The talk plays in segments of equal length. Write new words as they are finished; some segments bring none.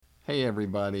Hey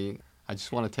everybody, I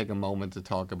just want to take a moment to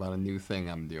talk about a new thing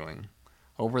I'm doing.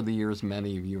 Over the years,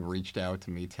 many of you have reached out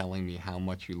to me telling me how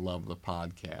much you love the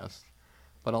podcast,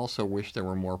 but also wish there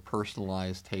were more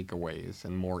personalized takeaways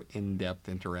and more in-depth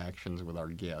interactions with our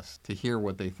guests to hear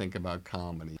what they think about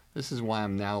comedy. This is why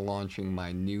I'm now launching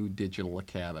my new digital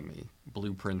academy,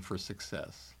 Blueprint for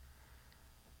Success.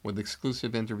 With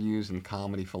exclusive interviews and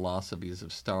comedy philosophies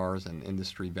of stars and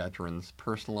industry veterans,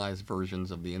 personalized versions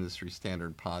of the industry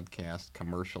standard podcast,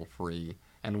 commercial free,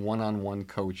 and one-on-one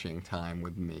coaching time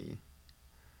with me.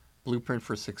 Blueprint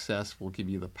for Success will give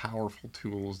you the powerful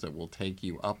tools that will take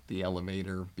you up the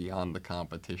elevator beyond the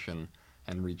competition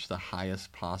and reach the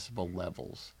highest possible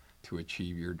levels to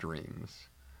achieve your dreams.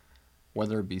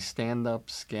 Whether it be stand-up,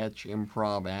 sketch,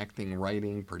 improv, acting,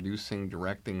 writing, producing,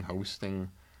 directing,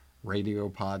 hosting, radio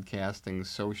podcasting,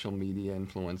 social media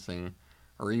influencing,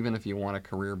 or even if you want a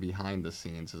career behind the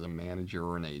scenes as a manager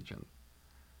or an agent.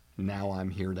 Now I'm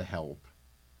here to help,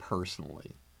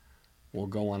 personally. We'll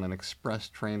go on an express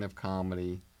train of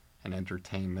comedy and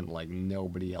entertainment like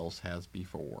nobody else has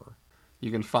before.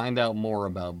 You can find out more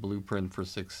about Blueprint for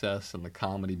Success and the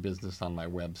comedy business on my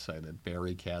website at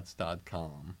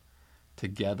barrykatz.com.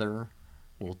 Together,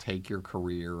 we'll take your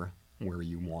career where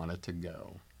you want it to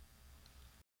go.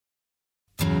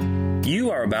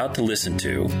 You are about to listen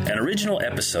to an original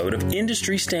episode of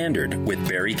Industry Standard with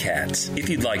Barry Katz. If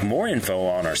you'd like more info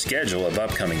on our schedule of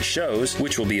upcoming shows,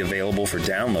 which will be available for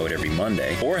download every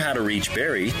Monday, or how to reach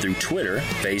Barry through Twitter,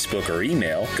 Facebook, or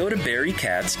email, go to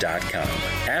barrykatz.com.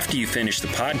 After you finish the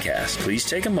podcast, please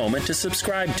take a moment to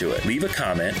subscribe to it, leave a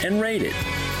comment, and rate it,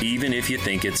 even if you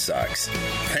think it sucks.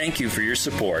 Thank you for your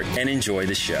support and enjoy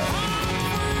the show.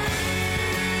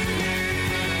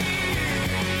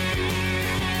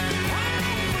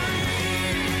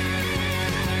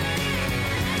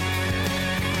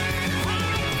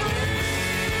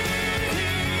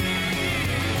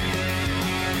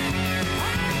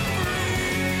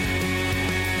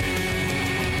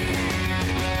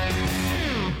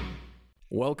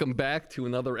 Welcome back to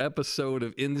another episode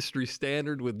of Industry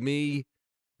Standard with me,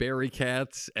 Barry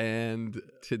Katz, and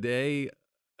today,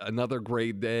 another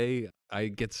great day. I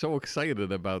get so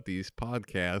excited about these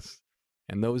podcasts,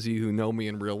 and those of you who know me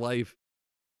in real life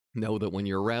know that when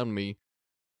you're around me,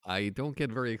 I don't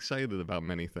get very excited about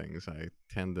many things. I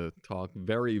tend to talk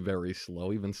very, very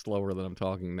slow, even slower than I'm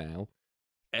talking now.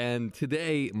 And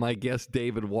today, my guest,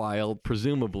 David Wild,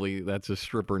 presumably that's a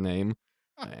stripper name,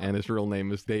 and his real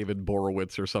name is David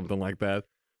Borowitz or something like that.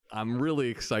 I'm really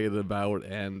excited about,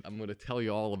 and I'm going to tell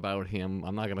you all about him.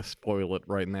 I'm not going to spoil it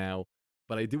right now,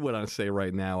 but I do want to say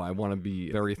right now, I want to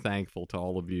be very thankful to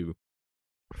all of you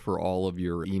for all of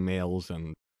your emails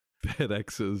and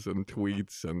FedExes and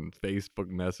tweets and Facebook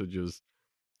messages.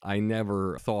 I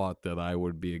never thought that I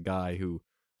would be a guy who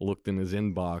looked in his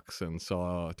inbox and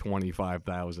saw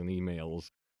 25,000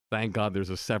 emails. Thank God there's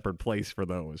a separate place for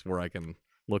those where I can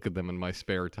look at them in my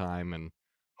spare time, and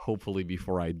hopefully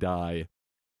before I die,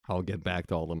 I'll get back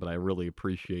to all of them. But I really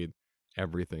appreciate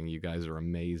everything. You guys are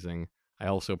amazing. I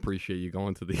also appreciate you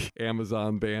going to the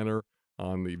Amazon banner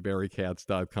on the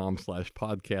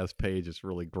barrykatz.com/podcast page. It's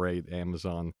really great.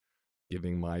 Amazon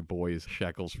giving my boys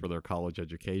shekels for their college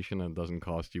education, and it doesn't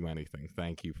cost you anything.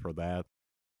 Thank you for that.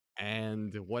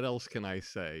 And what else can I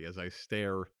say as I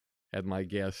stare at my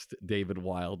guest, David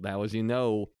Wild? Now, as you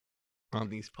know, on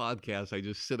these podcasts, I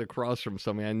just sit across from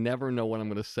somebody. I never know what I'm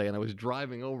going to say. And I was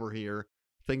driving over here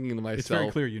thinking to myself... It's very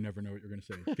clear you never know what you're going to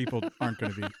say. People aren't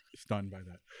going to be stunned by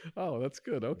that. Oh, that's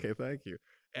good. Okay, thank you.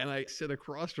 And I sit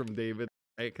across from David.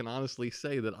 I can honestly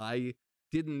say that I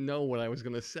didn't know what I was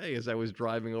going to say as I was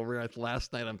driving over here.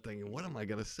 Last night, I'm thinking, what am I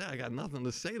going to say? I got nothing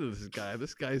to say to this guy.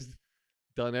 This guy's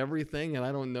done everything, and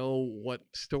I don't know what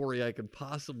story I could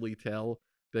possibly tell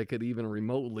that could even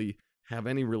remotely have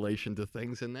any relation to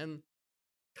things. And then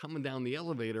coming down the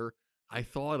elevator, I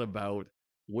thought about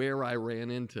where I ran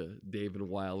into David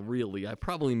Wild. Really, I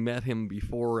probably met him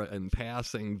before in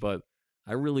passing, but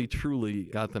I really truly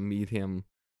got to meet him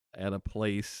at a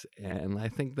place, and I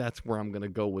think that's where I'm going to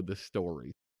go with this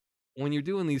story. When you're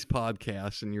doing these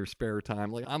podcasts in your spare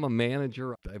time, like I'm a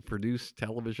manager, I produce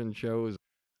television shows,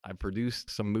 I produced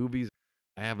some movies.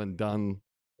 I haven't done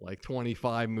like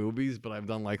 25 movies, but I've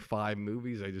done like 5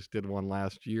 movies. I just did one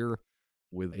last year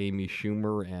with Amy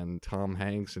Schumer and Tom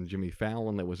Hanks and Jimmy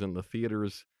Fallon that was in the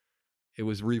theaters. It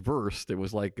was reversed. It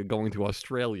was like going to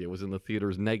Australia. It was in the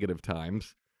theaters negative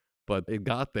times, but it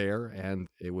got there and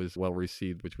it was well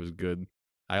received, which was good.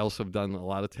 I also have done a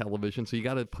lot of television. So you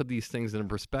got to put these things in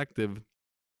perspective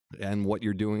and what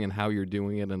you're doing and how you're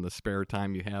doing it and the spare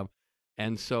time you have.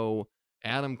 And so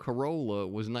Adam Carolla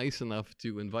was nice enough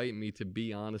to invite me to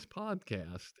be on his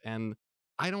podcast. And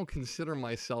I don't consider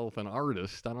myself an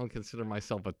artist. I don't consider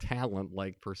myself a talent,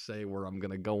 like per se, where I'm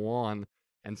going to go on.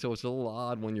 And so it's a little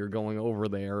odd when you're going over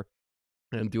there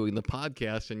and doing the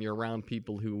podcast and you're around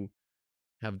people who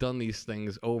have done these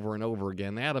things over and over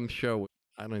again. Adam's show,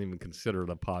 I don't even consider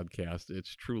it a podcast.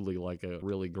 It's truly like a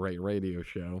really great radio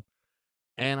show.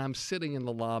 And I'm sitting in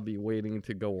the lobby waiting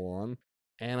to go on.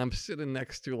 And I'm sitting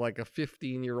next to like a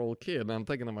 15-year-old kid. And I'm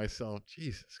thinking to myself,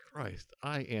 Jesus Christ,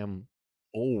 I am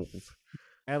old.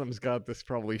 Adam's got this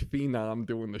probably phenom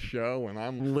doing the show. And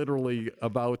I'm literally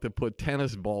about to put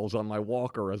tennis balls on my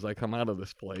walker as I come out of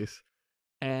this place.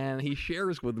 And he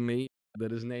shares with me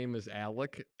that his name is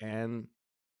Alec. And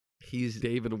he's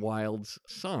David Wild's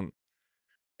son.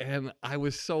 And I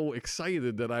was so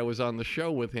excited that I was on the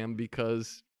show with him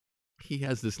because he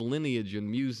has this lineage in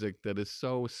music that is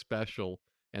so special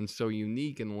and so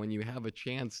unique. And when you have a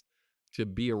chance to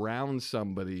be around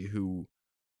somebody who,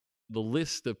 the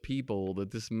list of people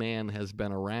that this man has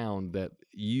been around that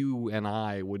you and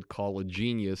I would call a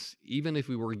genius, even if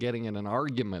we were getting in an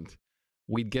argument,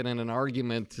 we'd get in an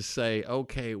argument to say,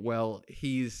 okay, well,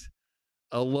 he's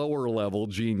a lower level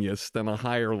genius than a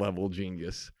higher level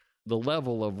genius. The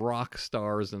level of rock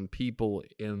stars and people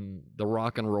in the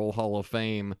Rock and Roll Hall of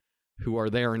Fame who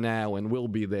are there now and will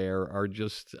be there are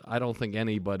just, I don't think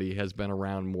anybody has been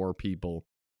around more people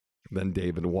than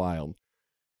David Wild.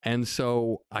 And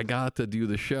so I got to do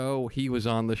the show. He was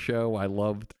on the show. I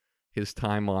loved his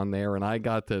time on there, and I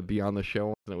got to be on the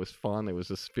show, and it was fun. It was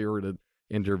a spirited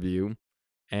interview,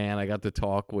 and I got to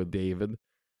talk with David.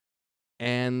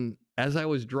 And as I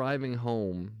was driving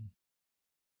home,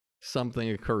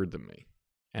 something occurred to me,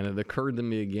 and it occurred to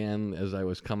me again as I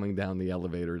was coming down the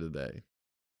elevator today.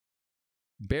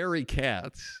 Barry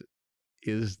Katz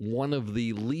is one of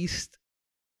the least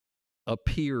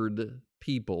appeared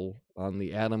people on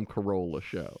the Adam Carolla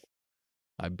show.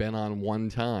 I've been on one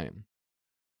time.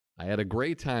 I had a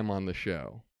great time on the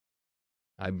show.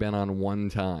 I've been on one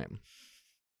time.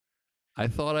 I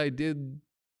thought I did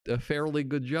a fairly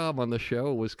good job on the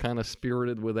show. It was kind of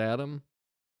spirited with Adam.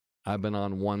 I've been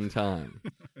on one time.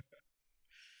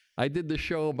 I did the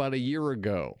show about a year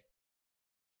ago.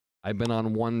 I've been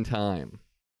on one time.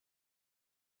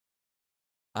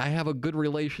 I have a good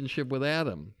relationship with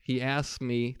Adam. He asks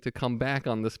me to come back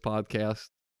on this podcast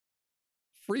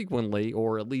frequently,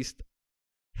 or at least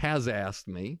has asked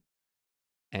me.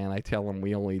 And I tell him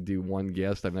we only do one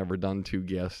guest. I've never done two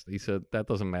guests. He said, that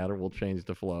doesn't matter. We'll change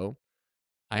the flow.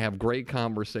 I have great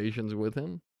conversations with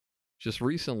him. Just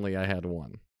recently I had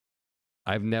one.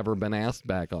 I've never been asked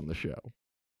back on the show.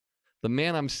 The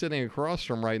man I'm sitting across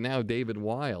from right now, David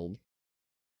Wild,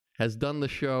 has done the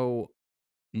show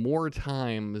more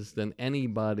times than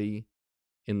anybody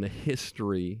in the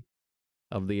history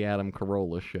of the Adam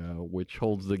Carolla show, which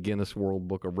holds the Guinness World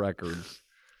Book of Records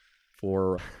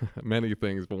for many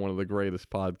things, but one of the greatest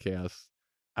podcasts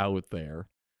out there.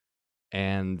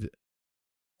 And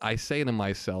I say to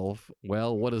myself,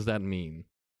 well, what does that mean?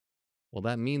 Well,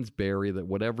 that means, Barry, that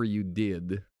whatever you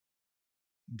did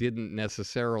didn't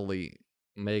necessarily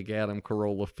make Adam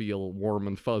Carolla feel warm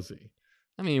and fuzzy.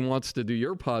 I mean, he wants to do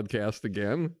your podcast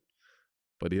again,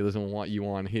 but he doesn't want you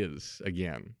on his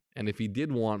again. And if he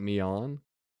did want me on,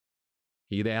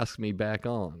 he'd ask me back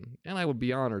on, and I would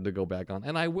be honored to go back on.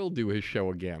 And I will do his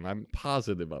show again. I'm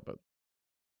positive of it.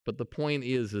 But the point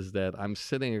is that I'm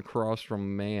sitting across from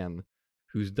a man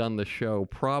who's done the show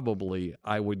probably,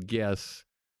 I would guess,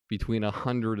 between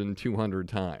 100 and 200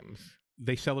 times.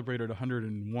 They celebrated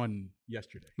 101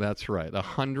 yesterday. That's right,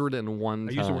 101 times.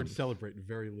 I use the word celebrate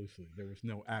very loosely. There was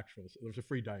no actual. There was a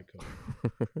free Diet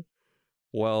Coke.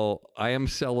 Well, I am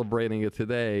celebrating it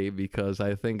today because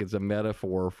I think it's a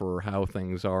metaphor for how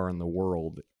things are in the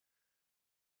world.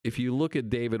 If you look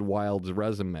at David Wild's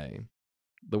resume,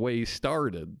 the way he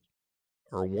started,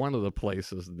 or one of the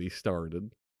places that he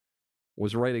started,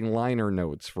 was writing liner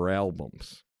notes for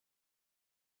albums.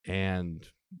 And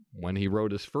when he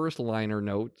wrote his first liner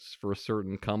notes for a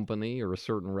certain company or a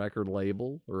certain record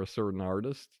label or a certain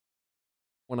artist,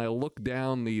 when I look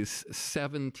down these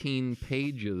 17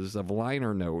 pages of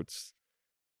liner notes,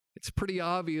 it's pretty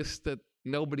obvious that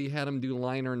nobody had him do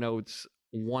liner notes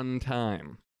one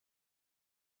time.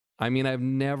 I mean, I've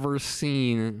never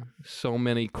seen so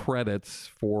many credits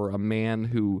for a man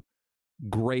who,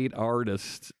 great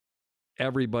artist,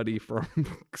 everybody from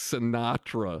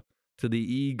Sinatra to the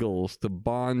Eagles to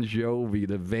Bon Jovi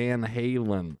to Van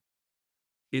Halen.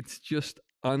 It's just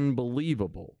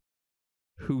unbelievable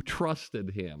who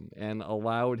trusted him and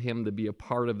allowed him to be a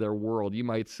part of their world. You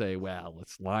might say, well,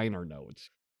 it's liner notes.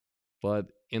 But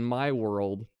in my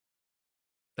world,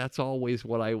 that's always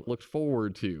what I looked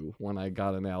forward to when I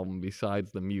got an album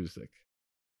besides the music.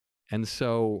 And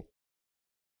so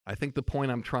I think the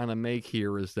point I'm trying to make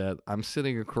here is that I'm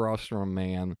sitting across from a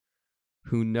man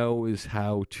who knows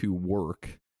how to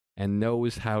work and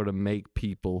knows how to make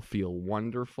people feel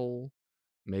wonderful,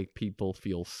 make people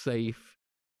feel safe,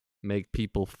 make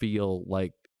people feel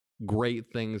like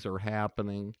great things are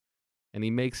happening. And he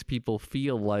makes people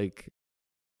feel like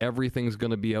everything's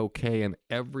going to be okay, and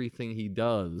everything he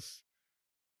does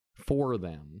for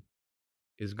them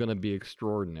is going to be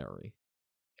extraordinary.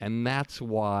 And that's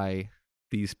why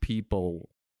these people,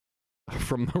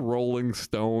 from the Rolling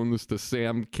Stones to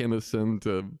Sam Kinison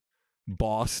to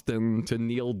Boston to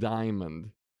Neil Diamond,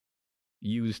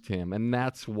 used him. And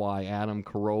that's why Adam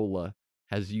Carolla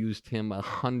has used him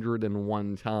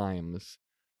 101 times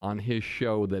on his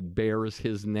show that bears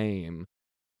his name,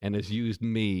 and has used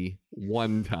me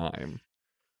one time.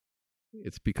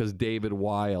 It's because David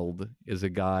Wild is a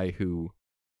guy who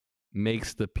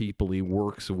makes the people he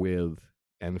works with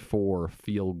and for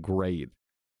feel great.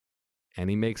 And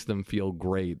he makes them feel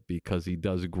great because he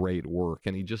does great work.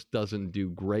 And he just doesn't do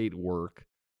great work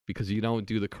because you don't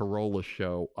do the Carolla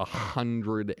show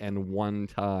 101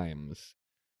 times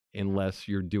unless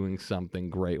you're doing something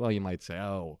great. Well, you might say,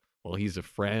 oh, well, he's a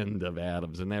friend of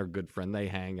Adam's and they're a good friend. They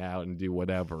hang out and do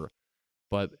whatever.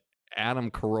 But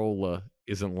Adam Carolla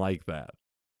isn't like that.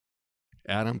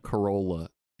 Adam Carolla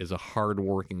is a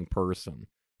hardworking person.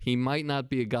 He might not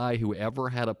be a guy who ever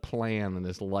had a plan in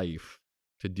his life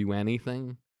to do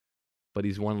anything, but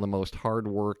he's one of the most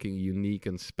hardworking, unique,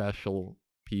 and special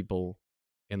people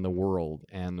in the world.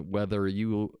 And whether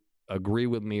you agree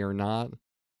with me or not,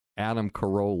 Adam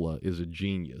Carolla is a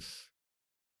genius.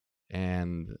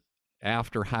 And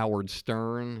after Howard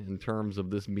Stern, in terms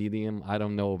of this medium, I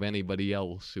don't know of anybody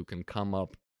else who can come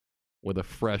up with a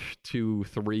fresh 2,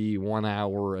 3, 1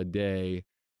 hour a day,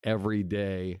 every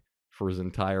day for his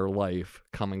entire life,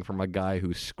 coming from a guy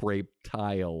who scraped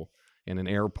tile in an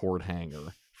airport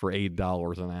hangar for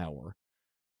 $8 an hour.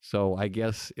 So I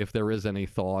guess if there is any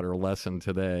thought or lesson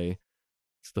today,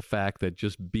 it's the fact that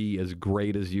just be as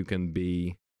great as you can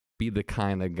be the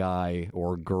kind of guy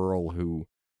or girl who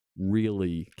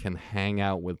really can hang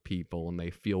out with people and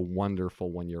they feel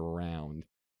wonderful when you're around.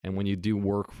 And when you do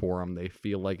work for them, they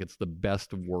feel like it's the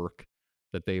best work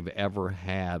that they've ever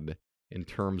had in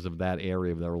terms of that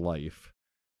area of their life.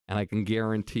 And I can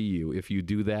guarantee you, if you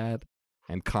do that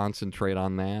and concentrate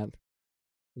on that,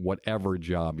 whatever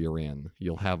job you're in,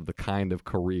 you'll have the kind of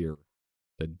career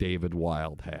that David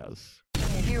Wild has.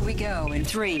 Here we go in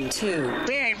 3, 2.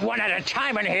 We ain't one at a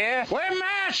time in here. We're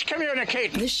mass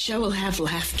communicating. This show will have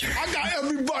laughter. I got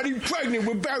everybody pregnant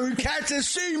with Barry Katz and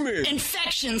semen.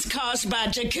 Infections caused by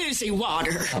jacuzzi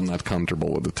water. I'm not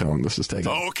comfortable with the tone this is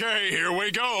taking. Okay, here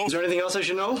we go. Is there anything else I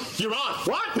should know? You're on.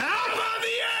 What? I'm on the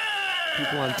air!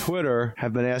 People on Twitter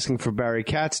have been asking for Barry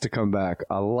Katz to come back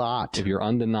a lot. If you're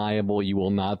undeniable, you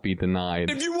will not be denied.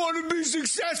 If you want to be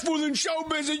successful in show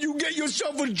business, you get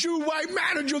yourself a Jew white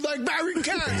manager like Barry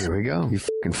Katz. Here we go. You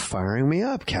fucking firing me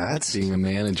up, Katz. Being a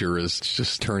manager is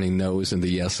just turning no's into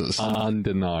yeses.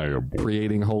 Undeniable.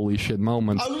 Creating holy shit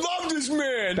moments. I love this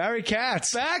man. Barry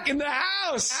Katz. Back in the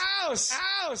house.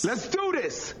 House. Let's do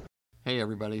this. Hey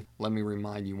everybody, let me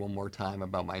remind you one more time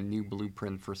about my new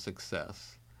Blueprint for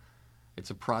Success. It's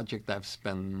a project I've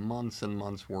spent months and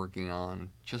months working on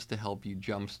just to help you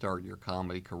jumpstart your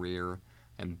comedy career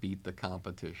and beat the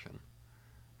competition.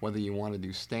 Whether you want to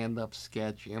do stand-up,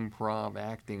 sketch, improv,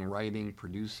 acting, writing,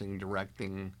 producing,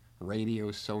 directing,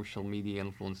 radio, social media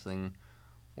influencing,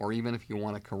 or even if you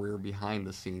want a career behind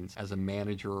the scenes as a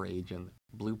manager or agent,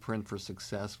 Blueprint for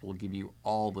Success will give you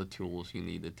all the tools you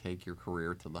need to take your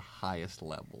career to the highest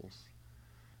levels.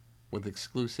 With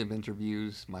exclusive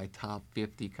interviews, my top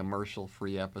 50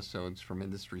 commercial-free episodes from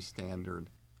Industry Standard,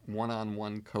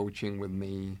 one-on-one coaching with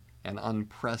me, and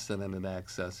unprecedented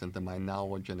access into my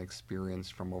knowledge and experience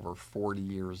from over 40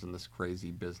 years in this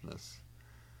crazy business.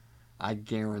 I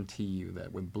guarantee you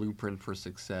that with Blueprint for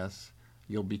Success,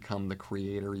 you'll become the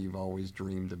creator you've always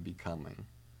dreamed of becoming.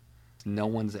 No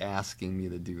one's asking me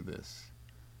to do this.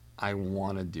 I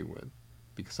want to do it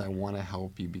because I want to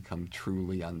help you become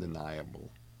truly undeniable.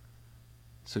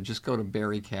 So just go to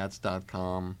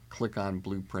barrykatz.com, click on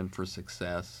Blueprint for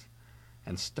Success,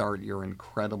 and start your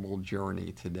incredible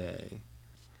journey today.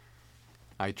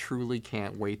 I truly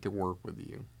can't wait to work with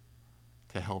you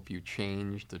to help you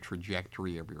change the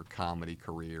trajectory of your comedy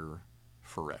career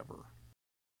forever.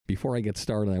 Before I get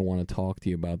started, I want to talk to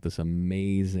you about this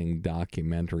amazing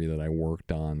documentary that I worked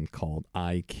on called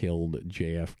I Killed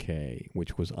JFK,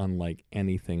 which was unlike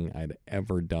anything I'd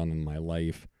ever done in my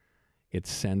life.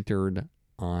 It's centered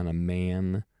on a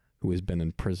man who has been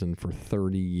in prison for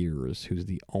 30 years, who's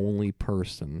the only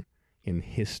person in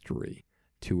history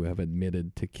to have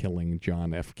admitted to killing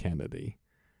John F. Kennedy.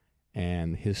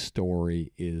 And his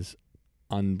story is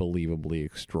unbelievably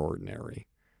extraordinary.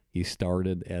 He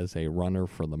started as a runner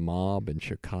for the mob in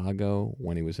Chicago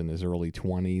when he was in his early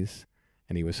 20s,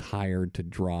 and he was hired to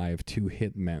drive 2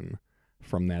 hitmen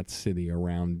from that city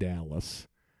around Dallas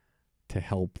to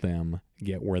help them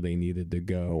get where they needed to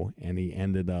go, and he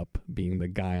ended up being the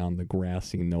guy on the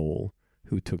grassy knoll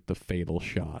who took the fatal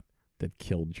shot that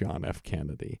killed John F.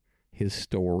 Kennedy. His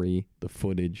story, the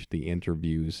footage, the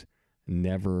interviews,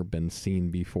 never been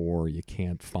seen before. You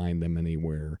can't find them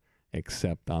anywhere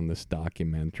except on this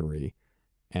documentary.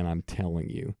 And I'm telling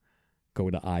you, go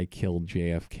to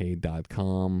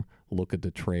ikilljfk.com, look at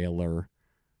the trailer,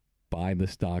 buy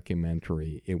this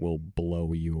documentary. It will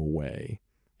blow you away.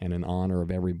 And in honor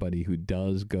of everybody who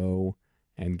does go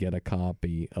and get a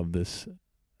copy of this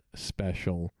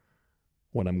special,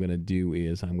 what I'm going to do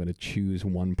is I'm going to choose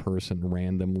one person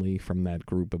randomly from that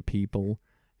group of people,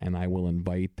 and I will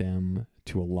invite them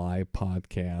to a live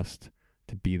podcast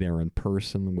to be there in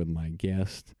person with my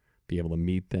guest, be able to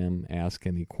meet them, ask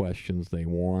any questions they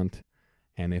want.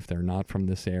 And if they're not from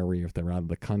this area, if they're out of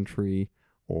the country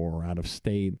or out of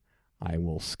state, I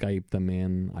will Skype them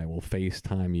in, I will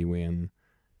FaceTime you in,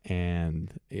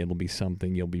 and it'll be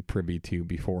something you'll be privy to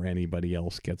before anybody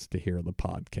else gets to hear the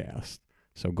podcast.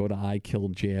 So go to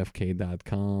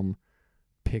ikilljfk.com,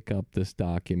 pick up this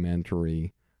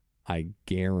documentary. I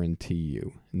guarantee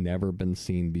you, never been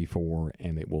seen before,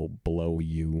 and it will blow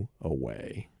you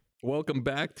away. Welcome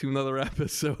back to another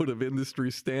episode of Industry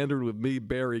Standard with me,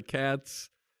 Barry Katz,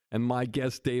 and my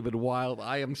guest, David Wild.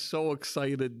 I am so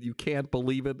excited. You can't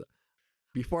believe it.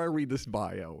 Before I read this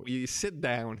bio, you sit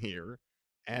down here,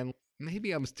 and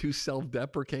maybe I'm too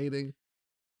self-deprecating.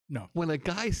 No. When a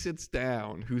guy sits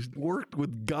down who's worked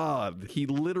with God, he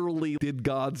literally did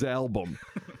God's album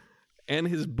and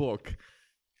his book.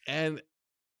 And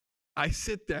I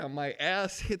sit down, my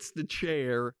ass hits the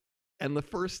chair, and the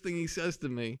first thing he says to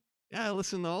me, yeah, I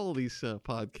listen to all of these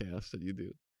podcasts that you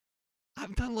do.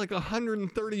 I've done like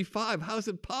 135. How's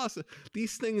it possible?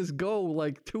 These things go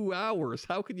like 2 hours.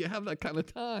 How could you have that kind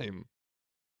of time?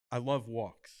 I love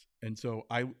walks. And so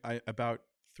I about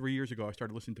 3 years ago, I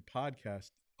started listening to podcasts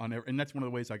and that's one of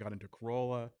the ways I got into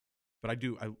Corolla. But a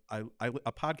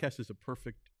podcast is a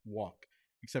perfect walk,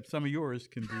 except some of yours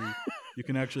can be, you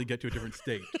can actually get to a different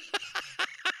state.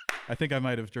 I think I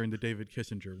might have during the David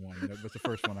Kissinger one. That was the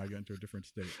first one I got into a different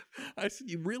state. I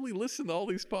said, you really listen to all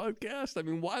these podcasts? I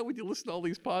mean, why would you listen to all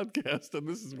these podcasts? And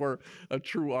this is where a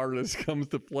true artist comes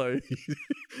to play.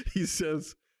 He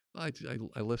says, I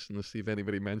listen to see if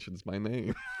anybody mentions my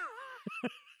name.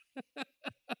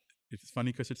 It's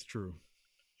funny because it's true.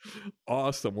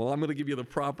 Awesome. Well, I'm going to give you the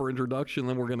proper introduction,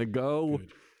 then we're going to go.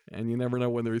 Good. And you never know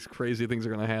when these crazy things are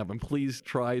going to happen. Please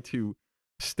try to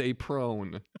stay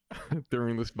prone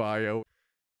during this bio.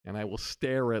 And I will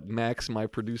stare at Max, my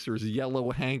producer's yellow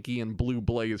hanky and blue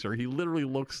blazer. He literally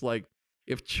looks like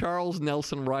if Charles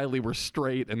Nelson Riley were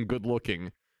straight and good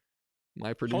looking.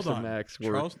 My producer, Hold on. Max.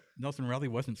 Charles Nelson Riley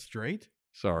wasn't straight?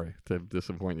 Sorry to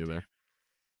disappoint you there.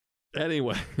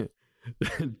 Anyway,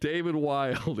 David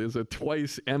Wild is a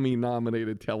twice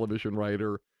Emmy-nominated television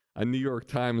writer, a New York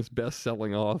Times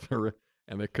best-selling author,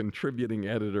 and a contributing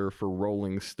editor for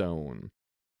Rolling Stone.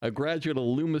 A graduate of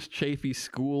Loomis Chaffee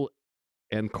School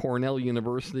and Cornell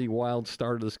University, Wild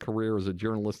started his career as a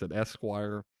journalist at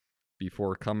Esquire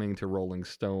before coming to Rolling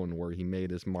Stone, where he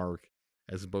made his mark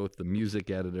as both the music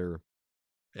editor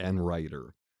and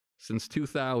writer. Since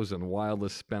 2000, Wild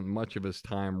has spent much of his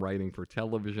time writing for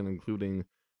television, including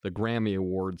the Grammy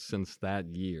Awards since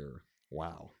that year.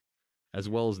 Wow. As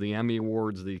well as the Emmy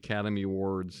Awards, the Academy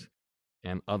Awards,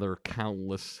 and other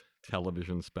countless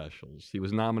television specials. He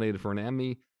was nominated for an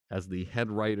Emmy as the head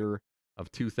writer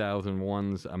of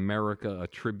 2001's America, A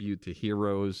Tribute to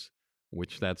Heroes,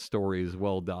 which that story is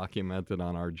well documented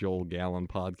on our Joel Gallen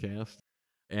podcast.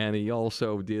 And he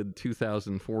also did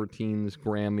 2014's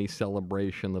Grammy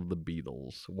celebration of the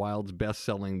Beatles. Wild's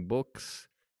best-selling books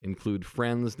include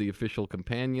Friends, The Official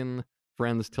Companion,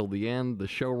 Friends Till the End, The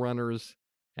Showrunners,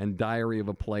 and Diary of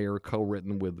a Player,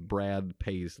 co-written with Brad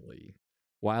Paisley.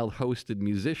 Wild hosted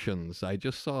Musicians. I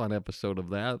just saw an episode of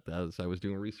that as I was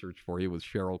doing research for you with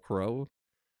Sheryl Crow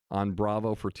on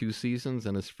Bravo for 2 seasons,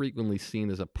 and is frequently seen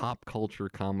as a pop culture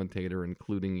commentator,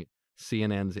 including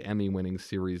CNN's Emmy-winning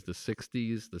series The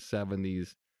 60s, The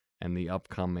 70s, and the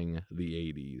upcoming The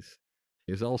 80s.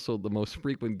 He's also the most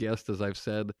frequent guest, as I've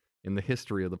said, in the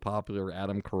history of the popular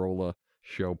Adam Carolla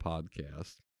Show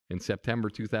podcast. In September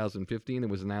 2015, it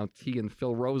was announced he and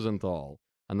Phil Rosenthal,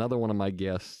 another one of my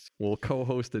guests, will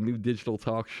co-host a new digital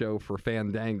talk show for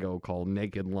Fandango called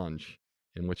Naked Lunch,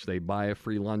 in which they buy a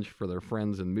free lunch for their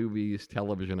friends in movies,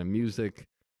 television, and music,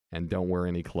 and don't wear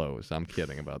any clothes. I'm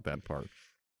kidding about that part.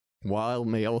 Weil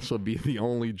may also be the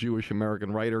only Jewish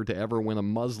American writer to ever win a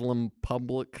Muslim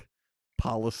Public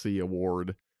Policy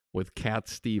Award with Cat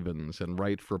Stevens and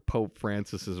write for Pope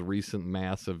Francis's recent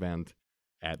mass event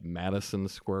at Madison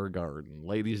Square Garden.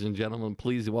 Ladies and gentlemen,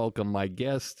 please welcome my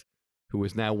guest, who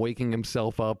is now waking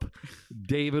himself up,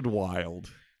 David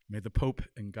Wild. May the Pope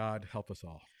and God help us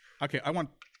all. Okay, I want,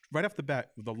 right off the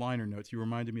bat, with the liner notes, you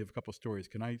reminded me of a couple stories.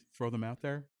 Can I throw them out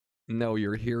there? No,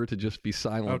 you're here to just be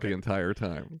silent the entire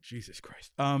time. Jesus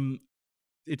Christ.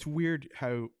 It's weird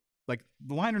how, like,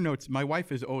 the liner notes, my wife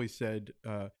has always said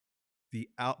the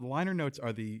liner notes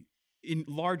are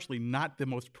largely not the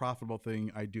most profitable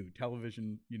thing I do.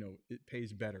 Television, it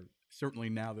pays better, certainly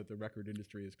now that the record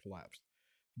industry has collapsed.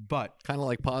 But kind of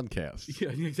like podcasts. Yeah,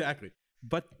 exactly.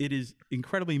 But it is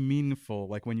incredibly meaningful.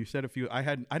 Like when you said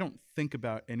I don't think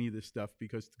about any of this stuff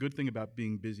because the good thing about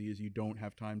being busy is you don't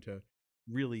have time to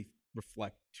really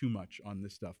reflect too much on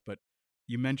this stuff. But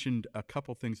you mentioned a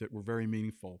couple things that were very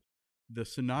meaningful. The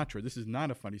Sinatra, this is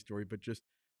not a funny story, but just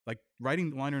like writing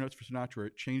the liner notes for Sinatra,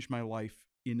 it changed my life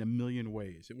in a million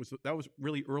ways. That was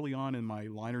really early on in my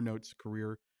liner notes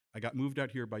career. I got moved out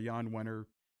here by Jan Wenner,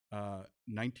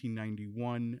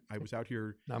 1991. I was out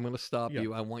here. Now I'm going to stop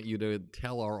you. I want you to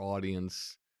tell our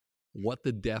audience what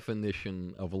the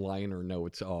definition of liner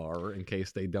notes are, in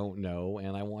case they don't know,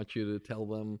 and I want you to tell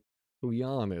them who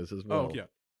Jan is as well. Oh yeah.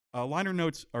 Liner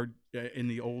notes are, in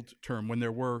the old term, when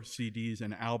there were CDs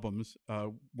and albums,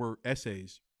 were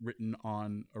essays written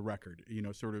on a record,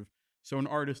 sort of. So an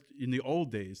artist in the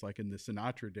old days, like in the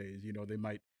Sinatra days, they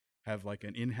might have like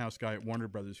an in-house guy at Warner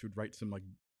Brothers who'd write some like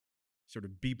sort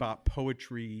of bebop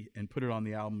poetry and put it on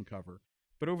the album cover.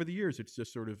 But over the years, it's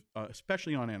just sort of,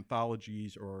 especially on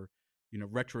anthologies or,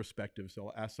 retrospectives,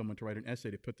 they'll ask someone to write an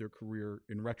essay to put their career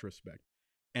in retrospect.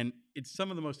 And it's some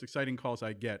of the most exciting calls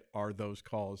I get are those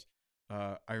calls.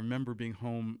 I remember being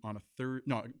home on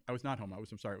I was not home. I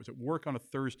was at work on a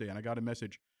Thursday, and I got a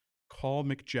message, call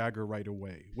Mick Jagger right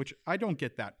away, which I don't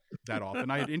get that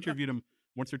often. I had interviewed him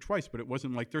once or twice, but it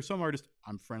wasn't like there's some artist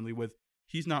I'm friendly with.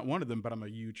 He's not one of them, but I'm a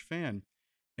huge fan.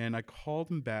 And I called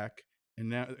him back, and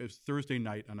now it's Thursday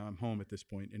night, and I'm home at this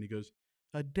point, and he goes,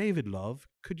 David, love,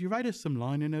 could you write us some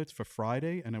liner notes for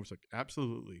Friday? And I was like,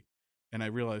 absolutely. And I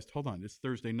realized, hold on, it's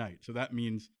Thursday night. So that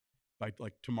means by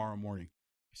like tomorrow morning.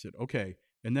 I said, okay.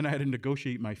 And then I had to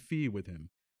negotiate my fee with him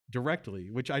directly,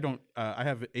 which I don't, I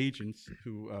have agents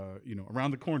who,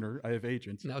 around the corner, I have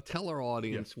agents. Now tell our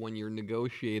audience when you're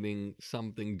negotiating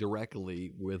something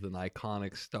directly with an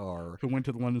iconic star. Who went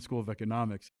to the London School of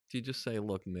Economics. Do you just say,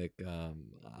 look, Mick,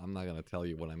 I'm not going to tell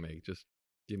you what I make. Just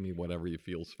give me whatever you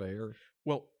feel's fair.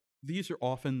 Well, these are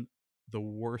often the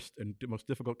worst and most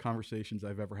difficult conversations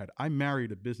I've ever had. I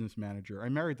married a business manager. I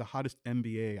married the hottest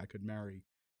MBA I could marry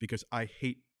because I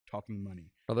hate talking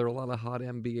money. Are there a lot of hot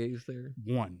MBAs there?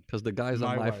 One. Because the guys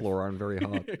on my floor aren't very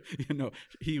hot.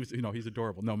 He's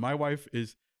adorable. No, my wife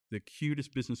is the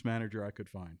cutest business manager I could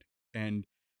find. And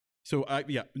so,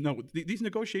 these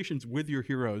negotiations with your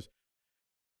heroes,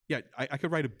 I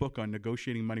could write a book on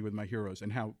negotiating money with my heroes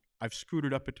and how I've screwed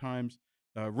it up at times.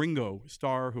 Ringo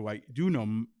Starr, who I do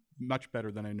know much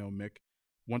better than I know Mick,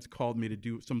 once called me to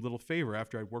do some little favor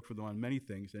after I worked with him on many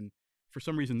things. And for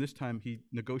some reason, this time he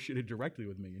negotiated directly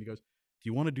with me. And he goes, do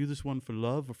you want to do this one for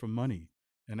love or for money?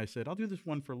 And I said, I'll do this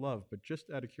one for love. But just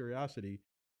out of curiosity,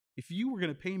 if you were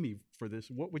going to pay me for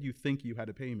this, what would you think you had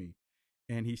to pay me?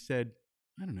 And he said,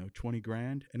 I don't know, 20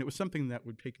 grand. And it was something that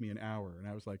would take me an hour. And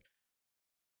I was like,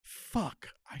 fuck,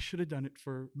 I should have done it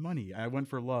for money. I went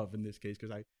for love in this case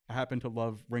because I happen to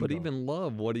love Ringo. But even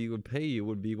love, what he would pay you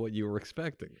would be what you were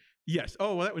expecting. Yes.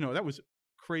 Oh, well, that was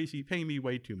crazy. Paying me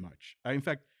way too much. In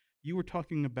fact, you were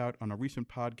talking about on a recent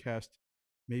podcast,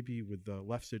 maybe with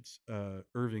Lefsetz,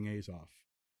 Irving Azoff.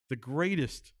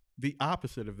 The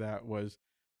opposite of that was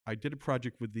I did a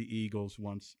project with the Eagles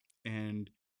once, and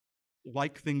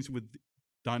like things with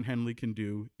Don Henley can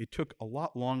do, it took a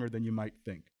lot longer than you might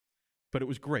think. But it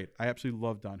was great. I absolutely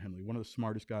love Don Henley, one of the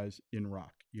smartest guys in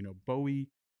rock. Bowie,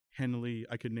 Henley,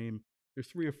 I could name, there's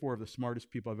 3 or 4 of the smartest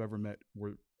people I've ever met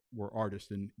were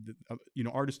artists, and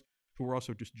artists who were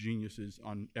also just geniuses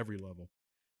on every level.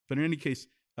 But in any case,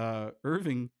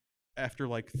 Irving after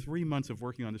like 3 months of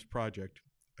working on this project,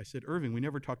 I said, Irving, we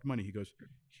never talked money. He goes,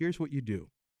 here's what you do.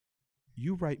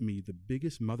 You write me the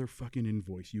biggest motherfucking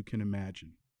invoice you can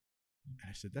imagine. And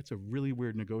I said, that's a really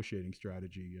weird negotiating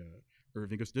strategy,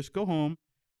 Irving. He goes, just go home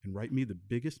and write me the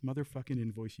biggest motherfucking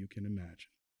invoice you can imagine.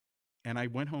 And I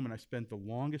went home and I spent the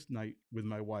longest night with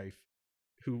my wife,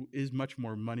 who is much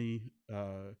more money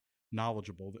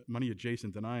knowledgeable, money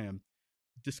adjacent than I am,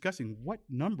 discussing what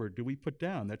number do we put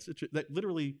down. That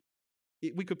literally,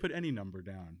 we could put any number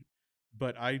down.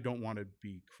 But I don't want to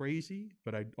be crazy,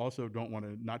 but I also don't want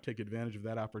to not take advantage of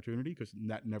that opportunity because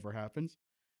that never happens.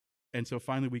 And so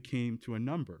finally we came to a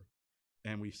number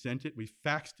and we sent it, we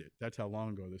faxed it. That's how long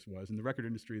ago this was. In the record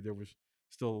industry, there was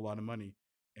still a lot of money.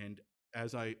 And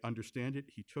as I understand it,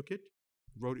 he took it,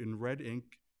 wrote in red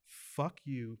ink, fuck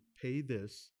you, pay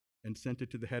this, and sent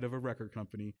it to the head of a record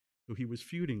company who he was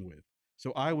feuding with.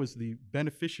 So I was the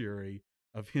beneficiary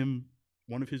of him,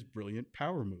 one of his brilliant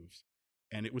power moves.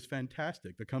 And it was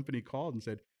fantastic. The company called and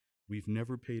said, we've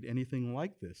never paid anything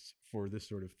like this for this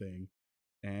sort of thing.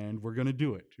 And we're going to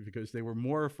do it, because they were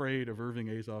more afraid of Irving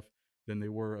Azoff than they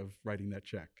were of writing that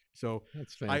check. So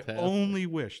That's fantastic. I only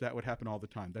wish that would happen all the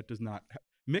time. That does not.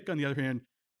 Mick, on the other hand,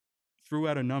 threw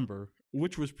out a number,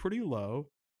 which was pretty low.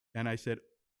 And I said,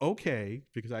 okay,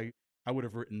 because I would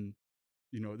have written,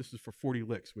 this is for 40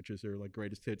 Licks, which is their like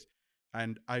greatest hits.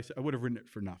 And I would have written it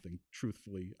for nothing,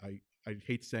 truthfully. I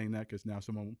hate saying that because now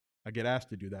I get asked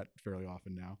to do that fairly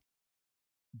often now.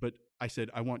 But I said,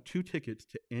 I want 2 tickets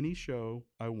to any show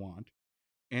I want,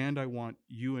 and I want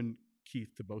you and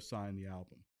Keith to both sign the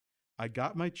album. I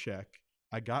got my check,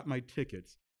 I got my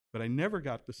tickets, but I never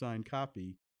got the signed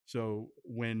copy. So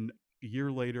when a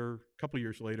couple of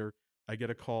years later, I get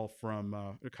a call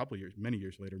from, many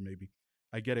years later maybe,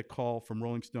 I get a call from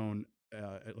Rolling Stone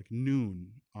at like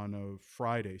noon on a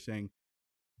Friday saying,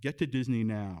 get to Disney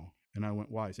now. And I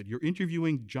went, why? I said, you're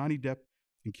interviewing Johnny Depp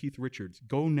and Keith Richards.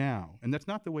 Go now. And that's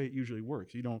not the way it usually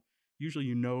works. Usually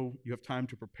you have time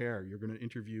to prepare. You're going to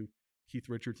interview Keith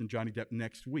Richards and Johnny Depp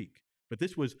next week. But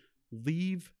this was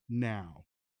leave now.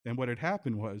 And what had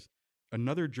happened was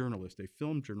another journalist, a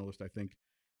film journalist, I think,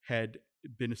 had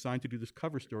been assigned to do this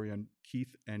cover story on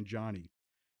Keith and Johnny.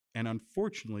 And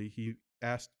unfortunately, he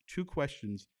asked 2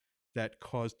 questions that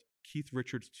caused Keith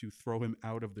Richards to throw him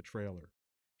out of the trailer.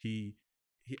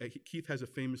 Keith has a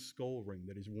famous skull ring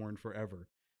that he's worn forever.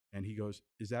 And he goes,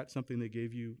 is that something they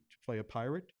gave you to play a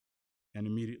pirate? And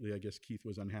immediately, I guess, Keith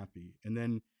was unhappy. And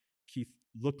then Keith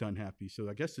looked unhappy. So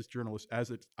I guess this journalist,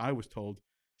 I was told,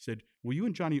 said, will you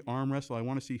and Johnny arm wrestle? I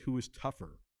want to see who is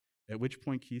tougher. At which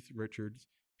point, Keith Richards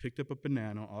picked up a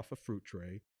banana off a fruit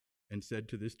tray and said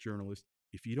to this journalist,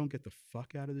 if you don't get the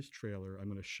fuck out of this trailer, I'm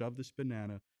going to shove this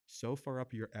banana so far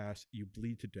up your ass, you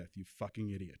bleed to death, you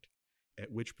fucking idiot.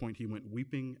 At which point he went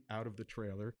weeping out of the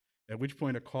trailer, at which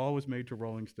point a call was made to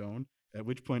Rolling Stone, at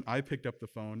which point I picked up the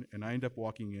phone and I end up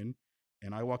walking in,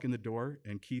 and I walk in the door,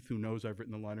 and Keith, who knows I've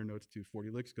written the liner notes to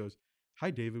 40 Licks, goes, hi,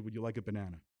 David, would you like a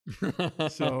banana?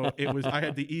 So I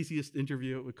had the easiest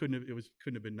interview. It couldn't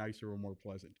have been nicer or more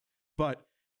pleasant. But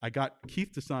I got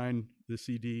Keith to sign the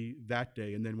CD that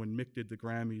day, and then when Mick did the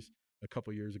Grammys a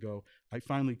couple years ago, I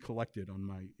finally collected on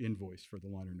my invoice for the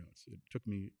liner notes. It took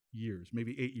me years,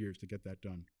 maybe 8 years to get that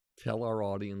done. Tell our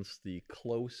audience the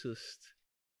closest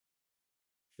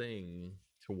thing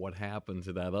to what happened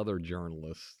to that other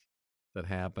journalist that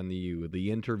happened to you, the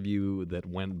interview that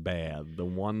went bad, the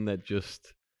one that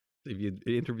just, if you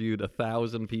interviewed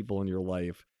 1,000 people in your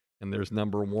life, and there's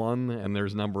number 1 and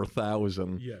there's number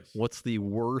 1,000. Yes. What's the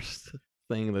worst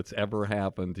thing that's ever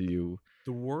happened to you?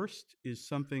 The worst is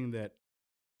something that,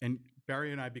 and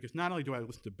Barry and I, because not only do I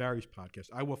listen to Barry's podcast,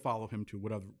 I will follow him to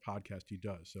whatever podcast he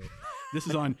does. So this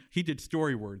is he did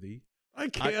Storyworthy. I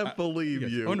can't believe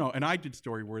yes. you. Oh, no, and I did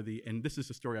Storyworthy, and this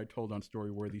is a story I told on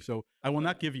Storyworthy. So I will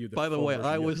not give you the By the full way, version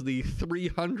I yet. was the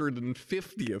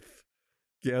 350th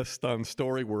guest on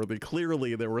Storyworthy.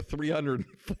 Clearly, there were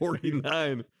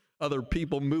 349 other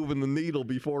people moving the needle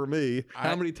before me.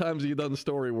 How many times have you done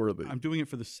Storyworthy? I'm doing it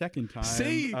for the second time.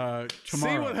 See? Tomorrow.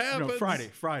 See what happens? No,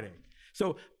 Friday.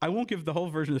 So I won't give the whole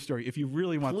version of the story. If you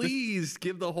really want, please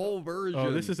give the whole version.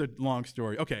 Oh, this is a long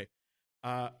story. Okay,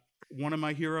 one of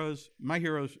my heroes,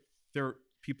 there are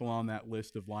people on that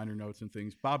list of liner notes and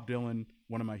things. Bob Dylan,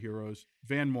 one of my heroes.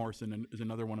 Van Morrison is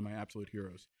another one of my absolute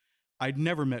heroes. I'd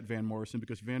never met Van Morrison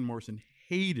because Van Morrison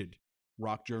hated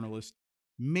rock journalists,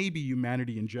 maybe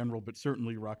humanity in general, but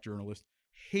certainly rock journalists.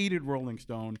 Hated Rolling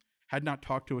Stone. Had not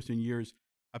talked to us in years.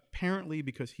 Apparently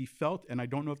because he felt, and I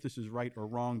don't know if this is right or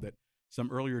wrong, that some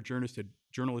earlier journalist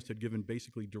had given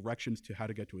basically directions to how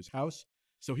to get to his house.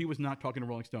 So he was not talking to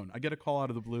Rolling Stone. I get a call out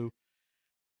of the blue.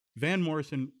 Van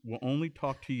Morrison will only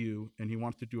talk to you, and he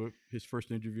wants to do his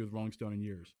first interview with Rolling Stone in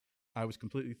years. I was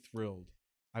completely thrilled.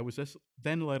 I was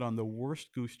then led on the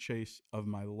worst goose chase of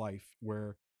my life,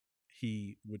 where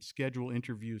he would schedule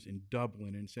interviews in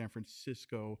Dublin and San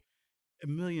Francisco, a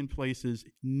million places,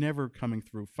 never coming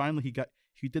through. Finally,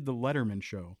 he did the Letterman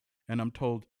show, and I'm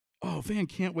told, "Oh, Van,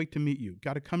 can't wait to meet you.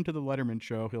 Got to come to the Letterman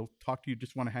show. He'll talk to you.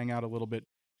 Just want to hang out a little bit.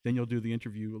 Then you'll do the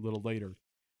interview a little later."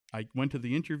 I went to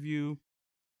the interview.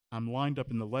 I'm lined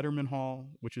up in the Letterman Hall,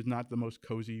 which is not the most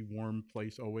cozy, warm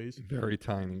place always. Very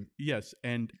tiny. Yes,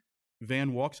 and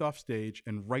Van walks off stage,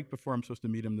 and right before I'm supposed to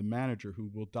meet him, the manager, who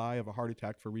will die of a heart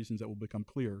attack for reasons that will become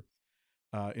clear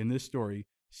in this story,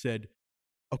 said,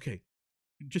 "Okay,"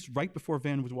 just right before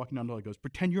Van was walking down the hall, he goes,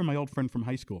 "Pretend you're my old friend from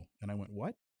high school." And I went,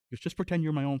 "What?" He goes, "Just pretend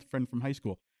you're my old friend from high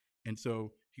school." And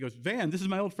so he goes, "Van, this is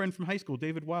my old friend from high school,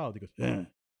 David Wild." He goes,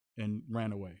 and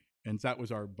ran away. And that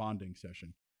was our bonding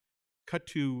session. Cut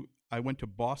to, I went to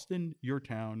Boston, your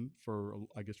town, for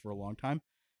a long time,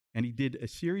 and he did a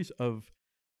series of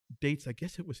dates. I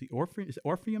guess it was the Orpheum. Is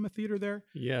Orpheum a theater there?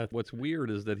 Yeah. What's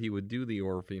weird is that he would do the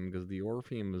Orpheum because the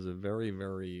Orpheum is a very,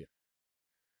 very,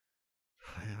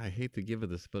 I hate to give it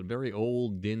this, but very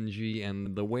old, dingy,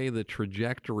 and the way the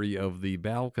trajectory of the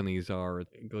balconies are,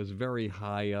 it goes very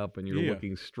high up and you're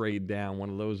looking straight down,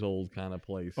 one of those old kind of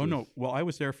places. Oh, no. Well, I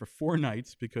was there for 4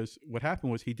 nights because what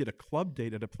happened was he did a club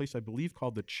date at a place I believe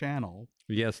called the Channel.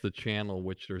 Yes, the Channel,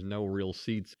 which there's no real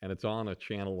seats, and it's on a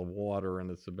channel of water, and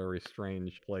it's a very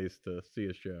strange place to see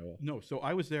a show. No, so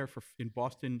I was there in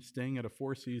Boston, staying at a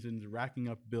Four Seasons, racking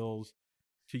up bills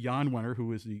to Jan Wenner,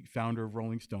 who is the founder of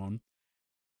Rolling Stone,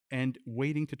 and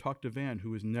waiting to talk to Van, who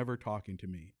was never talking to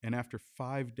me. And after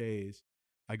 5 days,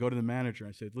 I go to the manager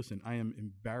and I said, "Listen, I am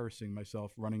embarrassing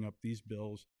myself running up these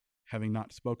bills, having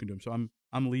not spoken to him. So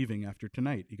I'm leaving after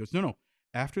tonight." He goes, No.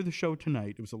 After the show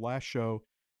tonight, it was the last show,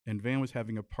 and Van was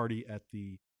having a party at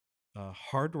the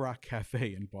Hard Rock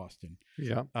Cafe in Boston.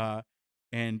 Yeah.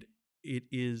 And it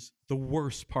is the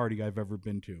worst party I've ever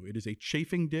been to. It is a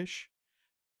chafing dish,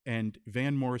 and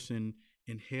Van Morrison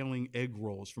inhaling egg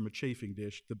rolls from a chafing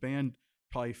dish. The band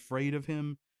probably afraid of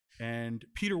him. And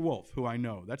Peter Wolf, who I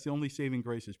know, that's the only saving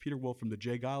grace, is Peter Wolf from the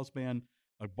Jay Giles Band,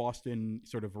 a Boston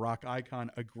sort of rock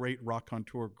icon, a great rock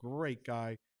contour, great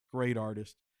guy, great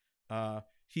artist.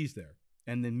 He's there.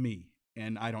 And then me.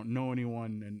 And I don't know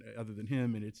anyone other than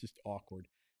him, and it's just awkward.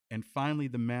 And finally, I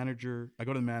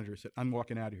go to the manager, I said, "I'm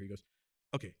walking out of here." He goes,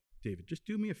 "Okay, David, just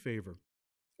do me a favor."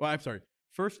 Well, I'm sorry.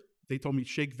 First, they told me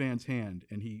shake Van's hand,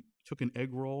 and he took an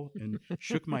egg roll and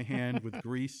shook my hand with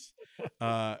grease,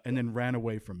 and then ran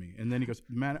away from me. And then he goes,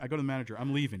 I go to the manager,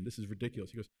 "I'm leaving. This is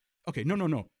ridiculous." He goes, "Okay,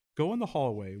 no. Go in the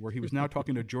hallway," where he was now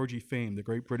talking to Georgie Fame, the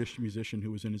great British musician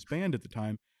who was in his band at the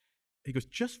time. He goes,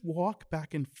 "Just walk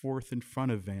back and forth in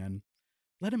front of Van.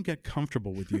 Let him get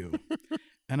comfortable with you."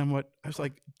 And I was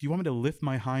like, "Do you want me to lift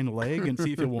my hind leg and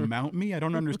see if it will mount me? I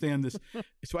don't understand this."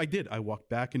 So I did. I walked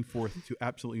back and forth to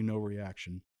absolutely no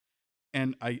reaction.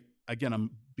 And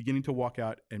I'm beginning to walk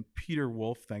out, and Peter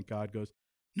Wolf, thank God, goes,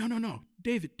 No,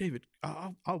 David,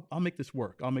 I'll make this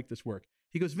work.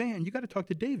 He goes, "Van, you got to talk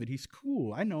to David. He's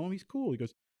cool. I know him. He's cool." He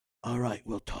goes, "All right,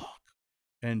 we'll talk."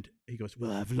 And he goes,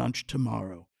 "We'll have lunch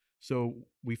tomorrow." So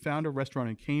we found a restaurant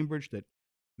in Cambridge that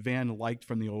Van liked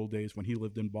from the old days when he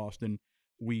lived in Boston.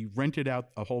 We rented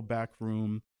out a whole back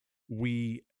room.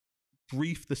 We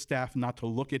briefed the staff not to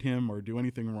look at him or do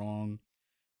anything wrong.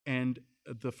 And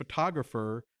the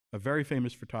photographer, a very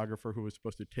famous photographer who was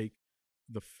supposed to take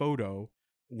the photo,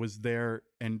 was there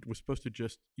and was supposed to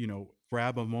just,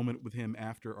 grab a moment with him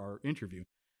after our interview.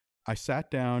 I sat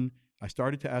down, I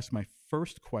started to ask my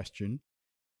first question,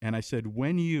 and I said,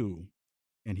 "When you,"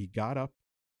 and he got up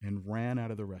and ran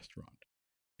out of the restaurant.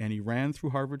 And he ran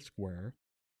through Harvard Square,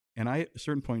 and I, at a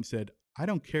certain point, said, "I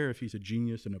don't care if he's a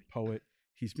genius and a poet.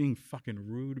 He's being fucking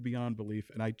rude beyond belief."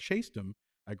 And I chased him.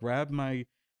 I grabbed my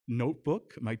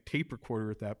notebook, my tape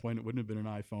recorder at that point, it wouldn't have been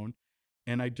an iPhone,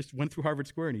 and I just went through Harvard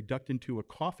Square, and he ducked into a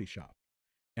coffee shop.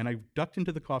 And I ducked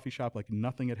into the coffee shop like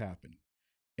nothing had happened.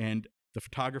 And the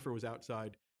photographer was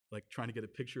outside, like trying to get a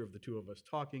picture of the two of us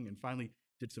talking, and finally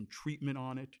did some treatment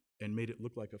on it and made it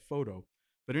look like a photo.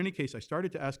 But in any case, I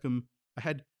started to ask him,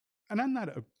 and I'm not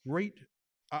a great,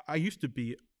 I used to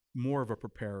be more of a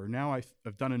preparer. Now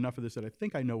I've done enough of this that I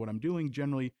think I know what I'm doing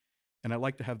generally, and I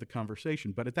like to have the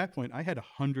conversation. But at that point, I had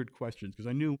 100 questions because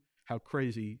I knew how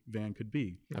crazy Van could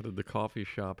be. How did the coffee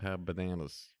shop have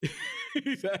bananas?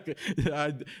 Exactly.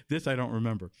 This I don't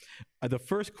remember. The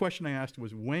first question I asked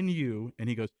was, "When you," and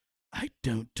he goes, "I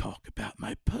don't talk about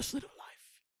my personal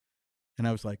life." And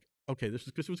I was like, okay, this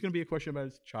was going to be a question about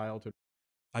his childhood.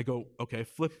 I go, okay,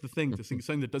 flip the thing to sing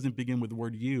something that doesn't begin with the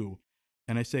word you.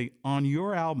 And I say, on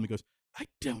your album, he goes, I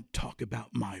don't talk about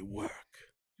my work.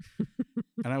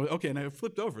 And I was, okay, and I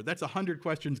flipped over. That's 100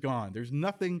 questions gone. There's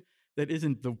nothing that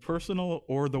isn't the personal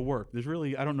or the work. There's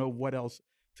really, I don't know what else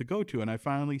to go to. And I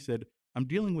finally said, I'm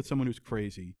dealing with someone who's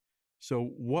crazy.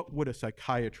 So what would a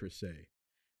psychiatrist say?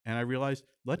 And I realized,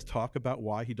 let's talk about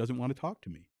why he doesn't want to talk to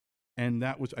me. And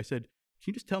that was, I said,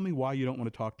 can you just tell me why you don't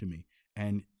want to talk to me?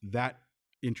 And that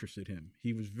interested him.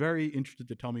 He was very interested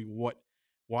to tell me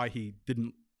why he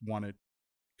didn't want to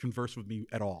converse with me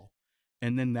at all.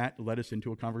 And then that led us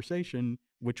into a conversation,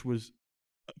 which was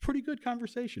a pretty good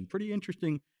conversation, pretty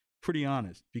interesting, pretty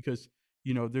honest, because,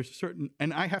 you know, there's a certain,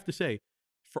 and I have to say,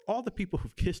 for all the people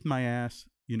who've kissed my ass,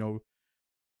 you know,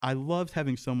 I loved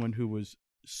having someone who was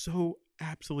so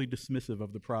absolutely dismissive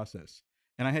of the process.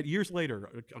 And I had years later,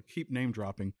 I'll keep name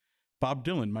dropping, Bob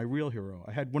Dylan, my real hero.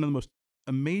 I had one of the most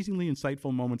amazingly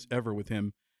insightful moments ever with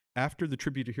him. After the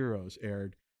Tribute to Heroes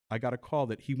aired, I got a call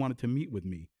that he wanted to meet with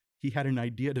me. He had an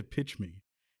idea to pitch me.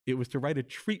 It was to write a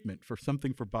treatment for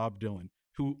something for Bob Dylan,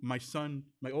 who my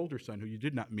older son, who you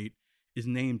did not meet, is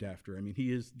named after. I mean,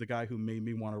 he is the guy who made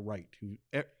me want to write, who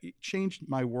changed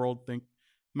my world,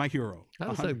 my hero. How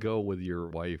does that go with your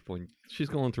wife when she's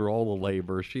going through all the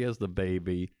labor? She has the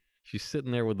baby. She's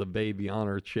sitting there with the baby on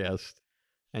her chest.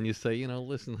 And you say, you know,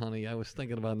 listen, honey, I was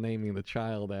thinking about naming the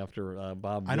child after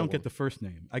Bob Dylan. I don't get the first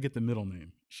name. I get the middle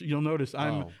name. You'll notice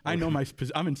I'm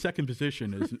in second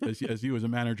position as you as a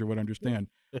manager would understand.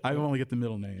 I only get the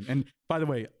middle name. And by the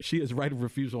way, she has right of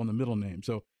refusal on the middle name.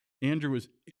 So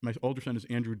my older son is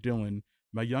Andrew Dillon.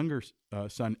 My younger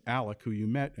son, Alec, who you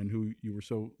met and who you were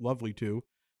so lovely to,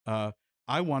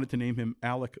 I wanted to name him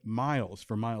Alec Miles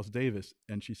for Miles Davis.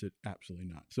 And she said, absolutely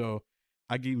not. So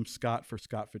I gave him Scott for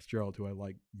Scott Fitzgerald, who I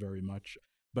like very much,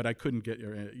 but I couldn't get,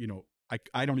 you know,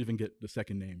 I don't even get the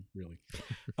second name, really.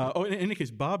 In any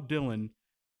case, Bob Dylan,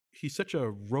 he's such a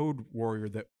road warrior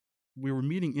that we were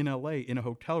meeting in LA in a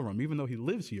hotel room. Even though he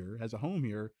lives here, has a home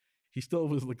here, he still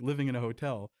was like living in a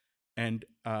hotel. And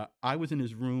I was in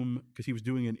his room because he was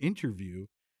doing an interview,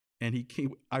 and he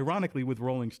came, ironically, with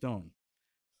Rolling Stone.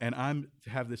 And I'm to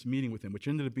have this meeting with him, which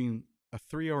ended up being a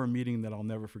 3-hour meeting that I'll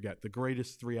never forget. The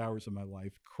greatest 3 hours of my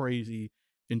life. Crazy,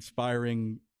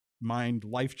 inspiring,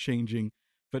 life-changing.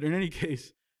 But in any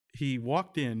case, he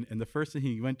walked in, and the first thing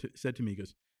he said to me, he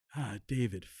goes,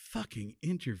 David, fucking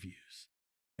interviews.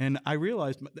 And I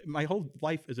realized my whole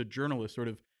life as a journalist sort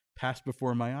of passed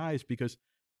before my eyes because,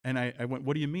 and I went,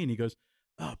 what do you mean? He goes,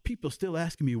 people still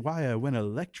asking me why I went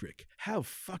electric. How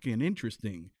fucking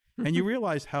interesting. And you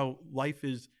realize how life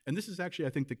is, and this is actually, I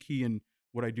think, the key in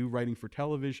what I do writing for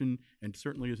television and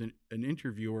certainly as an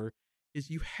interviewer, is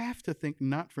you have to think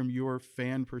not from your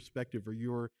fan perspective or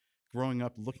your growing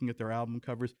up looking at their album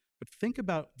covers, but think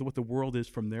about what the world is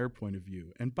from their point of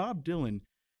view. And Bob Dylan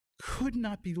could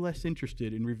not be less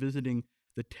interested in revisiting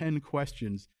the 10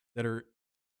 questions that are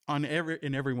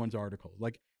in everyone's article.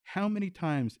 Like, how many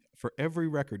times for every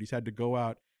record he's had to go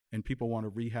out and people want to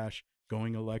rehash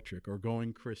going electric or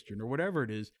going Christian or whatever it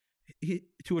is.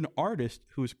 To an artist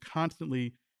who is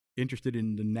constantly interested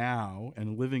in the now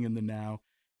and living in the now,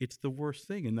 it's the worst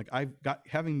thing. And like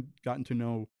having gotten to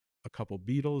know a couple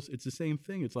Beatles, it's the same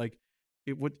thing. It's like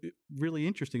what really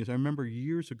interesting is I remember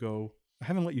years ago. I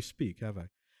haven't let you speak, have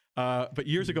I? But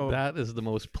years ago, that is the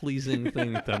most pleasing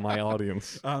thing to my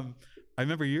audience. I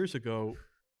remember years ago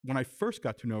when I first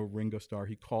got to know Ringo Starr.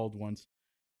 He called once,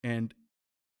 and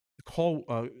the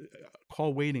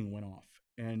call waiting went off,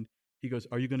 and he goes,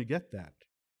 "Are you going to get that?"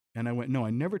 And I went, "No,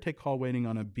 I never take call waiting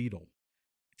on a Beatle.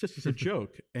 It's just a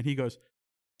joke." And he goes,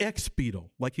 "Ex-Beatle,"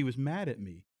 like he was mad at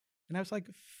me. And I was like,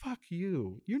 "Fuck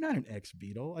you! You're not an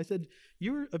ex-Beatle." I said,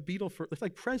 "You're a Beatle it's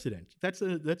like president. That's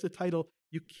a title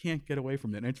you can't get away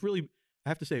from that." And it's really, I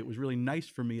have to say, it was really nice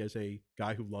for me as a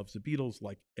guy who loves the Beatles,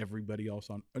 like everybody else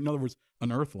in other words,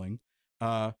 an Earthling.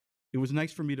 It was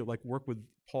nice for me to like work with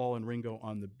Paul and Ringo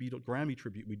on the Beatle Grammy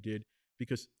tribute we did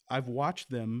because I've watched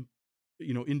them.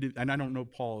 And I don't know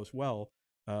Paul as well,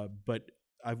 but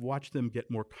I've watched them get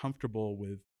more comfortable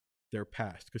with their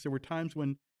past because there were times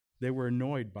when they were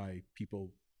annoyed by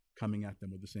people coming at them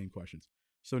with the same questions.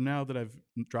 So now that I've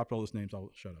dropped all those names,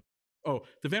 I'll shut up. Oh,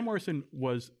 the Van Morrison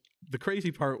the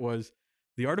crazy part was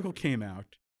the article came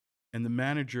out and the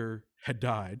manager had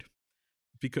died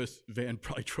because Van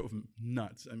probably drove him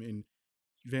nuts. I mean,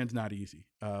 Van's not easy.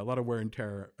 A lot of wear and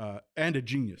tear and a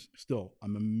genius still.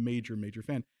 I'm a major, major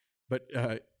fan. But,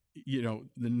 the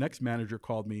next manager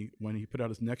called me when he put out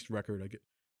his next record. I get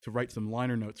to write some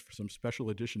liner notes for some special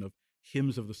edition of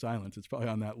Hymns of the Silence. It's probably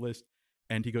on that list.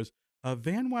 And he goes,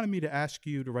 Van wanted me to ask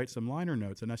you to write some liner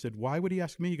notes. And I said, why would he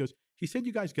ask me? He goes, he said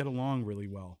you guys get along really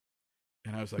well.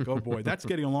 And I was like, oh boy, that's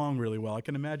getting along really well. I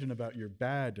can imagine about your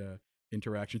bad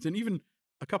interactions. And even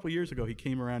a couple of years ago, he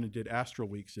came around and did Astral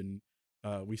Weeks, and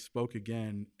we spoke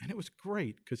again. And it was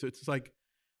great because it's like,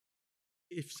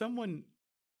 if someone,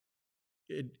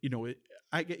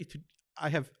 I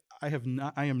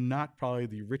am not probably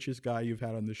the richest guy you've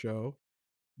had on the show,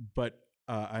 but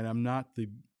and I'm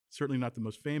certainly not the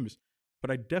most famous, but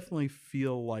I definitely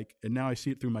feel like, and now I see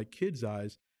it through my kids'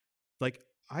 eyes, like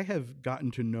I have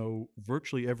gotten to know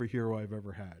virtually every hero I've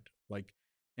ever had. Like,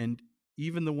 and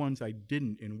even the ones I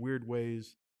didn't, in weird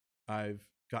ways, I've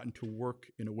gotten to work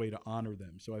in a way to honor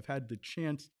them. So I've had the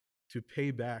chance to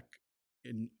pay back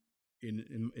in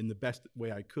the best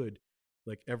way I could,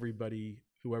 like everybody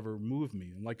who ever moved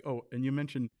me. And like, oh, and you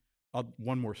mentioned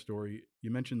one more story.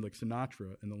 You mentioned like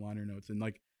Sinatra in the liner notes, and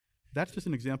like that's just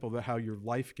an example of how your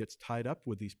life gets tied up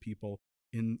with these people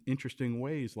in interesting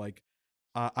ways. Like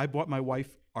I bought my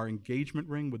wife our engagement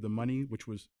ring with the money, which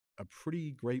was a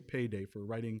pretty great payday for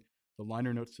writing the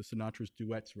liner notes to Sinatra's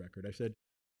Duets record. I said,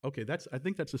 okay, I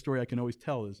think that's the story I can always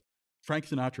tell is Frank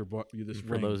Sinatra bought you this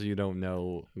ring. For those of you who don't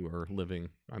know who are living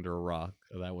under a rock,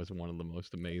 that was one of the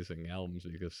most amazing albums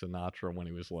because Sinatra, when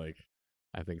he was like,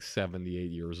 I think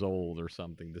 78 years old or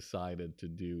something, decided to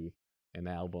do an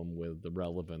album with the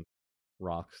relevant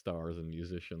rock stars and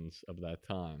musicians of that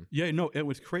time. Yeah, no, it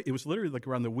was crazy. It was literally like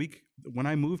around the week when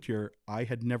I moved here, I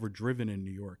had never driven in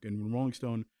New York. And when Rolling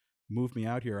Stone moved me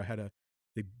out here,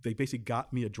 they basically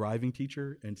got me a driving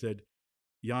teacher and said,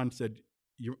 Jan said,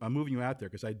 I'm moving you out there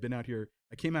because I'd been out here.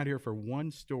 I came out here for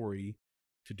one story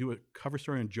to do a cover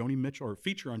story on Joni Mitchell or a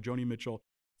feature on Joni Mitchell.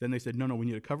 Then they said, no, we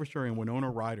need a cover story on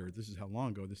Winona Ryder. This is how long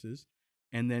ago this is.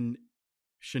 And then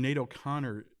Sinead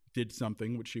O'Connor did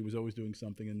something, which she was always doing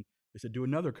something. And they said, do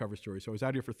another cover story. So I was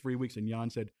out here for 3 weeks and Jan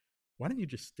said, why don't you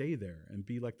just stay there and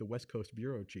be like the West Coast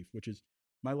bureau chief, which is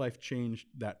my life changed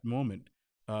that moment.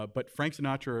 But Frank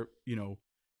Sinatra,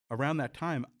 around that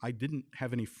time, I didn't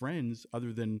have any friends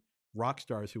other than rock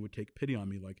stars who would take pity on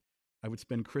me. Like I would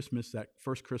spend that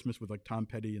first Christmas with like Tom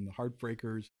Petty and the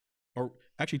Heartbreakers, or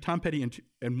actually Tom Petty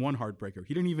and one Heartbreaker.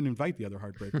 He didn't even invite the other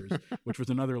Heartbreakers, which was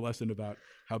another lesson about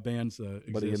how bands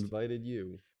exist. But he invited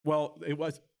you. Well, it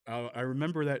was, I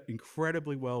remember that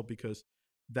incredibly well because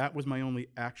that was my only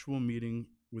actual meeting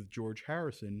with George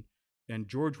Harrison, and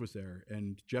George was there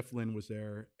and Jeff Lynne was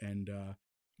there, and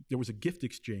there was a gift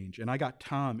exchange, and I got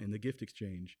Tom in the gift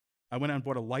exchange. I went out and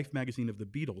bought a Life magazine of the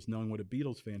Beatles, knowing what a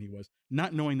Beatles fan he was,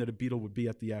 not knowing that a Beatle would be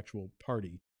at the actual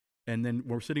party. And then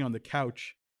we're sitting on the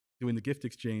couch doing the gift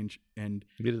exchange, and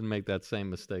you didn't make that same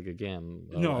mistake again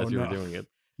as you were doing it.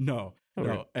 No.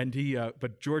 And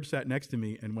but George sat next to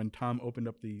me, and when Tom opened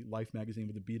up the Life magazine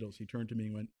with the Beatles, he turned to me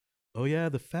and went, "Oh yeah,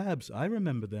 the Fabs, I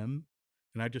remember them."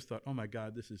 And I just thought, oh my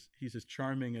God, he's as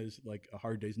charming as like a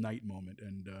Hard Day's Night moment.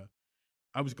 And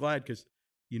I was glad because,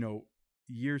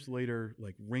 years later,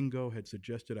 like Ringo had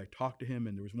suggested I talk to him,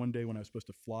 and there was one day when I was supposed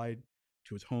to fly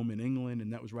to his home in England,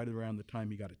 and that was right around the time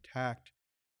he got attacked,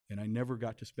 and I never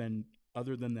got to spend,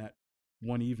 other than that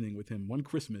one evening with him, one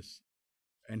Christmas,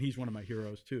 and he's one of my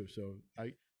heroes too. So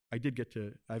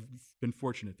I've been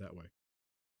fortunate that way.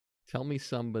 Tell me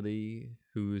somebody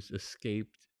who's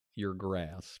escaped your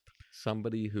grasp,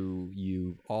 somebody who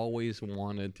you've always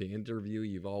wanted to interview,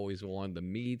 you've always wanted to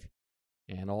meet,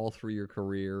 and all through your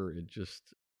career, it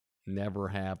just never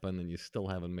happened, and you still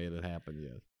haven't made it happen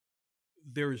yet.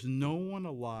 There is no one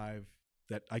alive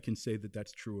that I can say that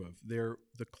that's true of. They're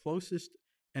the closest,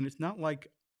 and it's not like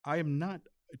I'm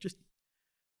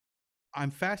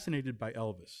fascinated by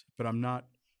Elvis, but I'm not,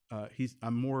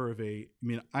 I'm more of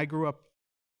I grew up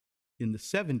in the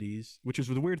 70s, which is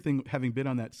the weird thing, having been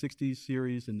on that 60s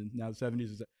series and now the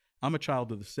 70s, is that I'm a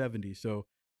child of the 70s. So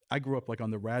I grew up like on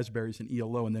the Raspberries and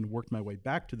ELO, and then worked my way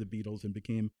back to the Beatles and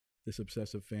became this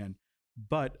obsessive fan.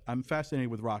 But I'm fascinated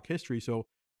with rock history. So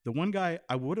the one guy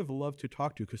I would have loved to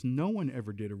talk to, because no one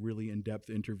ever did a really in-depth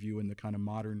interview in the kind of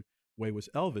modern way, was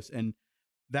Elvis. And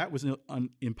that was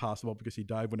impossible because he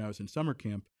died when I was in summer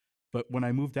camp. But when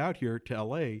I moved out here to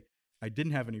LA, I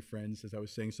didn't have any friends, as I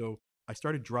was saying. So I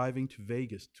started driving to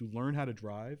Vegas to learn how to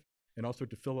drive and also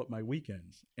to fill up my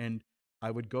weekends. And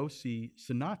I would go see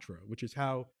Sinatra, which is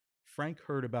how Frank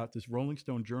heard about this Rolling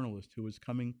Stone journalist who was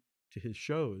coming to his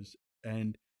shows.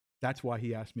 And that's why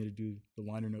he asked me to do the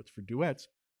liner notes for Duets,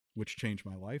 which changed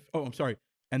my life. Oh, I'm sorry.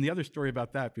 And the other story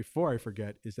about that, before I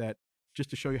forget, is that just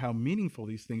to show you how meaningful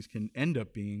these things can end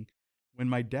up being, when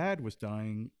my dad was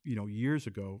dying, years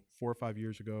ago, 4 or 5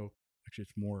 years ago, actually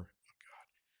it's more, oh God.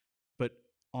 But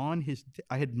on his,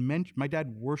 I had mentioned, my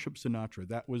dad worshiped Sinatra.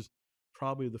 That was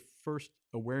probably the first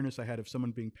awareness I had of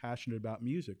someone being passionate about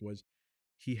music. Was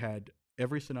he had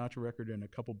every Sinatra record and a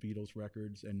couple Beatles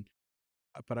records,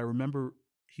 but I remember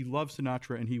he loved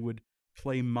Sinatra, and he would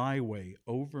play My Way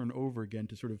over and over again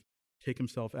to sort of take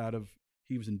himself out of.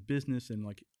 He was in business, and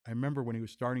like I remember when he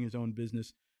was starting his own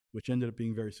business, which ended up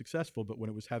being very successful, but when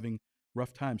it was having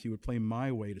rough times, he would play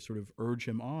My Way to sort of urge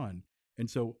him on. And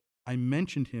so I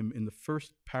mentioned him in the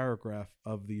first paragraph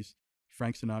of these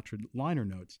Frank Sinatra liner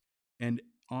notes. And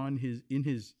on his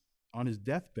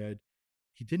deathbed,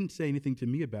 he didn't say anything to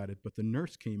me about it, but the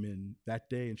nurse came in that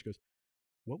day and she goes,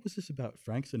 "What was this about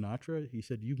Frank Sinatra?" He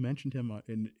said, "You mentioned him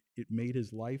and it made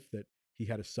his life that he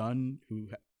had a son who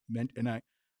meant," and I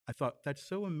thought that's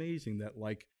so amazing that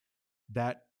like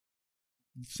that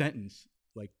sentence,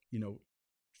 like,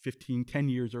 10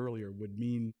 years earlier would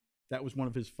mean that was one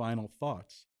of his final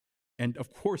thoughts. And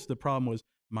of course, the problem was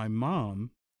my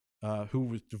mom, who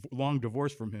was long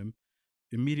divorced from him,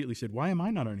 immediately said, "Why am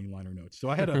I not on any liner notes?" So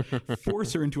I had to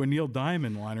force her into a Neil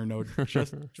Diamond liner note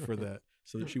just for that,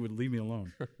 so that she would leave me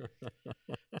alone.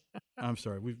 I'm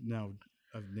sorry.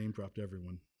 I've name dropped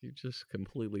everyone. You just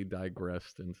completely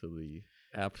digressed into the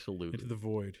absolute... Into the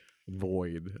void.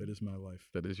 Void. That is my life.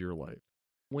 That is your life.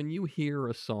 When you hear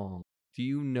a song, do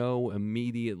you know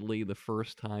immediately the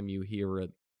first time you hear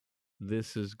it,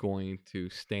 this is going to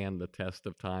stand the test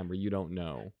of time, or you don't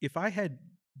know? If I had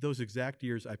those exact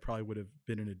years, I probably would have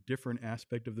been in a different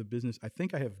aspect of the business. I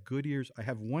think I have good ears. I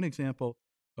have one example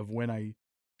of when I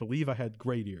believe I had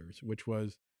great ears, which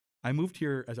was I moved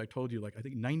here, as I told you, like I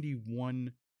think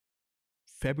 91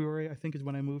 February, I think is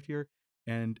when I moved here.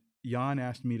 And Jan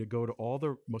asked me to go to all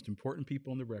the most important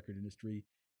people in the record industry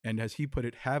and, as he put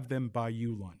it, have them buy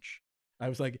you lunch. I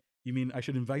was like, "You mean I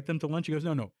should invite them to lunch?" He goes,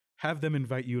 No, have them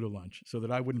invite you to lunch so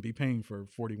that I wouldn't be paying for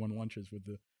 41 lunches with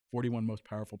the 41 most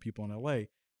powerful people in LA.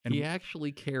 And he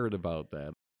actually cared about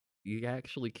that. He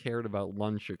actually cared about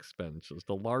lunch expenses,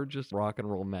 the largest rock and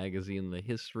roll magazine in the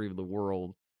history of the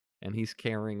world, and he's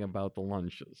caring about the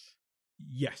lunches.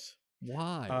 Yes.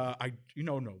 Why?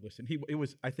 No, listen,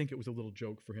 I think it was a little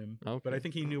joke for him, okay. But I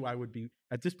think he knew I would be,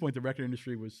 at this point, the record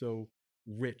industry was so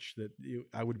rich that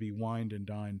I would be wined and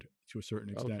dined to a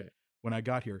certain extent when I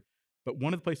got here. But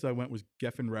one of the places I went was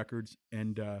Geffen Records,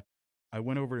 and I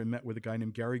went over and met with a guy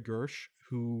named Gary Gersh,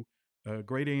 who a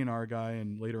great A&R guy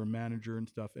and later a manager and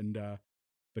stuff. And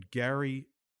but Gary,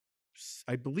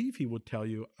 I believe he would tell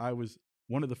you, I was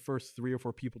one of the first 3 or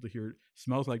 4 people to hear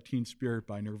 "Smells Like Teen Spirit"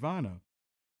 by Nirvana.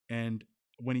 And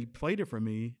when he played it for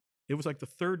me, it was like the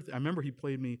third. I remember he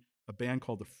played me a band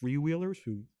called the Freewheelers,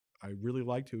 who I really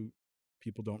liked, who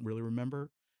people don't really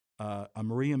remember. A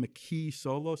Maria McKee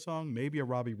solo song, maybe a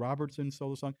Robbie Robertson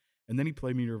solo song, and then he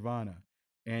played me Nirvana.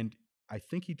 And I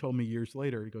think he told me years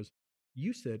later, he goes,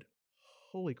 "You said,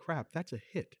 holy crap, that's a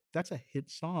hit. That's a hit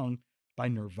song by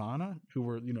Nirvana," who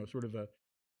were, sort of a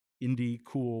indie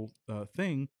cool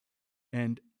thing.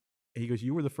 And he goes,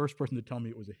 "You were the first person to tell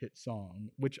me it was a hit song,"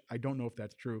 which I don't know if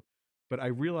that's true. But I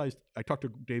realized, I talked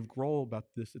to Dave Grohl about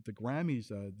this at the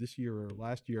Grammys this year or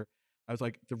last year. I was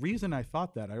like, the reason I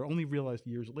thought that, I only realized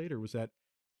years later, was that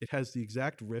it has the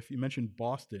exact riff. You mentioned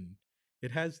Boston.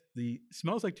 It has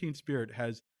 "Smells Like Teen Spirit"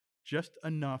 has just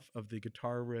enough of the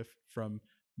guitar riff from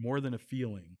More Than a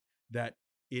Feeling that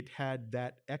it had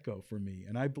that echo for me.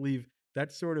 And I believe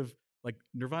that's sort of like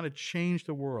Nirvana changed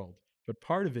the world. But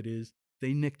part of it is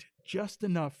they nicked just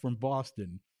enough from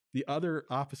Boston, the other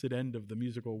opposite end of the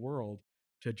musical world,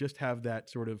 to just have that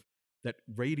sort of, that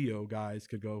radio guys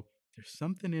could go, there's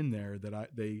something in there that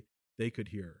they could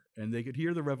hear. And they could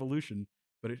hear the revolution,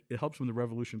 but it helps when the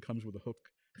revolution comes with a hook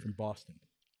from Boston.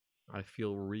 I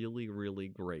feel really, really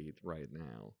great right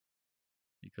now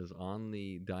because on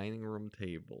the dining room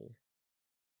table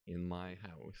in my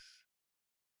house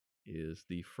is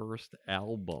the first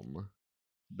album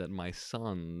that my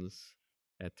sons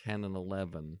at 10 and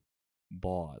 11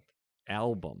 bought.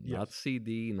 Album, Yes. not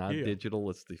CD, not digital.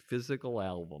 It's the physical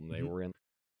album. They were in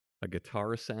a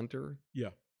Guitar Center. Yeah.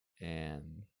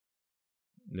 And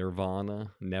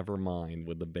Nirvana, Nevermind,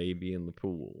 with the baby in the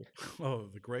pool. Oh,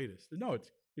 the greatest. No,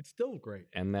 it's still great.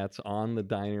 And that's on the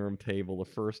dining room table,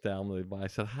 the first album they buy. I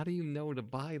said, "How do you know to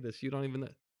buy this? You don't even know."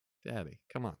 Daddy,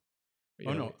 come on.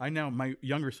 No, my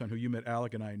younger son, who you met,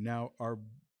 Alec, and I, now our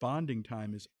bonding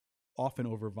time is often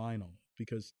over vinyl,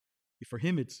 because for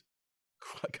him it's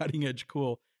cutting edge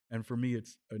cool, and for me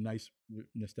it's a nice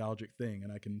nostalgic thing,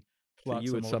 and I can plot. So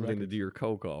you had something to do your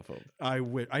coke off of.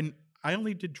 I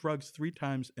only did drugs 3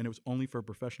 times, and it was only for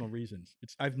professional reasons.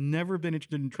 I've never been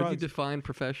interested in drugs. Could you define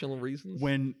professional reasons?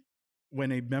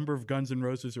 When a member of Guns N'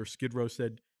 Roses or Skid Row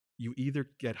said, "You either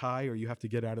get high or you have to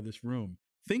get out of this room,"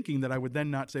 thinking that I would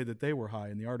then not say that they were high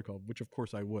in the article, which of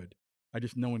course I would.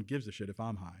 No one gives a shit if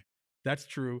I'm high. That's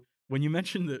true. When you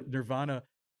mentioned the Nirvana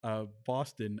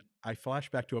Boston, I flash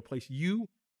back to a place you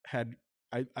had.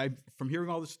 I from hearing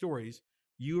all the stories,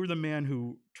 you were the man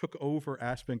who took over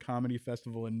Aspen Comedy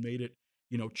Festival and made it,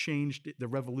 changed the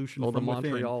revolution from the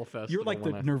within. Montreal Festival. You're like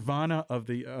the Nirvana of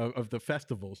the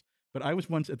festivals. But I was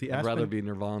once at the I'd Aspen. rather be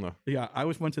Nirvana. Yeah, I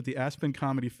was once at the Aspen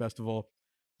Comedy Festival.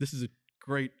 This is a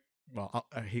great. Well,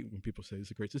 I hate when people say this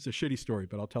is great. This is a shitty story,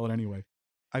 but I'll tell it anyway.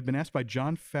 I've been asked by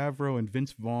Jon Favreau and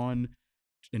Vince Vaughn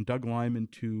and Doug Liman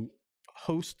to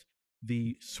host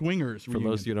the Swingers reunion. For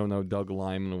those of you who don't know, Doug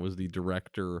Liman was the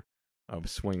director of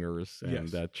Swingers, and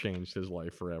that changed his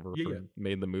life forever.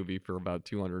 Made the movie for about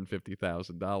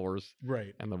 $250,000,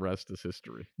 right? And the rest is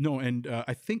history. No, and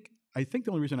I think the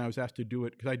only reason I was asked to do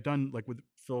it, because I'd done like with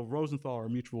Phil Rosenthal, our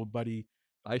mutual buddy.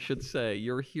 I should say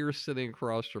you're here sitting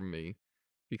across from me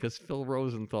because Phil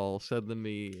Rosenthal said to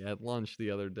me at lunch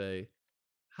the other day,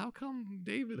 "How come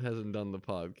David hasn't done the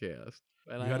podcast?"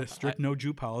 And you got a strict no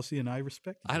Jew policy, and I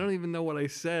respect it. I don't even know what I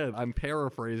said. I'm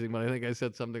paraphrasing, but I think I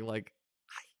said something like,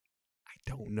 I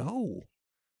don't know.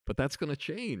 But that's going to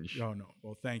change. Oh, no.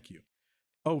 Well, thank you.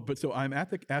 Oh, but so I'm at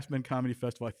the Aspen Comedy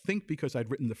Festival, I think because I'd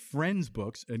written the Friends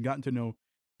books and gotten to know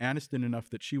Aniston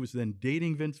enough that she was then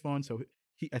dating Vince Vaughn. So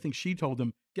I think she told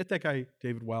him, get that guy,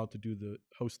 David Wild, to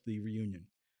host the reunion.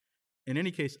 In any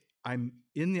case, I'm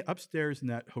in the upstairs in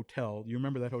that hotel. You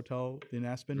remember that hotel in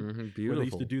Aspen? Mm-hmm, beautiful. Where they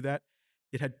used to do that?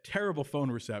 It had terrible phone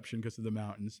reception because of the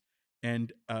mountains.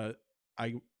 And I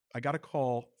got a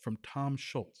call from Tom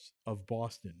Schultz of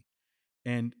Boston.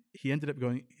 And he ended up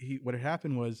going, what had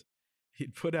happened was he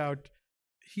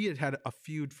had had a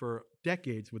feud for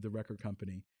decades with the record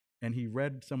company. And he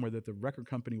read somewhere that the record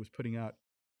company was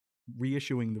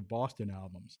reissuing the Boston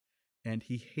albums. And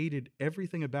he hated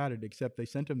everything about it except they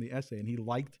sent him the essay, and he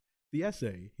liked the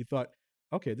essay. He thought,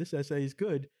 okay, this essay is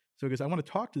good. So he goes, I want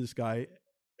to talk to this guy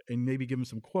and maybe give him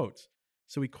some quotes.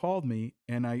 So he called me,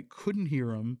 and I couldn't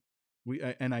hear him.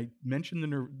 And I mentioned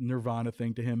the Nirvana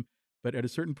thing to him, but at a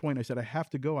certain point I said, I have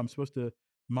to go. I'm supposed to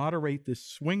moderate this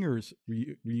Swingers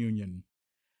reunion.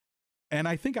 And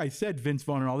I think I said Vince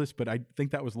Vaughn and all this, but I think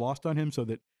that was lost on him, so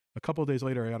that a couple of days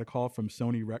later I got a call from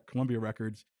Columbia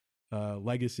Records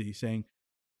Legacy saying,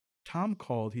 Tom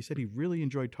called. He said he really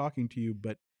enjoyed talking to you,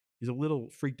 but he's a little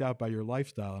freaked out by your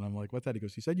lifestyle. And I'm like, what's that? He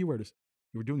goes, he said you were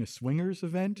doing a Swingers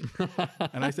event?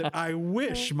 And I said, I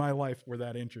wish my life were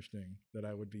that interesting, that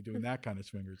I would be doing that kind of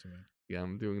Swingers event. Yeah,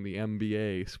 I'm doing the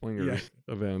MBA Swingers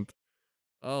event.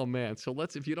 Oh, man. So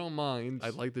if you don't mind,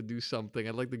 I'd like to do something.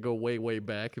 I'd like to go way, way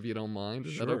back, if you don't mind.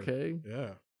 Is that okay?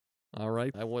 Yeah. All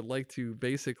right. I would like to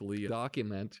basically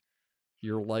document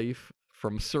your life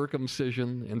from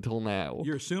circumcision until now.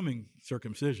 You're assuming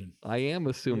circumcision. I am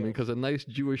assuming, because a nice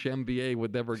Jewish MBA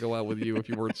would never go out with you if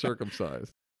you weren't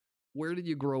circumcised. Where did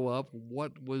you grow up?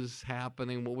 What was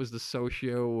happening? What was the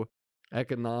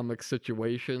socio-economic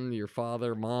situation? Your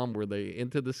father, mom, were they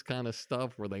into this kind of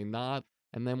stuff? Were they not?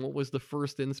 And then what was the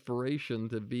first inspiration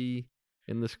to be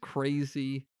in this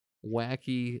crazy,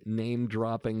 wacky,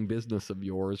 name-dropping business of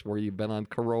yours where you've been on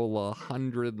Corolla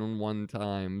 101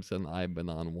 times and I've been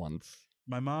on once?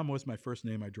 My mom was my first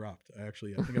name I dropped. I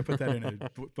think I put that in a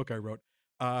book I wrote.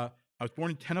 I was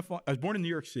born in New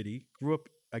York City, grew up,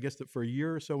 I guess, for a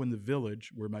year or so in the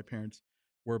Village where my parents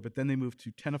were, but then they moved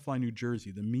to Tenafly, New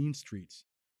Jersey, the mean streets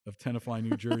of Tenafly,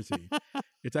 New Jersey.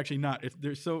 It's actually not.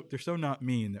 They're so not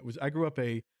mean. I grew up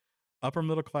a upper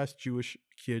middle class Jewish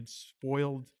kid,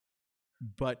 spoiled,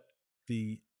 but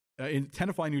in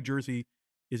Tenafly, New Jersey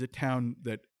is a town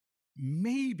that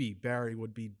maybe Barry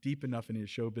would be deep enough in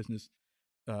his show business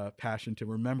passion to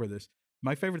remember this.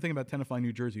 My favorite thing about Tenafly,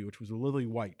 New Jersey, which was lily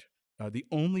white. The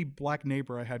only black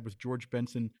neighbor I had was George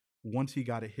Benson. Once he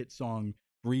got a hit song,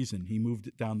 Reason, he moved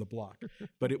it down the block.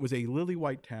 But it was a lily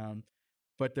white town.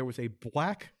 But there was a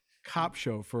black cop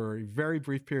show for a very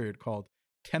brief period called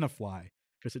Tenafly,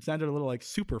 because it sounded a little like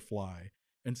Superfly.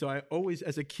 And so I always,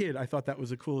 as a kid, I thought that was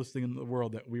the coolest thing in the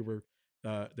world, that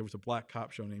there was a black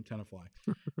cop show named Tenafly.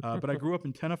 But I grew up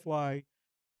in Tenafly,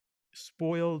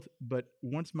 spoiled. But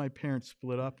once my parents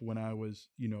split up when I was,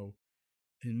 in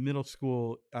middle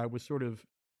school, I was sort of,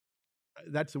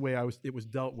 that's the way it was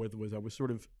dealt with, was I was sort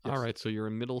of. All right. So you're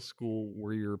in middle school.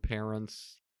 Were your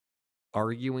parents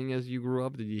arguing as you grew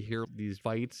up? Did you hear these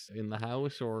fights in the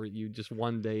house, or you just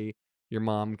one day your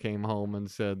mom came home and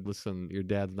said, listen, your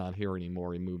dad's not here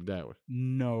anymore, he moved out?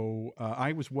 No,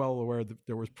 I was well aware that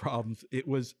there was problems. It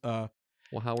was well,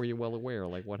 how were you well aware?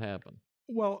 Like, what happened?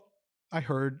 Well, I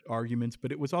heard arguments,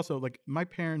 but it was also like my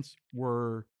parents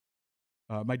were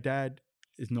my dad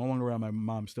is no longer around, my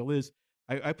mom still is.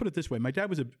 I put it this way. My dad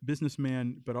was a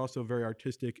businessman, but also very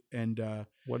artistic. And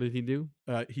what did he do?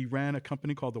 He ran a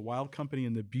company called The Wild Company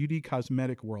in the beauty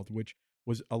cosmetic world, which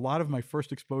was a lot of my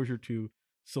first exposure to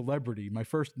celebrity. My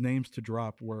first names to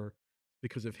drop were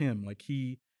because of him. Like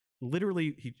he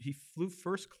literally, he flew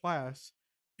first class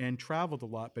and traveled a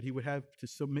lot, but he would have to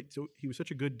so he was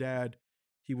such a good dad.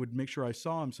 He would make sure I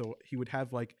saw him. So he would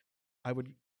have I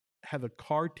would have a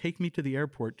car take me to the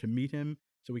airport to meet him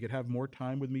so he could have more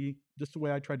time with me. Just the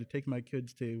way I tried to take my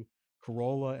kids to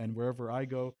Corolla and wherever I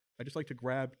go. I just like to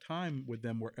grab time with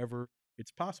them wherever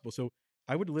it's possible. So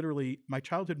I would literally, my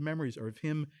childhood memories are of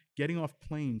him getting off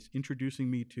planes, introducing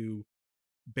me to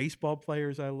baseball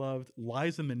players I loved,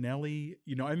 Liza Minnelli.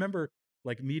 You know, I remember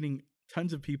like meeting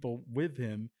tons of people with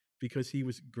him because he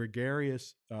was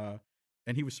gregarious.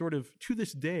 And he was sort of, to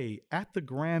this day, at the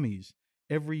Grammys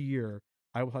every year,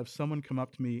 I will have someone come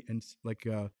up to me and like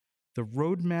the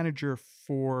road manager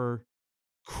for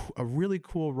a really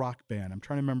cool rock band. I'm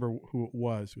trying to remember who it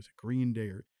was. Was it Green Day?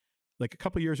 Or like a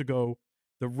couple of years ago,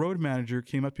 the road manager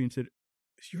came up to me and said,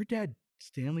 "Is your dad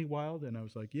Stanley Wilde?" And I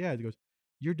was like, "Yeah." He goes,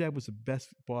 "Your dad was the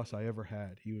best boss I ever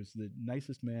had. He was the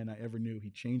nicest man I ever knew. He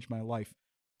changed my life."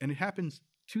 And it happens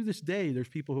to this day. There's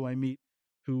people who I meet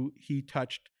who he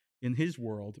touched in his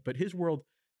world, but his world,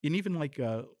 and even like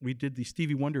we did the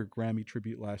Stevie Wonder Grammy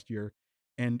tribute last year,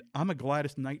 and I'm a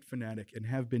Gladys Knight fanatic and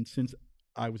have been since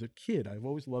I was a kid. I've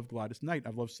always loved Gladys Knight.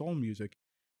 I've loved soul music,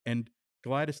 and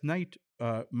Gladys Knight,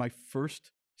 my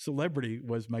first celebrity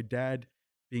was my dad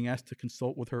being asked to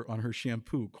consult with her on her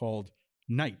shampoo called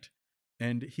Night,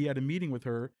 and he had a meeting with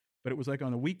her, but it was like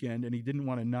on a weekend, and he didn't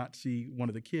want to not see one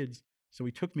of the kids, so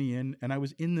he took me in, and I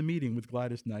was in the meeting with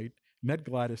Gladys Knight, met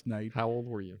Gladys Knight. How old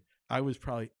were you? I was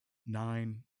probably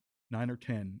 9 or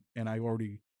 10, and I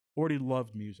already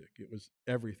loved music. It was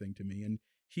everything to me. And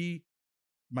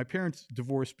my parents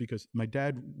divorced because my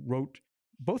dad wrote,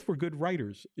 both were good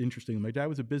writers, interestingly. My dad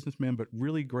was a businessman, but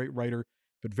really great writer,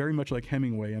 but very much like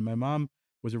Hemingway. And my mom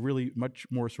was a really much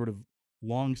more sort of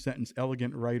long sentence,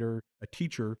 elegant writer, a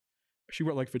teacher. She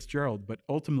wrote like Fitzgerald, but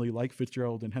ultimately, like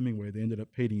Fitzgerald and Hemingway, they ended up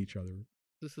hating each other.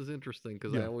 This is interesting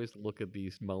because I always look at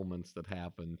these moments that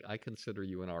happen. I consider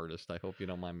you an artist. I hope you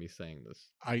don't mind me saying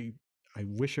this. I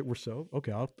wish it were so.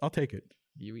 Okay, I'll take it.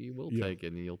 You will take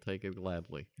it, and you'll take it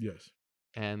gladly. Yes.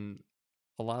 And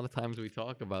a lot of times we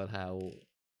talk about how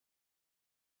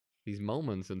these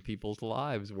moments in people's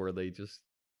lives where they just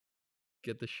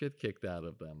get the shit kicked out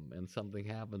of them and something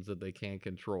happens that they can't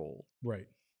control. Right.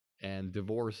 And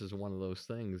divorce is one of those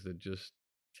things that just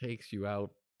takes you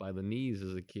out by the knees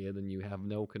as a kid and you have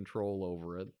no control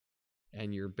over it.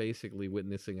 And you're basically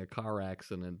witnessing a car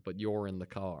accident, but you're in the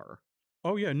car.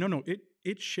 Oh, yeah. No.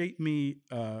 It shaped me.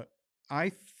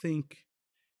 I think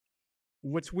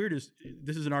what's weird is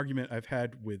this is an argument I've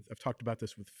talked about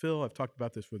this with Phil. I've talked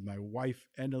about this with my wife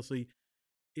endlessly.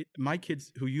 My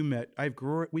kids who you met,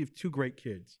 we have two great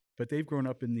kids, but they've grown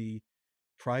up in the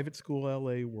private school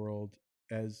LA world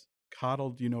as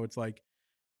coddled. You know, it's like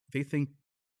they think,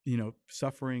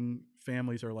 suffering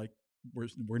families are like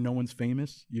where no one's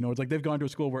famous. You know, it's like they've gone to a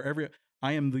school where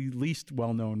I am the least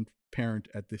well-known parent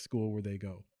at the school where they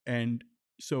go. And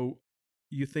so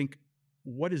you think,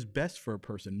 what is best for a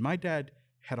person? My dad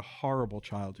had a horrible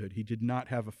childhood. He did not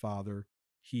have a father.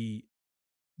 He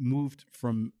moved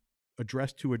from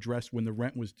address to address when the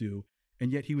rent was due.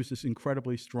 And yet he was this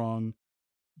incredibly strong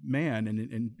man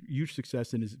and huge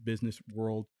success in his business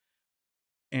world.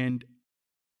 And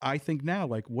I think now,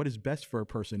 like, what is best for a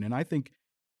person? And I think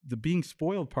the being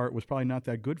spoiled part was probably not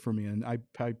that good for me. And I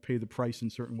pay the price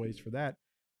in certain ways for that.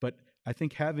 But I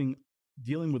think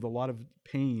dealing with a lot of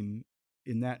pain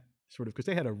in that sort of, because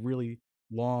they had a really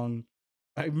long,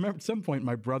 I remember at some point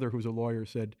my brother, who's a lawyer,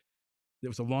 said it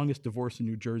was the longest divorce in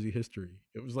New Jersey history.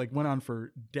 It was like went on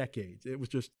for decades. It was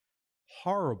just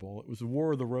horrible. It was a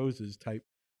War of the Roses type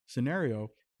scenario.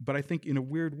 But I think in a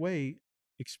weird way,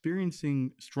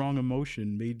 experiencing strong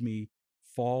emotion made me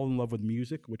fall in love with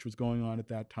music, which was going on at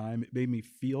that time. It made me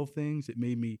feel things. It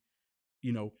made me,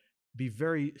 be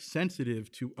very sensitive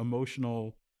to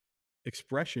emotional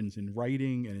expressions in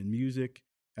writing and in music.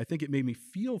 I think it made me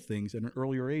feel things at an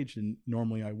earlier age than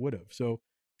normally I would have. So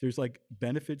there's like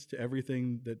benefits to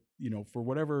everything that, for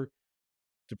whatever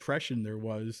depression there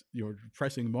was,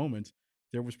 depressing moments,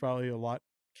 there was probably a lot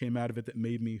came out of it that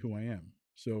made me who I am.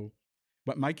 So,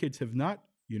 but my kids have not,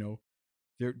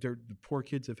 the poor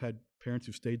kids have had parents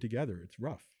who stayed together. It's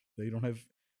rough. They don't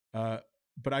have,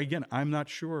 but again, I'm not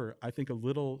sure. I think a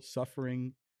little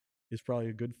suffering is probably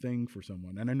a good thing for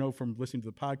someone. And I know from listening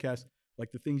to the podcast,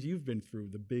 like the things you've been through,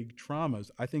 the big traumas,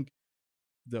 I think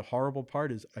the horrible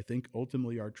part is I think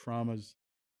ultimately our traumas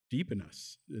deepen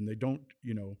us, and they don't,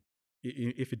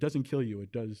 if it doesn't kill you,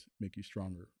 it does make you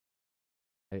stronger.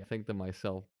 I think to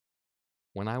myself,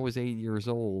 when I was 8 years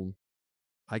old,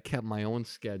 I kept my own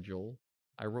schedule.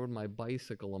 I rode my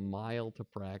bicycle a mile to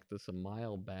practice, a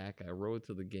mile back. I rode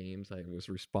to the games. I was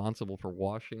responsible for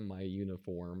washing my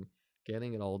uniform,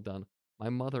 getting it all done. My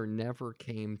mother never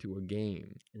came to a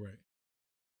game. Right.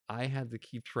 I had to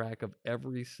keep track of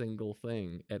every single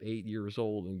thing at 8 years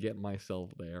old and get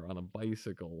myself there on a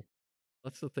bicycle.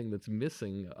 That's the thing that's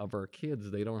missing of our kids.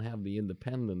 They don't have the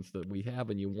independence that we have,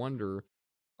 and you wonder,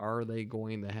 are they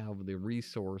going to have the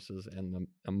resources and the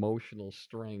emotional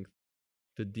strength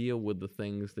to deal with the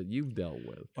things that you've dealt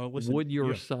with? Listen, Would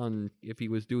your son, if he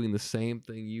was doing the same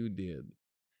thing you did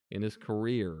in his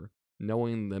career,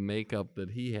 knowing the makeup that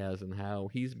he has and how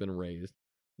he's been raised,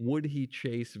 would he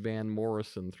chase Van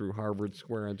Morrison through Harvard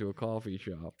Square into a coffee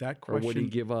shop? That question, or would he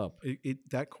give up?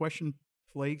 That question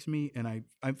plagues me, and I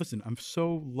listen. I'm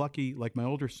so lucky. Like my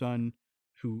older son,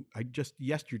 who I just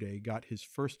yesterday got his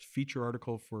first feature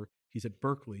article for. He's at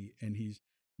Berkeley, and he's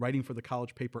writing for the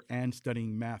college paper and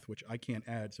studying math, which I can't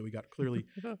add. So we got clearly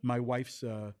my wife's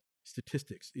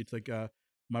statistics. It's like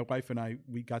my wife and I,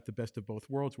 we got the best of both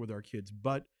worlds with our kids.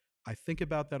 But I think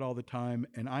about that all the time,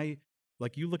 and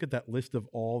like you look at that list of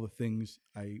all the things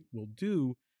I will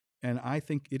do, and I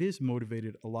think it is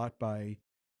motivated a lot by,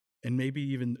 and maybe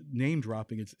even name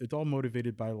dropping, it's all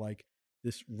motivated by like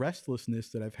this restlessness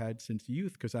that I've had since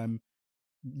youth, because I'm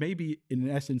maybe in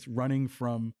essence running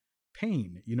from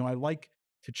pain. I like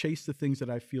to chase the things that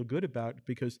I feel good about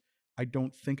because I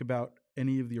don't think about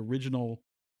any of the original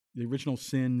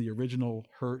sin, the original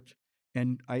hurt.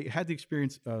 And I had the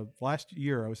experience last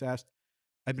year.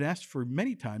 I've been asked for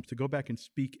many times to go back and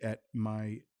speak at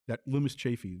that Loomis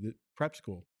Chaffee, the prep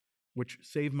school, which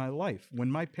saved my life. When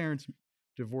my parents'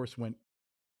 divorce went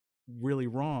really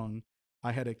wrong,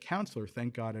 I had a counselor,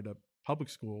 thank God, at a public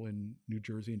school in New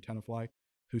Jersey, in Tenafly,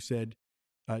 who said,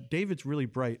 David's really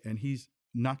bright, and he's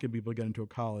not going to be able to get into a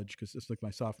college because it's like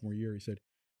my sophomore year. He said,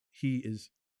 he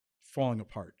is falling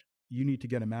apart. You need to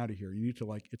get him out of here. You need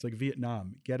to it's like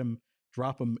Vietnam. Get him,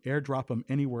 airdrop him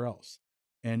anywhere else.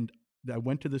 And I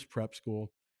went to this prep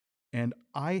school, and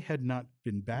I had not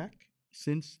been back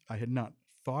since. I had not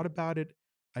thought about it.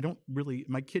 I don't really,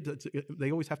 my kids,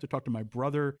 they always have to talk to my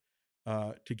brother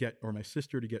or my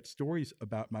sister to get stories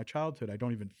about my childhood. I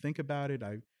don't even think about it.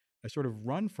 I sort of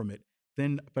run from it.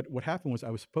 But what happened was I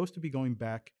was supposed to be going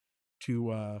back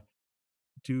to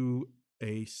do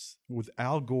with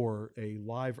Al Gore, a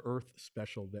Live Earth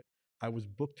special that I was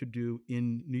booked to do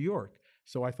in New York.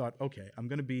 So I thought, okay, I'm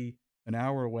going to be an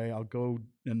hour away. I'll go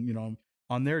and,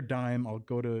 on their dime, I'll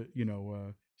go to,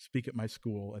 speak at my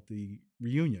school at the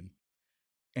reunion.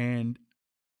 And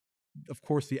of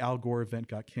course, the Al Gore event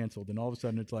got canceled. And all of a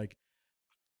sudden it's like,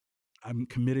 I'm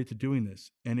committed to doing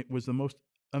this. And it was the most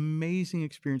amazing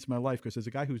experience of my life, because as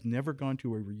a guy who's never gone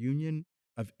to a reunion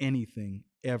of anything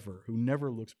ever, who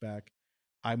never looks back,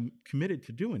 I'm committed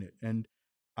to doing it. And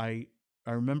I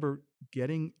remember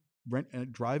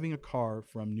driving a car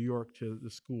from New York to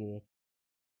the school,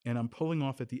 and I'm pulling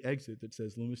off at the exit that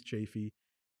says Loomis Chaffee,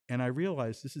 and I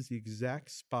realized this is the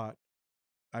exact spot.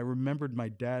 I remembered my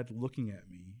dad looking at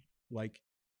me like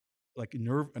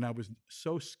nerve, and I was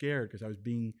so scared because I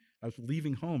was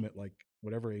leaving home at like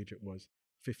whatever age it was,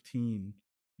 15,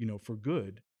 for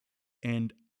good.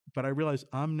 But I realized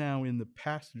I'm now in the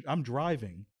passenger, I'm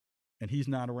driving, and he's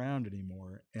not around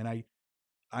anymore. And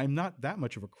I'm not that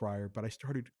much of a crier, but I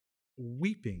started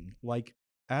weeping. Like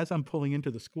as I'm pulling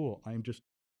into the school,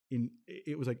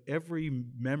 it was like every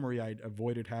memory I'd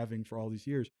avoided having for all these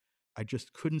years, I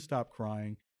just couldn't stop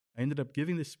crying. I ended up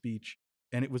giving this speech,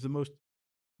 and it was the most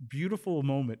beautiful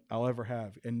moment I'll ever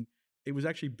have. And it was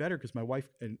actually better because my wife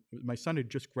and my son had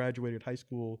just graduated high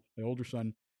school, my older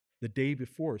son, the day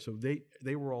before. So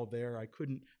they were all there.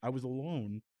 I was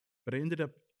alone, but I ended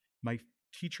up, my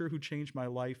teacher who changed my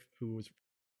life, who was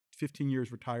 15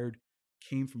 years retired,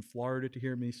 came from Florida to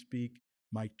hear me speak.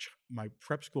 My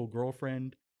prep school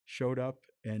girlfriend showed up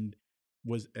and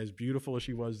was as beautiful as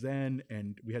she was then.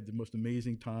 And we had the most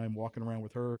amazing time walking around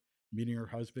with her, meeting her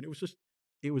husband.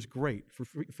 It was great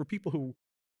for people who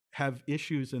have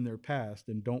issues in their past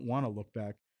and don't want to look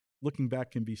back. Looking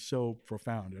back can be so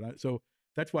profound. And so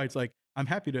that's why it's like, I'm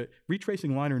happy to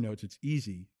retracing liner notes. It's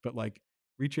easy, but like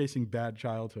retracing bad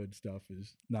childhood stuff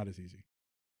is not as easy.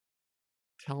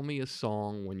 Tell me a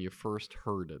song when you first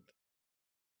heard it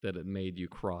that it made you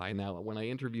cry. Now, when I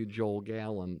interviewed Joel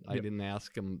Gallen, I didn't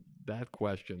ask him that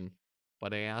question,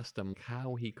 but I asked him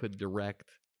how he could direct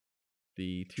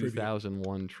the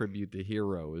 2001 Tribute to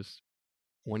Heroes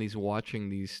when he's watching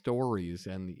these stories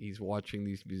and he's watching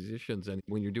these musicians, and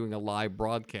when you're doing a live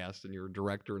broadcast and you're a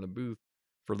director in a booth,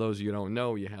 for those of you who don't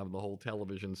know, you have the whole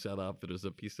television set up. There's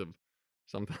a piece of,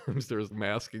 sometimes there's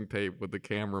masking tape with the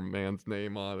cameraman's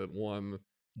name on it, 1,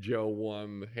 Joe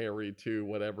 1, Harry 2,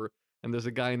 whatever. And there's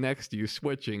a guy next to you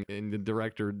switching, and the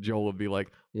director, Joel, would be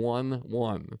like, 1,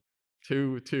 1,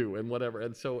 2, 2, and whatever.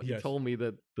 And so he told me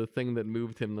that the thing that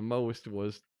moved him the most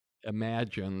was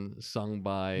Imagine, sung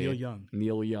by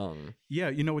Neil Young. Yeah,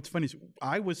 you know what's funny is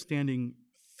I was standing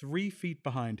 3 feet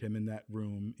behind him in that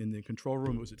room, in the control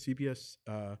room. It was at CBS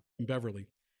in Beverly,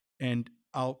 and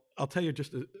I'll tell you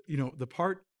just the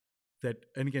part that,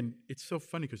 and again, it's so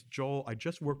funny because Joel, I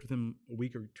just worked with him a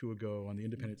week or 2 ago on the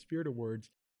Independent Spirit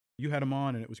Awards. You had him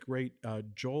on, and it was great.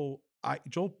 Joel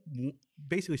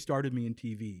basically started me in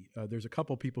TV. There's a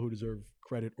couple people who deserve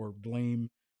credit or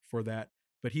blame for that,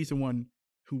 but he's the one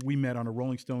who we met on a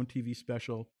Rolling Stone TV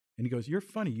special, and he goes, "You're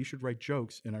funny, you should write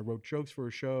jokes." And I wrote jokes for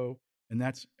a show, and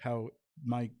that's how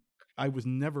I was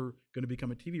never going to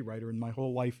become a TV writer, and my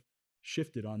whole life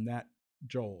shifted on that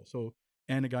Joel. So,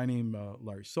 and a guy named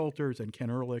Larry Salters and Ken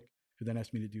Ehrlich, who then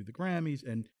asked me to do the Grammys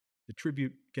and the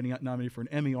tribute, getting nominated for an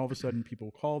Emmy. All of a sudden,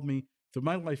 people called me. So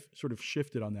my life sort of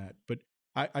shifted on that. But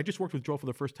I just worked with Joel for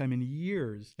the first time in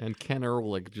years. And Ken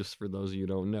Ehrlich, just for those of you who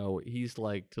don't know, he's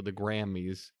like to the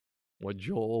Grammys what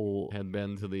Joel had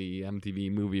been to the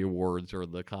MTV Movie Awards or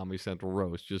the Comedy Central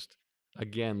Roast. Just,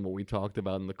 again, what we talked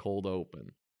about in the cold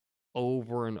open.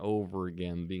 Over and over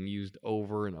again, being used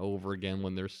over and over again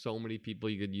when there's so many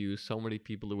people you could use, so many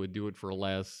people who would do it for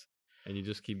less, and you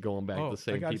just keep going back to the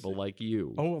same people like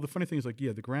you. Oh, well, the funny thing is, like,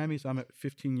 yeah, the Grammys, I'm at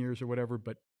 15 years or whatever,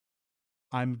 but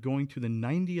I'm going to the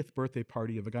 90th birthday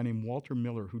party of a guy named Walter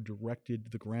Miller who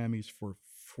directed the Grammys for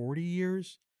 40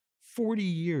 years. 40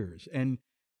 years. And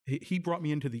he brought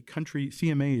me into the country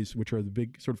CMAs, which are the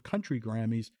big sort of country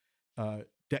Grammys, much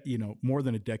more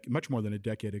than a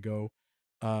decade ago.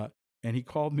 And he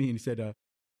called me and he said,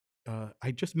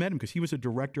 I just met him because he was a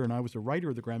director and I was a writer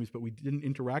of the Grammys, but we didn't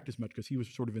interact as much because he was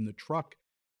sort of in the truck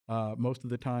most of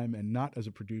the time and not as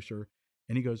a producer.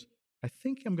 And he goes, "I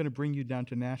think I'm going to bring you down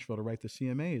to Nashville to write the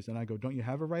CMAs." And I go, "Don't you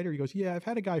have a writer?" He goes, "Yeah, I've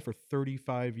had a guy for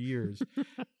 35 years,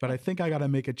 but I think I got to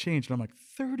make a change." And I'm like,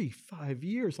 35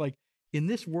 years? Like, in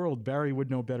this world, Barry would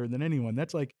know better than anyone.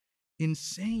 That's like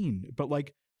insane. But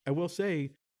like, I will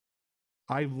say,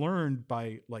 I learned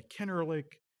by like Ken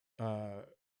Ehrlich,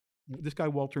 this guy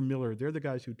Walter Miller. They're the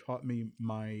guys who taught me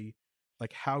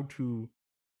how to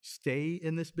stay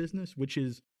in this business, which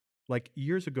is like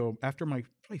years ago, after my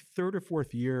probably 3rd or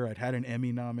 4th year, I'd had an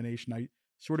Emmy nomination. I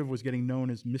sort of was getting known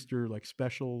as Mr. like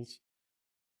Specials.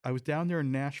 I was down there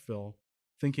in Nashville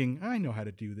thinking, I know how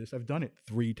to do this. I've done it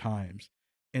 3 times.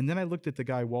 And then I looked at the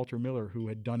guy, Walter Miller, who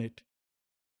had done it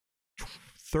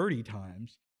 30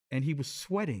 times, and he was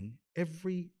sweating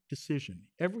every decision.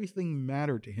 Everything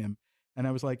mattered to him. And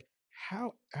I was like,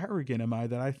 how arrogant am I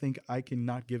that I think I can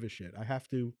not give a shit? I have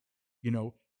to,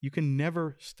 you can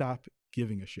never stop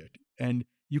giving a shit. And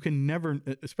you can never,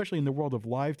 especially in the world of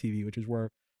live TV, which is where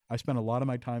I spent a lot of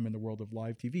my time in the world of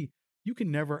live TV, you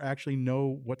can never actually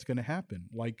know what's going to happen.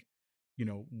 Like,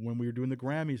 when we were doing the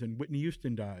Grammys and Whitney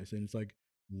Houston dies, and it's like,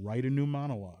 write a new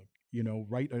monologue,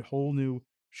 write a whole new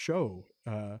show.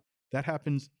 That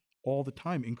happens all the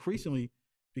time, increasingly,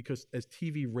 because as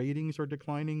TV ratings are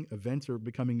declining, events are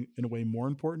becoming, in a way, more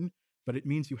important, but it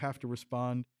means you have to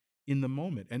respond in the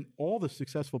moment. And all the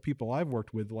successful people I've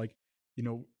worked with, like,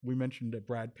 we mentioned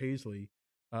Brad Paisley,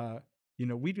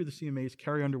 we do the CMAs,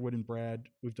 Carrie Underwood and Brad,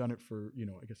 we've done it for,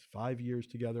 I guess 5 years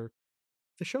together.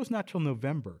 The show's not till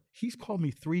November. He's called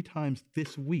me 3 times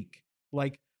this week.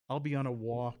 Like, I'll be on a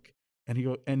walk,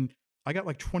 and I got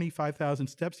like 25,000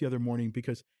 steps the other morning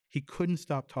because he couldn't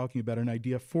stop talking about an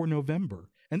idea for November.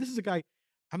 And this is a guy,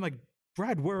 I'm like,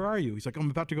 "Brad, where are you?" He's like, "I'm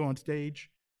about to go on stage."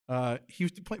 He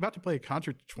was about to play a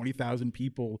concert to 20,000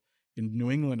 people in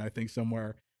New England, I think,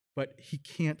 somewhere. But he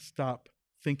can't stop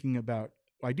thinking about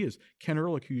ideas. Ken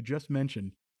Ehrlich, who you just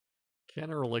mentioned. Ken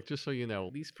Ehrlich, just so you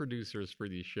know, these producers for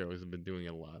these shows have been doing it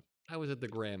a lot. I was at the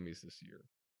Grammys this year.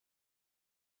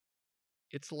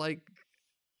 It's like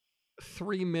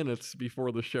 3 minutes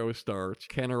before the show starts,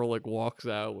 Ken Ehrlich walks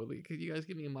out with, "Could you guys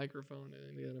give me a microphone?"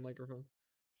 And he had a microphone.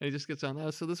 And he just gets on,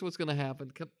 "So this is what's going to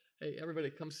happen. Hey,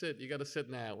 everybody, come sit. You got to sit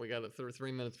now. We got it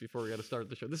 3 minutes before we got to start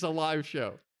the show. This is a live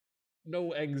show.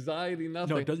 No anxiety,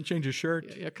 nothing." No, it doesn't change his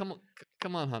shirt. Yeah, come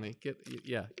on, honey.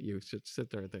 You sit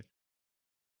there right there.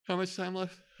 How much time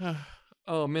left?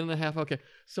 Oh, a minute and a half. Okay.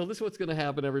 So this is what's going to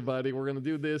happen, everybody. We're going to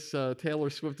do this. Taylor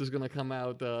Swift is going to come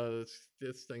out,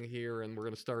 this thing here, and we're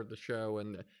going to start the show.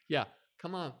 And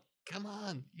come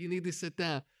on. You need to sit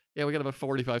down. Yeah, we got about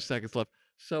 45 seconds left.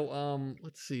 So,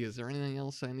 let's see. Is there anything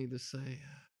else I need to say?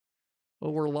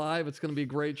 Well, we're live. It's going to be a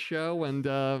great show. And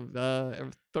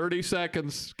 30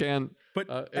 seconds, Ken.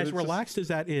 But as relaxed as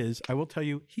that is, I will tell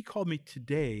you, he called me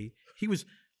today. He was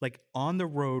like on the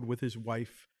road with his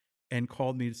wife and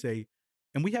called me to say,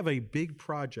 and we have a big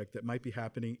project that might be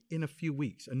happening in a few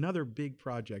weeks, another big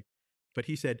project. But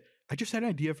he said, I just had an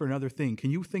idea for another thing.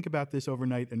 Can you think about this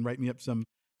overnight and write me up some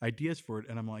ideas for it?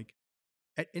 And I'm like,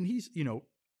 and he's,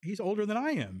 he's older than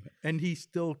I am, and he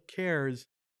still cares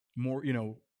more,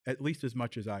 at least as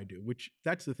much as I do, which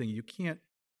that's the thing. You can't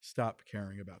stop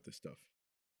caring about this stuff.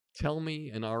 Tell me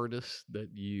an artist that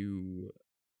you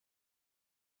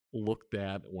looked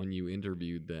at when you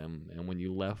interviewed them, and when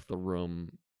you left the room,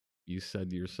 you said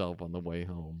to yourself on the way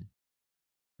home,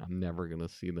 I'm never going to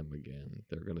see them again.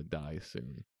 They're going to die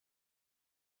soon.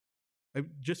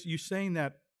 You saying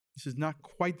that, this is not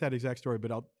quite that exact story,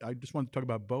 but I just want to talk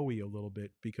about Bowie a little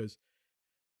bit, because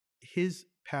his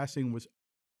passing was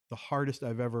the hardest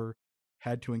I've ever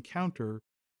had to encounter,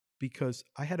 because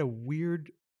I had a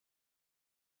weird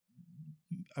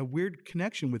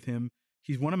connection with him.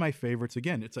 He's one of my favorites.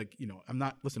 Again, it's like, I'm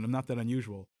not that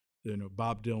unusual.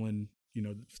 Bob Dylan,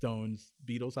 the Stones,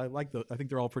 Beatles. I think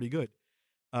they're all pretty good.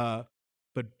 But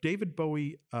David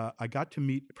Bowie, I got to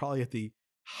meet probably at the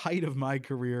height of my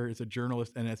career as a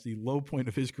journalist and at the low point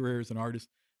of his career as an artist,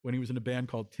 when he was in a band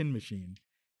called Tin Machine.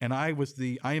 And I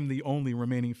am the only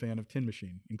remaining fan of Tin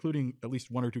Machine, including at least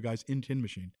one or two guys in Tin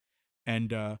Machine.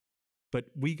 And, but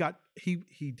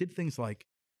he did things like,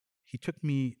 he took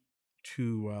me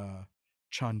to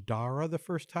Chandara the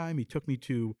first time. He took me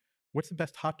to, what's the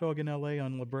best hot dog in LA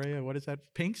on La Brea? What is that?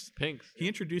 Pink's? He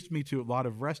introduced me to a lot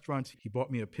of restaurants. He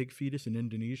bought me a pig fetus in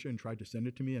Indonesia and tried to send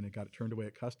it to me, and it got turned away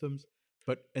at customs.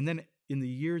 And then in the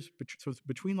years, so it's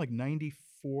between like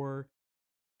 94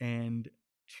 and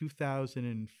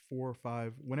 2004 or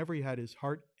 5, whenever he had his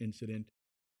heart incident,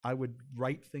 I would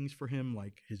write things for him,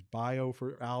 like his bio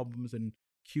for albums and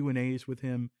Q&As with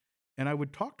him. And I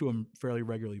would talk to him fairly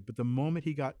regularly. But the moment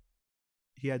he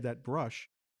had that brush,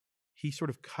 he sort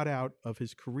of cut out of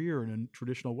his career in a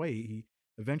traditional way. He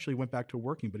eventually went back to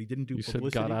working, but he didn't do publicity.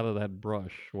 You said got out of that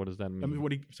brush. What does that mean? I mean,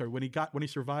 when he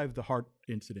survived the heart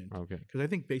incident. Okay. Because I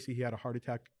think basically he had a heart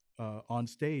attack on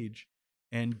stage,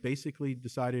 and basically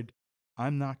decided,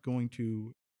 I'm not going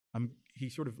to. He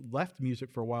sort of left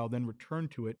music for a while, then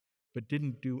returned to it, but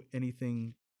didn't do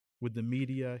anything with the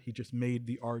media. He just made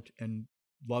the art and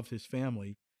loved his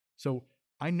family. So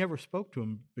I never spoke to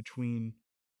him between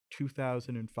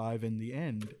 2005 and the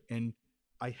end, and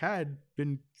I had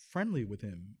been friendly with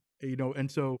him, and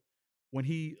so when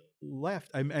he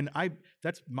left,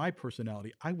 that's my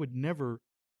personality. I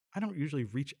don't usually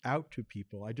reach out to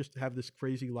people. I just have this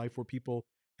crazy life where people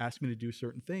ask me to do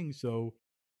certain things. So,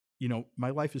 my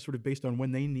life is sort of based on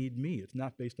when they need me. It's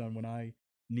not based on when I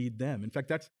need them. In fact,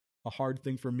 that's a hard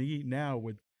thing for me now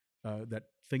with that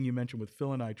thing you mentioned with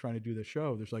Phil and I trying to do the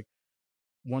show. There's like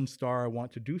one star I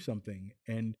want to do something,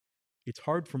 and it's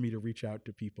hard for me to reach out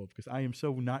to people because I am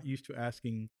so not used to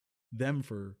asking them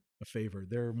for a favor.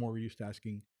 They're more used to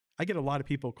asking. I get a lot of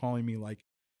people calling me like,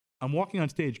 I'm walking on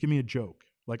stage, give me a joke.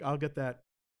 Like, I'll get that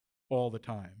all the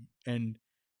time. And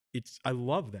I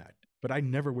love that. But I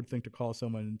never would think to call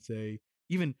someone and say,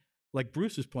 even like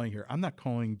Bruce is playing here, I'm not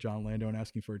calling John Lando and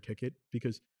asking for a ticket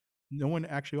because no one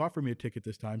actually offered me a ticket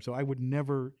this time. So I would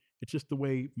never, it's just the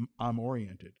way I'm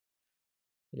oriented.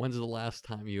 When's the last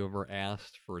time you ever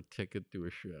asked for a ticket to a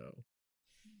show?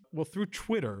 Well, through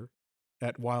Twitter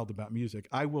at Wild About Music,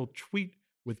 I will tweet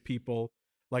with people.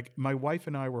 Like, my wife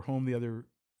and I were home the other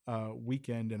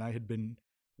weekend, and I had been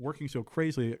working so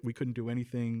crazily we couldn't do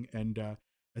anything. And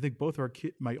I think both our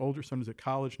my older son is at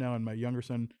college now, and my younger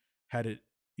son had it,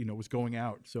 was going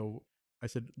out. So I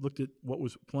looked at what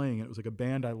was playing, and it was like a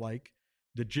band I like,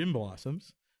 the Gin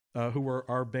Blossoms, who were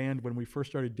our band when we first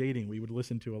started dating. We would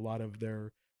listen to a lot of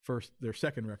their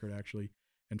second record, actually,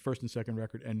 and first and second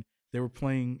record, and they were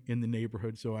playing in the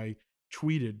neighborhood. So I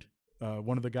tweeted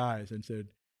one of the guys and said,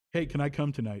 "Hey, can I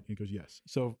come tonight?" And he goes, "Yes."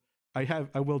 So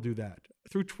I will do that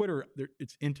through Twitter.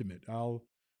 It's intimate. I'll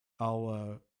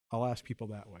ask people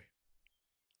that way.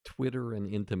 Twitter and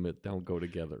intimate don't go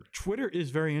together. Twitter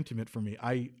is very intimate for me.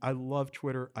 I love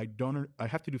Twitter. I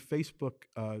have to do Facebook.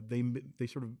 They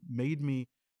sort of made me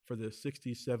for the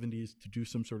 60s, 70s to do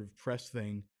some sort of press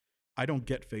thing. I don't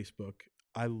get Facebook.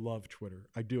 I love Twitter.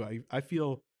 I do. I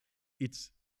feel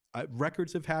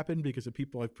records have happened because of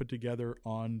people I've put together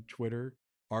on Twitter,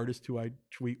 artists who I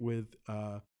tweet with.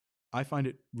 I find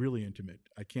it really intimate.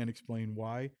 I can't explain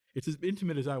why. It's as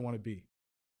intimate as I want to be.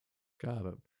 Got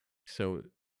it. So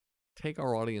take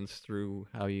our audience through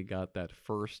how you got that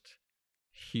first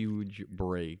huge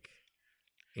break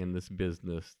in this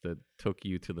business that took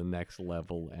you to the next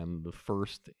level, and the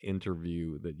first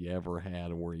interview that you ever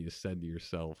had where you said to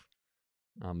yourself,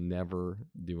 I'm never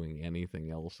doing anything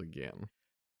else again.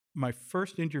 My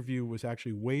first interview was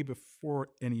actually way before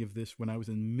any of this, when I was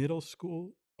in middle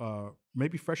school,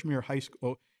 maybe freshman year of high school.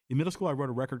 Oh, in middle school, I wrote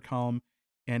a record column,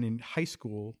 and in high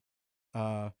school,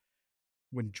 when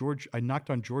I knocked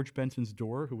on George Benson's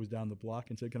door, who was down the block,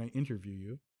 and said, "Can I interview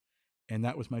you?" And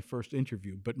that was my first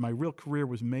interview. But my real career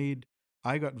was made.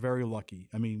 I got very lucky.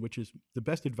 I mean, which is the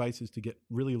best advice is to get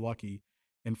really lucky.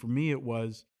 And for me, it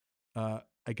was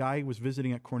a guy was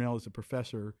visiting at Cornell as a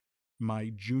professor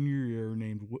my junior year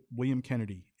named William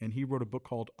Kennedy, and he wrote a book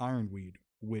called Ironweed,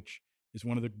 which is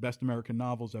one of the best American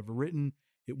novels ever written.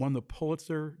 It won the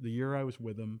Pulitzer the year I was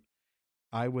with him.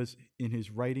 I was in his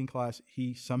writing class.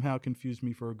 He somehow confused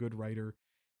me for a good writer,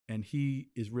 and he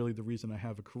is really the reason I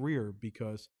have a career,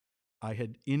 because I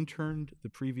had interned the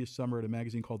previous summer at a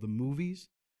magazine called The Movies,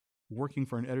 working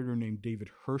for an editor named David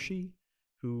Hershey,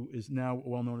 who is now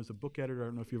well known as a book editor. I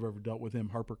don't know if you've ever dealt with him.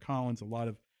 HarperCollins, a lot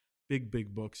of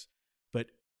big books.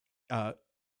 But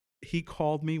he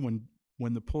called me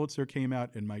when the Pulitzer came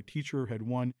out and my teacher had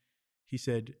won. He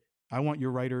said, "I want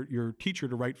your teacher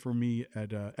to write for me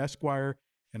at Esquire."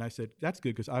 And I said, "That's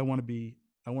good, because I want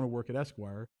to work at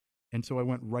Esquire." And so I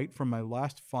went right from my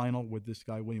last final with this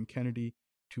guy, William Kennedy,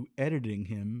 to editing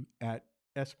him at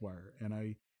Esquire.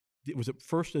 And it was at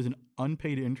first as an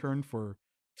unpaid intern for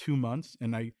 2 months.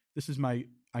 And I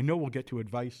know we'll get to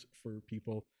advice for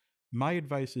people. My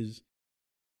advice is,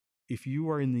 if you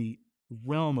are in the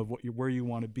realm of where you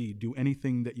want to be, do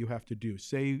anything that you have to do.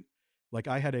 Say, like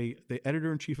I had the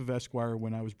editor-in-chief of Esquire,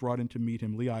 when I was brought in to meet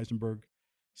him, Lee Eisenberg,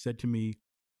 said to me,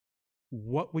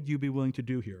 "What would you be willing to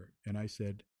do here?" And I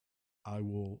said, "I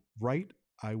will write.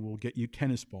 I will get you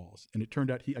tennis balls." And it turned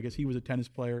out I guess he was a tennis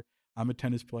player. I'm a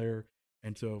tennis player.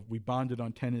 And so we bonded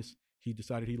on tennis. He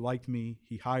decided he liked me.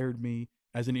 He hired me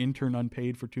as an intern,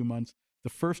 unpaid, for 2 months. The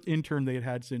first intern they had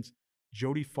had since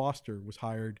Jodie Foster was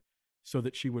hired, so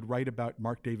that she would write about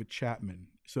Mark David Chapman.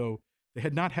 So they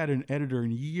had not had an editor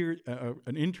in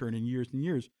an intern in years and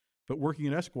years. But working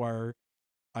at Esquire,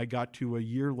 I got to a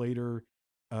year later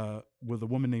with a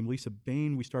woman named Lisa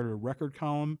Bain. We started a record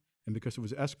column, and because it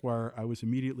was Esquire, I was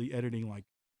immediately editing, like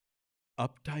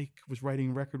Updike was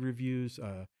writing record reviews.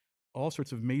 All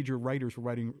sorts of major writers were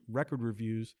writing record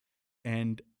reviews.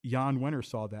 And Jan Wenner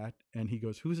saw that, and he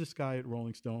goes, "Who's this guy at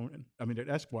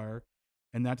Esquire?"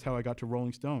 And that's how I got to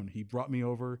Rolling Stone. He brought me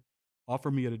over,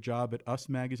 offered me a job at Us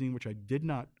magazine, which I did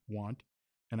not want.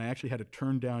 And I actually had to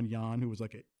turn down Jan, who was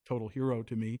like a total hero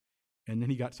to me. And then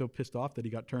he got so pissed off that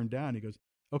he got turned down. He goes,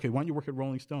 "Okay, why don't you work at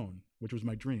Rolling Stone?" Which was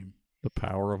my dream. The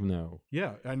power of no.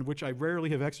 Yeah, and which I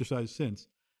rarely have exercised since.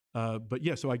 But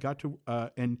yeah, so I got to,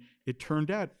 and it turned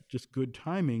out just good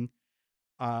timing.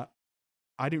 I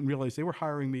didn't realize they were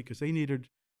hiring me because they needed,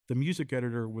 the music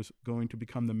editor was going to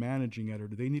become the managing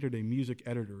editor. They needed a music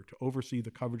editor to oversee the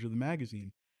coverage of the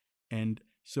magazine. And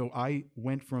so I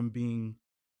went from being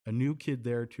a new kid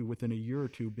there to, within a year or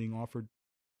two, being offered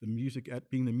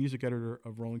being the music editor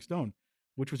of Rolling Stone,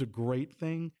 which was a great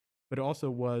thing. But it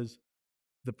also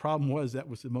the problem was that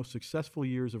was the most successful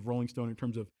years of Rolling Stone in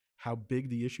terms of how big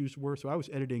the issues were. So I was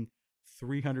editing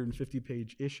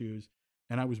 350-page issues,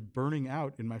 and I was burning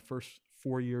out in my first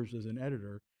 4 years as an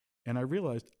editor. And I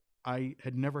realized I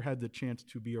had never had the chance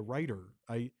to be a writer.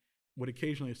 I would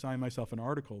occasionally assign myself an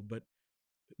article, but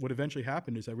what eventually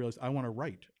happened is I realized I want to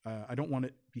write. I don't want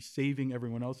to be saving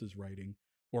everyone else's writing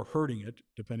or hurting it,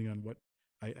 depending on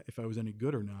if I was any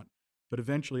good or not. But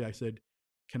eventually I said,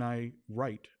 "Can I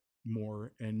write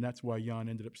more?" And that's why Jan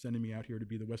ended up sending me out here to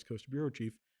be the West Coast bureau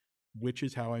chief, which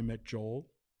is how I met Joel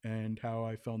and how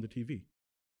I fell into TV.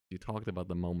 You talked about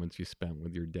the moments you spent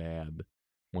with your dad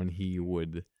when he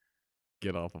would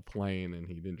get off a plane and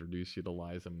he'd introduce you to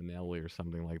Liza Minnelli or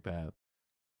something like that.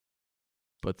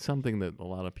 But something that a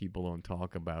lot of people don't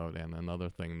talk about, and another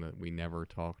thing that we never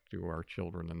talk to our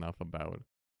children enough about,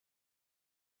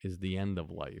 is the end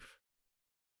of life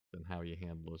and how you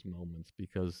handle those moments,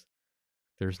 because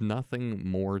there's nothing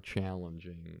more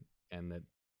challenging and that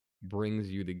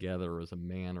brings you together as a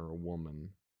man or a woman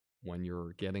when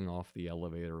you're getting off the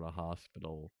elevator at a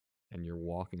hospital and you're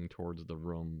walking towards the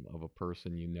room of a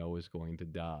person you know is going to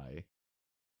die,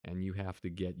 and you have to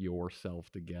get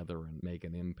yourself together and make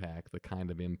an impact, the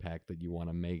kind of impact that you want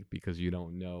to make, because you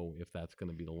don't know if that's going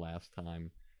to be the last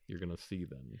time you're going to see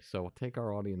them. So take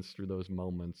our audience through those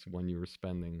moments when you were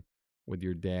spending with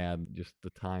your dad, just the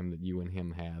time that you and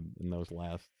him had in those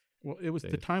last Well, it was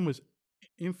days. The time was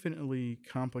infinitely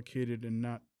complicated, and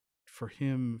not for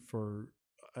him, for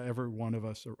every one of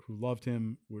us who loved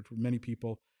him, which were many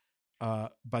people,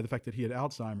 by the fact that he had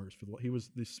Alzheimer's. He was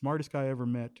the smartest guy I ever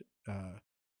met.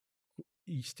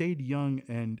 He stayed young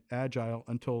and agile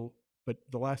but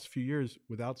the last few years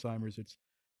with Alzheimer's, it's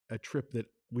a trip that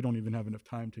we don't even have enough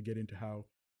time to get into how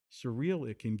surreal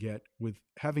it can get with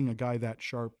having a guy that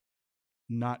sharp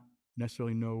not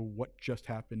necessarily know what just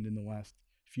happened in the last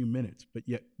few minutes, but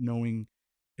yet knowing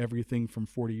everything from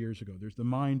 40 years ago. The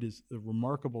mind is a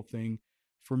remarkable thing.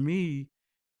 For me,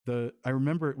 I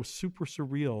remember it was super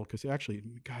surreal because actually,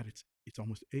 God, it's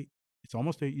almost 8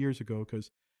 years ago, because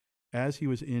as he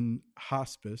was in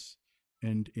hospice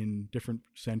and in different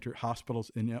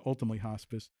hospitals and ultimately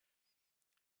hospice,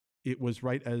 it was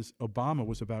right as Obama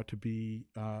was about to be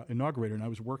inaugurated, and I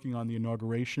was working on the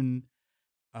inauguration,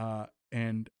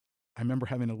 and I remember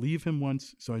having to leave him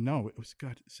once. So I know it was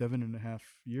 7.5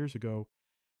 years ago.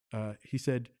 He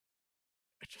said,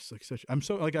 just like such, I'm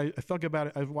so like, I thought about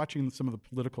it. I was watching some of the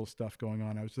political stuff going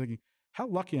on. I was thinking how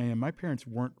lucky I am. My parents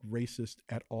weren't racist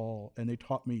at all, and they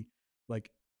taught me like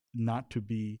not to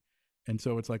be. And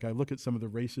so it's like I look at some of the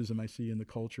racism I see in the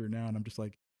culture now, and I'm just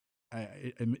like,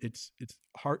 it's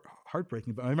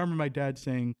heartbreaking. But I remember my dad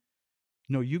saying,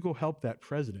 "No, you go help that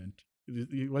president."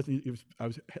 I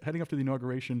was heading up to the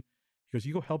inauguration. He goes,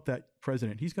 "You go help that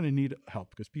president. He's going to need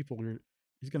help because he's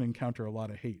going to encounter a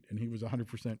lot of hate." And he was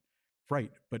 100%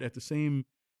 right. But at the same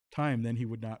time, then he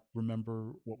would not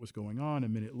remember what was going on. A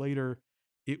minute later,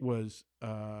 it was,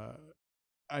 I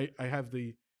have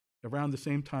around the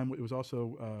same time, it was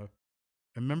also,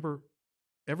 I remember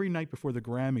every night before the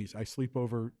Grammys, I sleep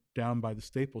over down by the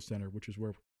Staples Center, which is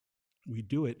where we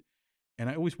do it. And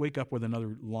I always wake up with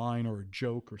another line or a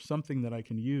joke or something that I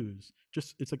can use.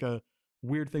 It's like a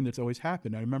weird thing that's always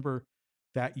happened. I remember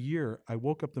that year, I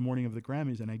woke up the morning of the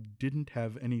Grammys and I didn't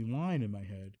have any line in my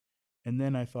head. And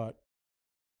then I thought,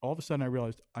 all of a sudden I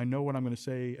realized I know what I'm going to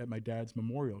say at my dad's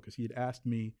memorial, because he had asked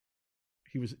me,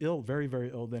 he was ill, very, very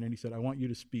ill then, and he said, "I want you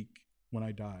to speak when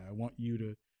I die.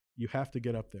 You have to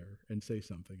get up there and say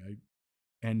something."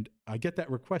 And I get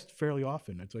that request fairly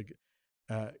often. It's like,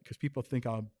 because people think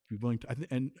I'll be willing to,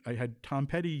 and I had Tom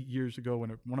Petty years ago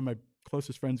when one of my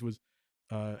closest friends was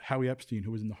Howie Epstein,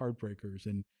 who was in the Heartbreakers,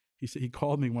 and he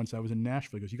called me once. I was in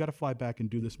Nashville. He goes, "You got to fly back and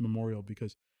do this memorial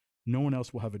because no one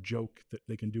else will have a joke that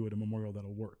they can do at a memorial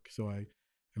that'll work." So I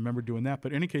remember doing that.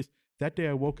 But in any case, that day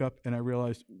I woke up and I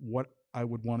realized what I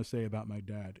would want to say about my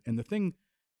dad. And the thing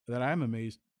that I'm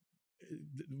amazed,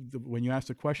 when you ask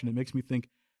the question, it makes me think,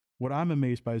 what I'm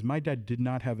amazed by is my dad did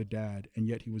not have a dad, and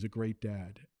yet he was a great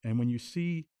dad. And when you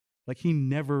see, like,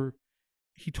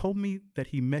 he told me that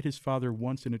he met his father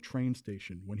once in a train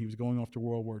station when he was going off to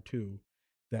World War II,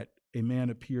 that a man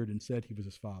appeared and said he was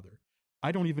his father.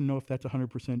 I don't even know if that's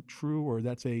 100% true or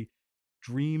that's a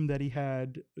dream that he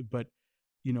had, but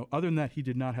other than that, he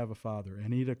did not have a father,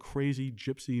 and he had a crazy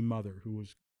gypsy mother who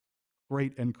was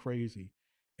great and crazy,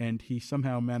 and he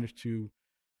somehow managed to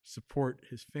support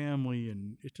his family,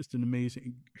 and it's just an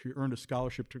amazing. He earned a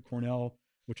scholarship to Cornell,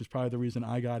 which is probably the reason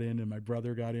I got in and my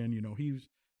brother got in. He was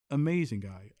an amazing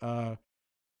guy.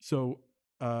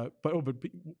 But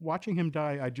watching him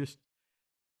die,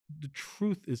 the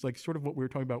truth is, like, sort of what we were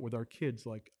talking about with our kids.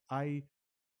 Like,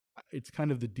 it's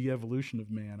kind of the de-evolution of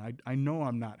man. I know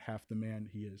I'm not half the man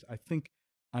he is. I think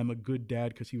I'm a good dad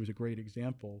because he was a great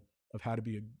example of how to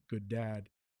be a good dad.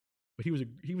 But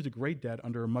he was a great dad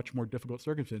under a much more difficult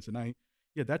circumstance. And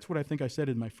that's what I think I said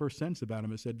in my first sentence about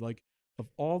him. I said, like, of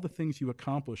all the things you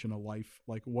accomplish in a life,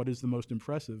 like, what is the most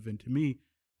impressive? And to me,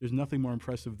 there's nothing more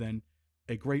impressive than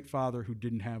a great father who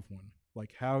didn't have one.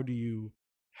 Like, how do you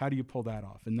pull that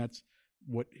off? And that's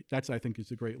I think is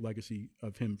the great legacy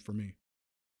of him for me.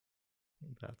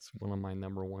 That's one of my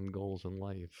number one goals in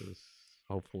life, is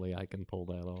hopefully I can pull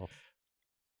that off.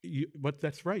 But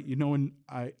that's right. And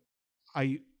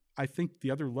I think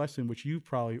the other lesson, which you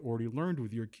probably already learned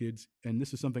with your kids, and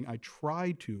this is something I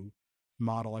tried to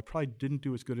model. I probably didn't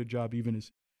do as good a job even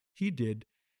as he did.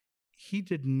 He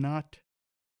did not,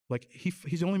 like, he's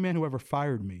the only man who ever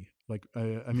fired me. Like,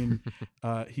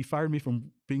 he fired me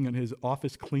from being in his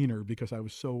office cleaner because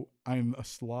I'm a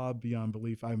slob beyond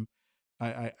belief.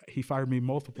 He fired me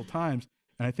multiple times,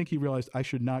 and I think he realized I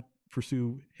should not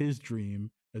pursue his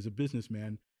dream as a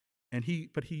businessman.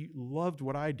 But he loved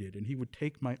what I did, and he would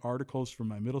take my articles from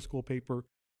my middle school paper,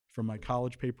 from my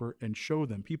college paper, and show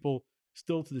them. People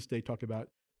still to this day talk about,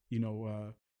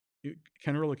 Ken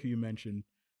Ehrlich, who you mentioned.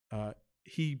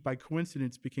 He, by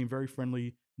coincidence, became very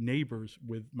friendly neighbors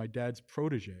with my dad's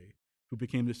protege, who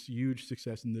became this huge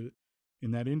success in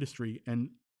that industry. And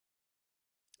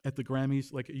at the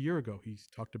Grammys like a year ago. He's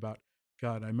talked about,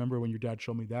 God, I remember when your dad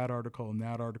showed me that article and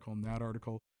that article and that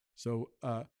article. So,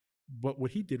 but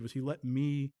what he did was he let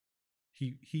me,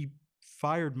 he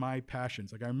fired my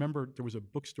passions. Like I remember there was a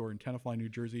bookstore in Tenafly, New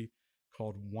Jersey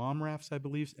called Womraff's, I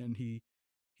believe. And he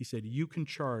said, you can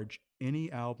charge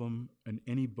any album and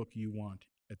any book you want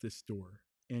at this store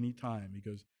anytime. He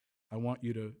goes, I want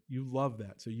you love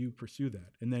that. So you pursue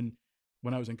that. And then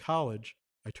when I was in college,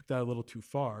 I took that a little too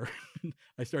far.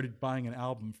 I started buying an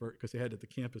album because they had at the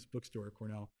campus bookstore at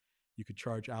Cornell, you could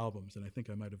charge albums. And I think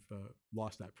I might have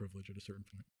lost that privilege at a certain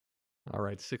point. All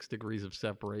right, 6 Degrees of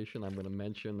Separation. I'm going to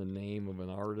mention the name of an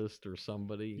artist or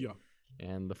somebody. Yeah.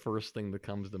 And the first thing that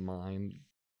comes to mind,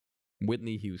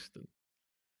 Whitney Houston.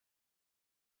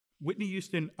 Whitney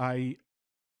Houston, I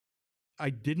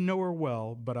didn't know her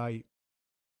well, but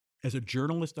as a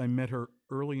journalist, I met her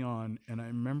early on, and I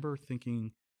remember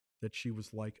thinking that she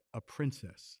was like a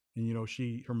princess. And, you know,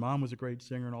 her mom was a great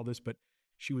singer and all this, but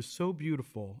she was so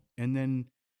beautiful. And then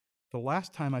the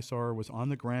last time I saw her was on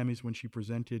the Grammys when she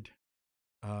presented,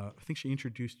 I think she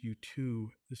introduced U2,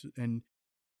 and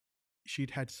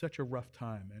she'd had such a rough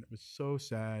time, and it was so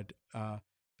sad.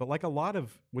 But like a lot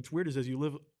of, what's weird is as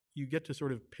you get to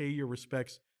sort of pay your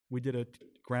respects. We did a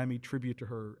Grammy tribute to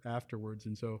her afterwards,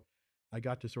 and so I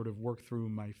got to sort of work through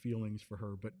my feelings for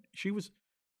her. But she was,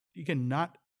 again,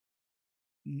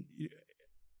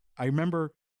 I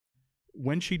remember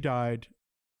when she died,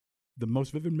 the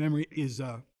most vivid memory is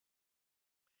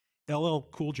LL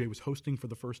Cool J was hosting for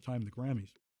the first time the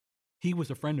Grammys. He was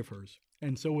a friend of hers,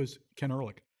 and so was Ken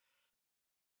Ehrlich.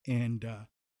 And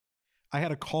I had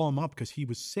to call him up because he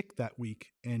was sick that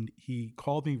week, and he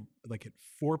called me like at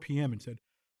 4 p.m. and said,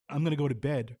 I'm going to go to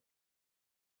bed.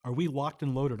 Are we locked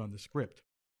and loaded on the script?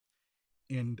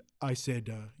 And I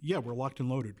said, yeah, we're locked and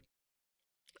loaded.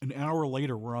 An hour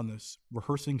later, we're on this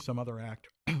rehearsing some other act,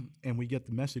 and we get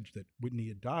the message that Whitney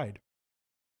had died.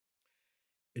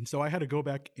 And so I had to go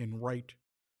back and write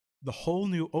the whole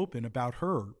new open about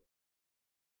her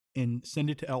and send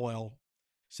it to LL,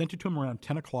 sent it to him around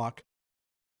 10 o'clock.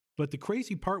 But the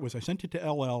crazy part was I sent it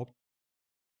to LL,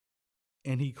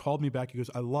 and he called me back. He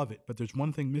goes, I love it, but there's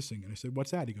one thing missing. And I said,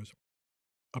 what's that? He goes,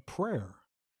 a prayer.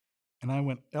 And I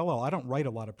went, LL, I don't write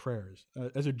a lot of prayers.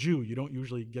 As a Jew, you don't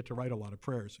usually get to write a lot of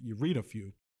prayers. You read a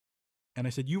few. And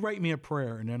I said, you write me a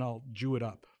prayer, and then I'll Jew it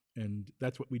up. And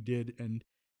that's what we did. And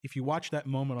if you watch that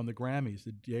moment on the Grammys,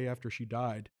 the day after she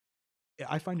died,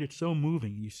 I find it so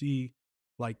moving. You see,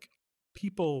 like,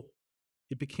 people,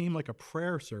 it became like a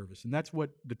prayer service. And that's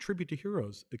what the Tribute to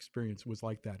Heroes experience was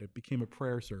like that. It became a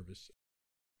prayer service.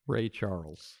 Ray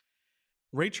Charles.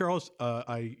 Ray Charles,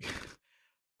 I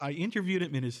interviewed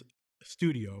him in his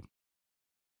studio,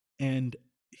 and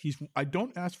I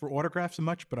don't ask for autographs so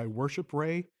much, but I worship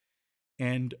Ray,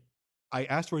 and I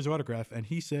asked for his autograph, and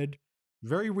he said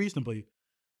very reasonably,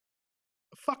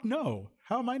 fuck no.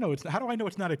 How do I know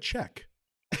it's not a check?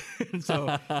 And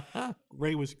so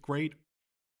Ray was great.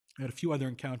 I had a few other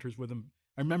encounters with him.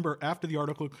 I remember after the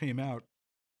article came out,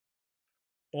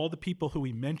 all the people who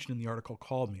he mentioned in the article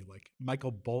called me, like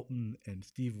Michael Bolton and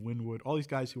Steve Winwood, all these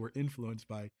guys who were influenced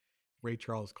by Ray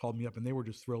Charles called me up, and they were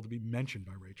just thrilled to be mentioned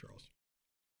by Ray Charles.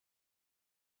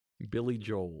 Billy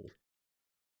Joel.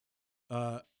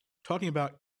 Talking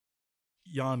about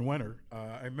Jan Wenner,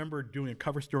 I remember doing a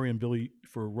cover story on Billy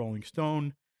for Rolling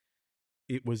Stone.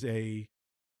 It was a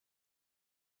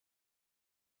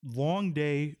long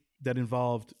day that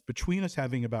involved between us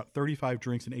having about 35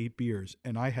 drinks and 8 beers,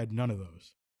 and I had none of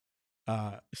those.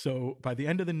 So by the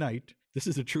end of the night, this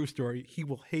is a true story. He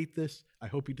will hate this. I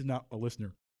hope he is not a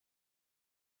listener.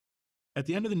 At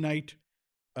the end of the night,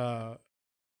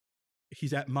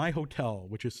 he's at my hotel,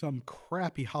 which is some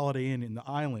crappy Holiday Inn in the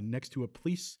island next to a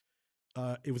police.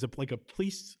 It was like a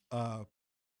police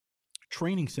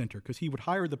training center, because he would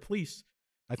hire the police,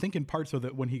 I think in part so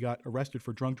that when he got arrested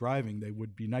for drunk driving, they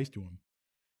would be nice to him.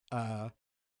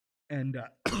 And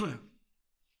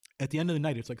at the end of the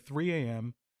night, it's like 3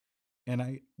 a.m., and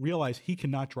I realize he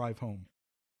cannot drive home.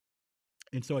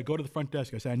 And so I go to the front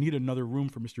desk. I say, I need another room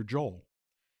for Mr. Joel.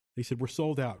 They said, we're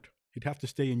sold out. He'd have to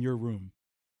stay in your room.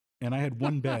 And I had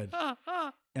one bed.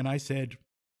 And I said,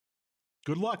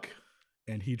 good luck.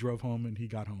 And he drove home, and he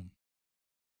got home.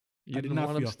 You didn't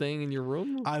want him staying in your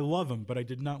room? I love him, but I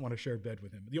did not want to share a bed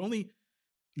with him. The only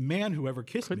man who ever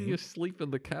kissed me. Couldn't you sleep in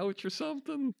the couch or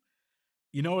something?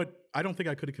 You know what? I don't think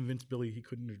I could have convinced Billy he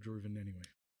couldn't have driven anyway.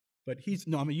 But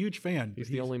I'm a huge fan. He's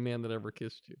the only man that ever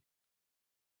kissed you.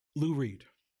 Lou Reed.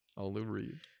 Oh, Lou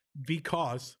Reed.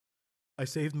 Because I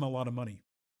saved him a lot of money.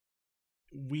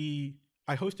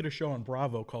 I hosted a show on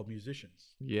Bravo called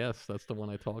Musicians. Yes, that's the one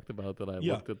I talked about that I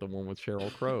Yeah. looked at, the one with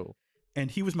Sheryl Crow. And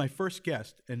he was my first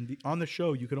guest. And on the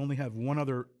show, you could only have one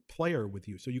other player with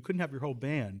you. So you couldn't have your whole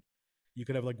band. You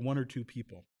could have like one or two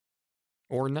people.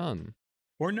 Or none.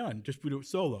 Or none, just do it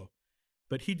solo.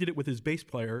 But he did it with his bass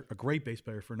player, a great bass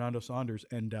player, Fernando Saunders.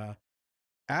 And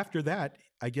after that,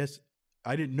 I guess,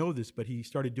 I didn't know this, but he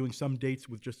started doing some dates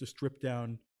with just a stripped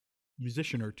down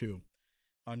musician or two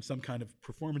on some kind of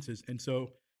performances. And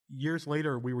so years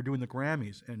later, we were doing the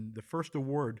Grammys, and the first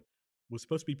award was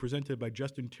supposed to be presented by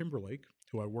Justin Timberlake,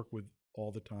 who I work with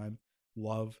all the time,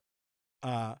 love.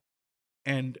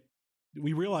 And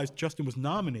we realized Justin was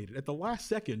nominated. At the last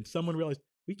second, someone realized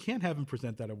we can't have him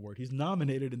present that award. He's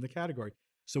nominated in the category.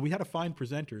 So we had to find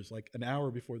presenters like an hour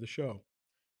before the show.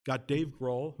 Got Dave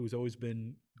Grohl, who's always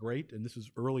been great, and this was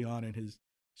early on in his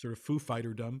sort of Foo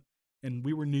Fighter-dom. And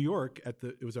we were in New York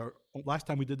it was our last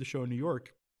time we did the show in New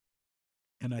York.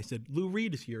 And I said, Lou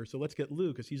Reed is here, so let's get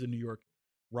Lou, because he's a New York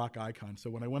rock icon. So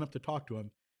when I went up to talk to him,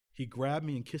 he grabbed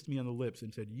me and kissed me on the lips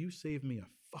and said, "You saved me a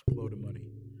fuckload of money,"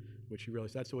 which he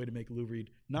realized that's the way to make Lou Reed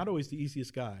not always the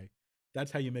easiest guy.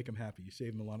 That's how you make him happy. You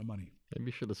save him a lot of money. Maybe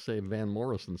you should have saved Van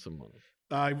Morrison some money.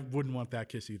 I wouldn't want that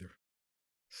kiss either.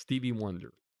 Stevie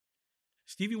Wonder.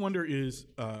 Stevie Wonder is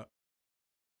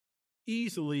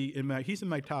easily he's in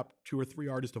my top 2 or 3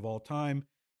 artists of all time.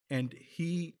 And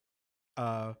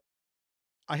I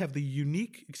have the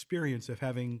unique experience of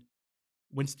having,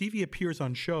 when Stevie appears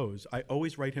on shows, I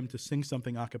always write him to sing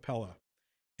something a cappella.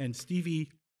 And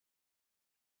Stevie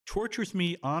tortures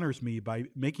me, honors me by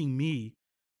making me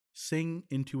sing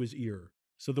into his ear.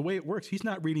 So the way it works, he's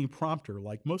not reading prompter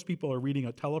like most people are reading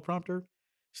a teleprompter.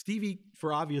 Stevie,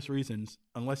 for obvious reasons,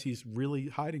 unless he's really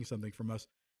hiding something from us,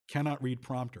 cannot read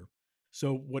prompter.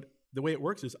 So the way it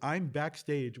works is I'm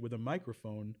backstage with a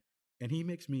microphone, and he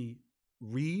makes me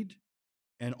read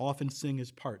and often sing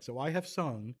his part. So I have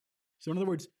sung. So in other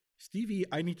words, Stevie,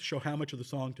 I need to show how much of the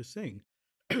song to sing.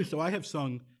 So I have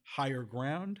sung Higher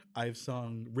Ground. I've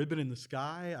sung Ribbon in the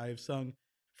Sky. I have sung,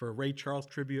 for a Ray Charles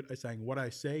tribute, I sang What I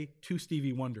Say to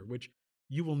Stevie Wonder, which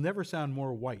you will never sound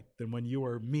more white than when you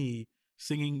are me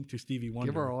singing to Stevie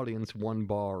Wonder. Give our audience one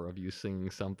bar of you singing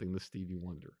something to Stevie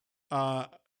Wonder. I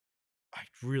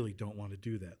really don't want to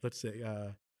do that. Let's say,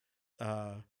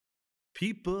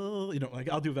 people, like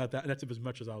I'll do about that. That's as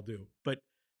much as I'll do. But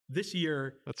this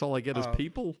year, that's all I get is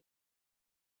people.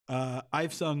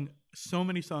 I've sung so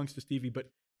many songs to Stevie, but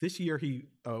this year he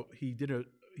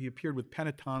appeared with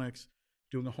Pentatonix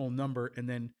doing a whole number, and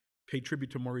then paid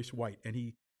tribute to Maurice White. And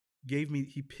he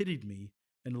pitied me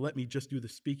and let me just do the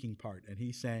speaking part. And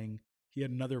he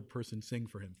had another person sing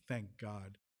for him. Thank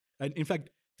God. And in fact,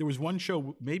 there was one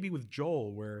show, maybe with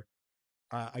Joel, where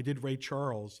I did Ray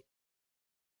Charles.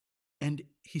 And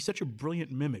he's such a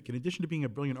brilliant mimic. In addition to being a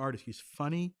brilliant artist, he's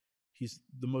funny. He's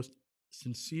the most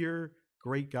sincere,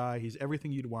 great guy. He's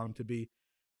everything you'd want him to be.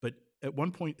 But at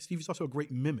one point, Stevie's also a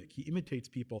great mimic. He imitates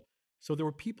people. So there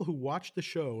were people who watched the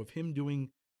show of him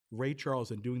doing Ray Charles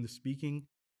and doing the speaking.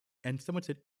 And someone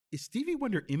said, "Is Stevie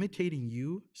Wonder imitating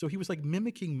you?" So he was like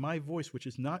mimicking my voice, which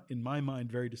is not, in my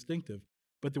mind, very distinctive.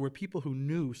 But there were people who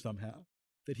knew somehow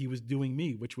that he was doing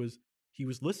me, which was he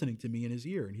was listening to me in his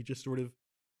ear. And he just sort of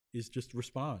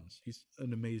responds. He's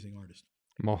an amazing artist.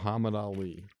 Muhammad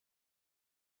Ali.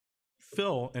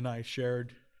 Phil and I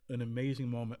shared an amazing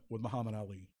moment with Muhammad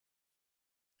Ali.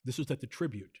 This was at the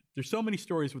tribute. There's so many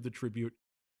stories with the tribute.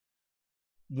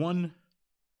 One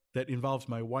that involves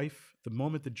my wife. The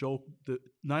moment that the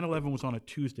 9/11 was on a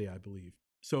Tuesday, I believe.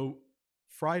 So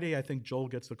Friday, I think Joel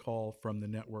gets a call from the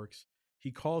networks.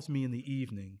 He calls me in the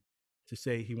evening to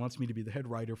say he wants me to be the head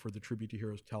writer for the Tribute to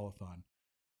Heroes telethon,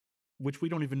 which we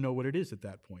don't even know what it is at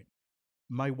that point.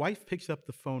 My wife picks up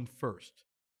the phone first,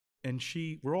 and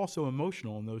we're all so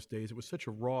emotional in those days. It was such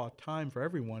a raw time for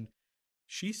everyone.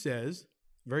 She says,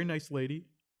 very nice lady,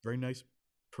 very nice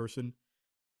person.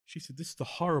 She said, "This is a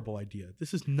horrible idea.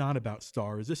 This is not about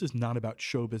stars. This is not about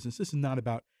show business. This is not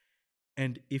about..."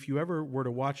 And if you ever were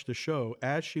to watch the show,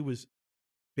 as she was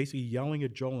basically yelling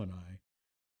at Joel and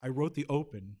I wrote the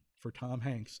open for Tom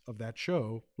Hanks of that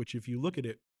show, which if you look at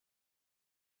it,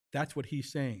 that's what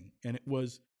he's saying. And it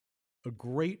was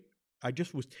I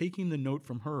just was taking the note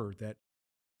from her that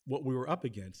what we were up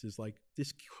against is like,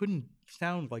 this couldn't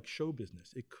sound like show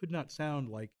business. It could not sound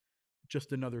like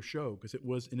just another show, because it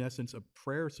was in essence a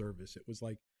prayer service. It was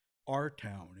like our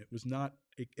town. It was not,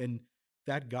 and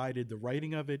that guided the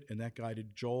writing of it, and that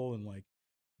guided Joel and like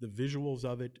the visuals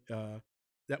of it.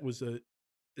 That was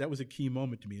a key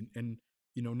moment to me. And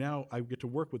now I get to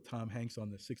work with Tom Hanks on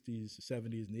the 60s, the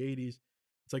 70s, and the 80s.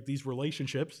 It's like these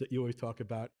relationships that you always talk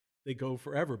about. they go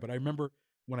forever. But I remember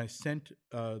when I sent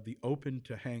the open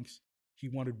to Hanks, he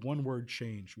wanted one word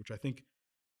change, which I think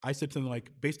I said something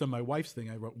like, based on my wife's thing,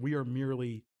 I wrote, "We are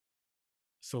merely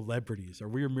celebrities," or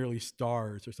 "We are merely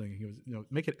stars," or something. He was,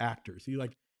 make it actors. He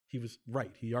was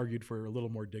right. He argued for a little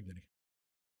more dignity.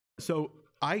 So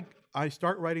I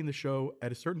start writing the show.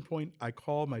 At a certain point, I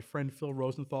call my friend Phil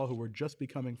Rosenthal, who were just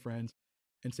becoming friends,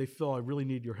 and say, "Phil, I really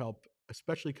need your help,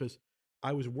 especially because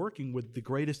I was working with the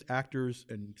greatest actors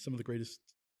and some of the greatest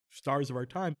stars of our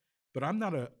time, but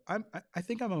I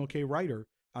think I'm an okay writer.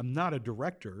 I'm not a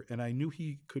director." And I knew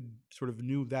he could sort of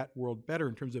knew that world better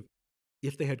in terms of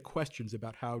if they had questions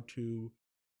about how to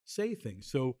say things.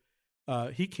 So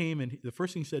he came, and the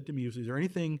first thing he said to me was, "Is there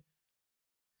anything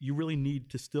you really need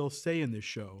to still say in this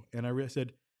show?" And I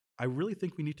said, "I really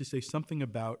think we need to say something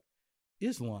about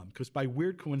Islam," because by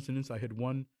weird coincidence, I had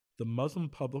won the Muslim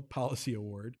Public Policy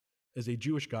Award as a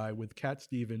Jewish guy with Cat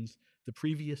Stevens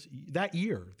that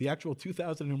year, the actual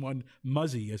 2001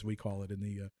 Muzzy, as we call it in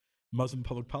the Muslim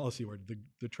Public Policy Award,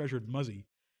 the treasured Muzzy.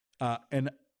 And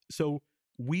so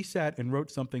we sat and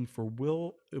wrote something for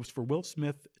Will. It was for Will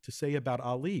Smith to say about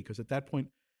Ali, because at that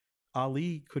point,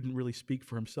 Ali couldn't really speak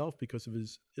for himself because of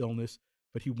his illness,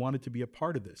 but he wanted to be a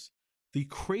part of this. The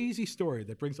crazy story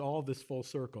that brings all of this full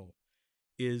circle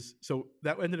is, so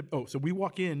that ended up, so we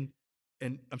walk in,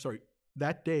 and I'm sorry,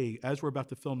 that day, as we're about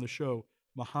to film the show,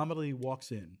 Muhammad Ali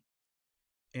walks in,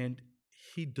 and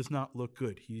he does not look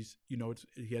good. He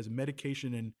has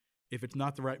medication, and if it's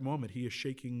not the right moment, he is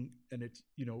shaking, and it's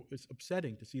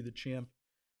upsetting to see the champ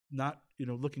not,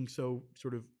 looking so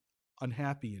sort of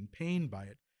unhappy and pained by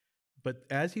it. But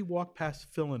as he walked past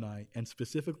Phil and I, and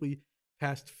specifically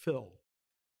past Phil,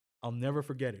 I'll never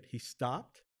forget it. He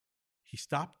stopped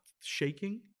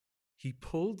shaking. He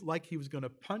pulled like he was going to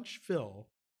punch Phil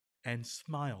and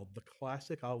smiled, the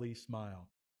classic Ali smile.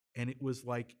 And it was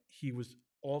like he was,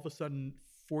 all of a sudden,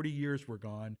 40 years were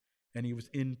gone, and he was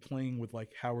in playing with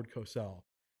like Howard Cosell.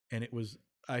 And it was,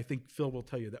 I think Phil will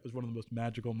tell you, that was one of the most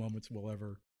magical moments we'll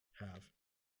ever have.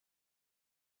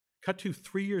 Cut to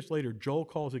 3 years later, Joel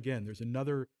calls again. There's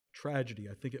another tragedy.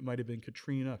 I think it might have been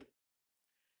Katrina.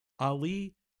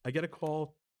 Ali, I get a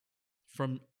call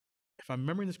from, if I'm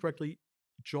remembering this correctly,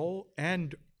 Joel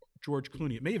and George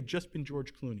Clooney. It may have just been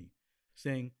George Clooney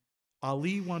saying,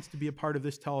 "Ali wants to be a part of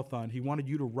this telethon. He wanted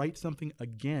you to write something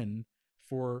again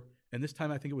for," and this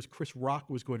time I think it was Chris Rock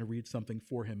was going to read something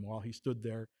for him while he stood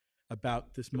there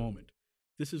about this moment.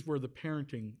 This is where the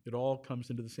parenting, it all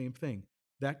comes into the same thing.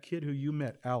 That kid who you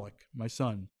met, Alec, my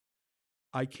son,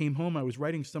 I came home, I was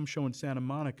writing some show in Santa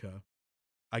Monica.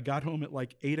 I got home at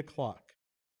like 8 o'clock,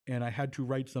 and I had to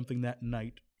write something that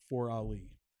night for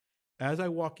Ali. As I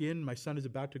walk in, my son is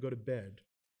about to go to bed.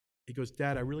 He goes,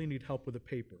 "Dad, I really need help with a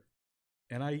paper."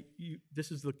 And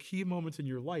this is the key moments in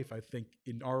your life, I think,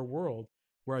 in our world,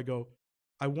 where I go,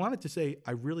 I wanted to say,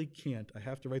 I really can't. I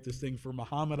have to write this thing for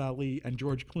Muhammad Ali and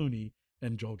George Clooney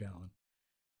and Joel Gallen.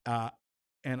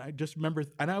 And I just remember,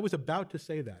 and I was about to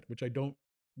say that, which I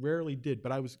rarely did,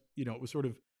 but I was, it was sort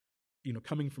of,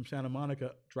 coming from Santa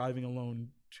Monica, driving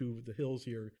alone to the hills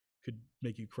here could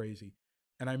make you crazy.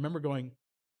 And I remember going,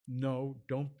 "No,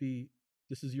 don't be,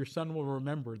 this is, your son will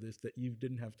remember this, that you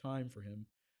didn't have time for him."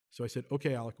 So I said,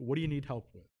 "Okay, Alec, what do you need help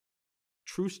with?"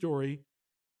 True story.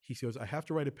 He goes, "I have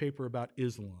to write a paper about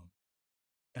Islam."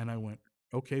 And I went,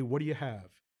 "Okay, what do you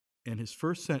have?" And his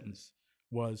first sentence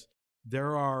was,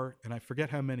 "There are," and I forget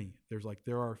how many,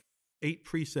 there are 8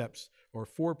 precepts or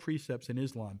 4 precepts in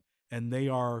Islam, and they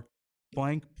are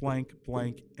blank, blank,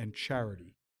 blank, and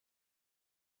charity.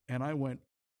 And I went,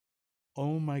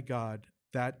 oh my God,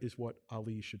 that is what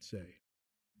Ali should say.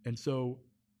 And so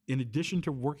in addition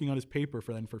to working on his paper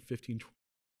for 15,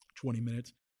 20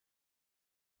 minutes,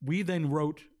 we then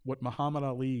wrote what Muhammad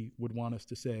Ali would want us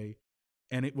to say,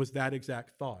 and it was that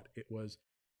exact thought. It was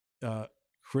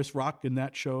Chris Rock in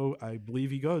that show, I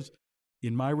believe he goes,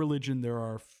 "In my religion, there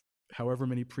are however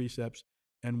many precepts,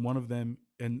 and one of them,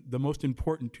 and the most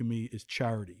important to me, is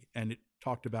charity." And it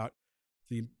talked about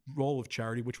the role of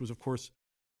charity, which was, of course,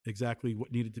 exactly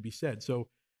what needed to be said. So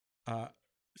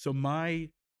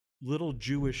my little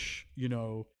Jewish,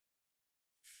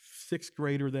 6th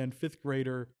grader, then 5th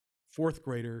grader, 4th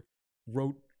grader,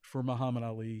 wrote for Muhammad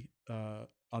Ali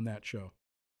on that show.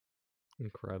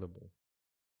 Incredible.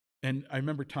 And I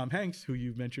remember Tom Hanks, who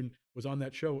you mentioned, was on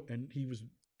that show, and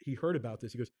he heard about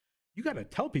this. He goes, "You got to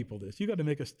tell people this. You got to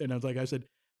make us." And I said,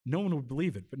 no one would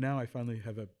believe it, but now I finally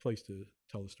have a place to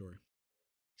tell the story.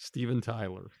 Steven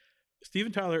Tyler.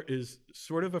 Steven Tyler is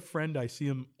sort of a friend. I see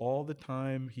him all the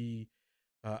time.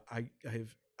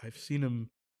 I've seen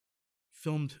him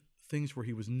filmed things where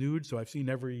he was nude. So I've seen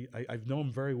I've known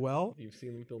him very well. You've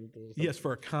seen him film those? Yes,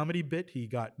 for a comedy bit, he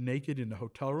got naked in the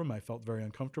hotel room. I felt very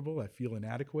uncomfortable. I feel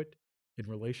inadequate in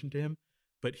relation to him.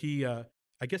 But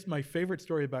I guess my favorite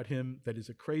story about him that is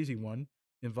a crazy one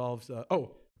involves, I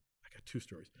got two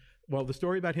stories. Well, the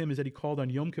story about him is that he called on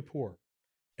Yom Kippur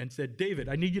and said, David,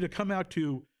 I need you to come out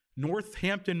to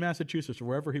Northampton, Massachusetts, or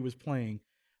wherever he was playing.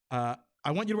 I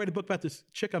want you to write a book about this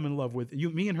chick I'm in love with,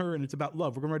 me and her, and it's about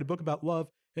love. We're going to write a book about love,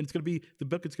 and it's going to be the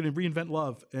book. It's going to reinvent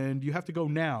love, and you have to go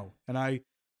now. And I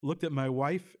looked at my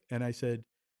wife and I said,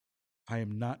 I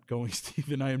am not going,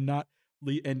 Stephen. I am not.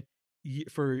 And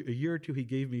for a year or two, he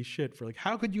gave me shit for like,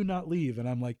 how could you not leave? And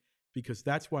I'm like, because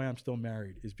that's why I'm still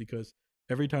married. Is because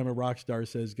every time a rock star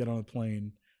says get on a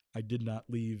plane, I did not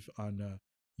leave on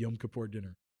Yom Kippur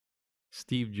dinner.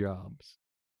 Steve Jobs.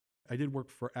 I did work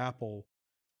for Apple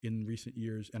in recent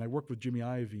years, and I worked with Jimmy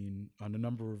Iovine on a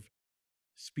number of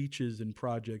speeches and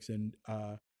projects, and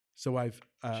so I've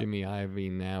Jimmy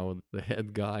Iovine, now the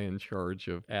head guy in charge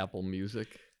of Apple Music.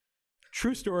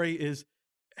 True story is,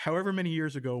 however many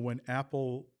years ago, when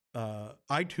Apple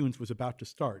iTunes was about to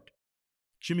start,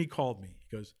 Jimmy called me.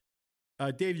 He goes,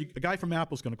 Dave, a guy from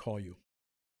Apple's going to call you.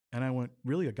 And I went,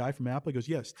 really, a guy from Apple? He goes,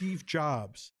 yeah, Steve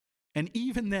Jobs. And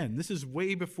even then, this is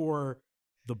way before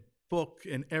the book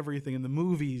and everything and the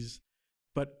movies,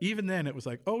 but even then it was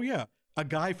like, oh yeah, a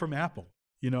guy from Apple,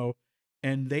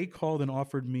 and they called and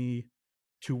offered me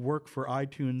to work for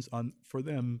iTunes for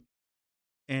them.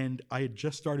 And I had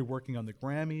just started working on the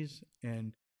Grammys,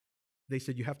 and they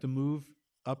said, you have to move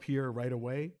up here right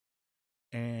away.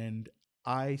 And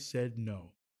I said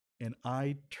no. And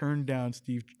I turned down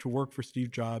to work for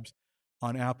Steve Jobs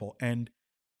on Apple. And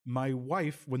my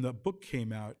wife, when the book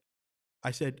came out,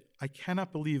 I said, I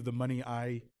cannot believe the money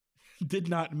I did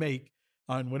not make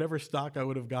on whatever stock I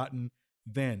would have gotten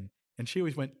then. And she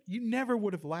always went, you never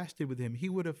would have lasted with him. He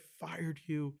would have fired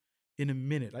you in a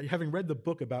minute. Having read the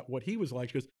book about what he was like,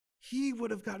 she goes, he would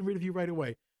have gotten rid of you right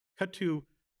away. Cut to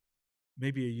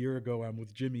maybe a year ago, I'm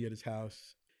with Jimmy at his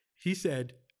house. He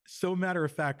said, so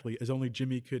matter-of-factly, as only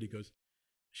Jimmy could, he goes,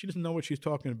 she doesn't know what she's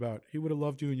talking about. He would have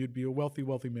loved you and you'd be a wealthy,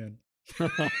 wealthy man.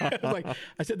 I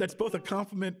said, that's both a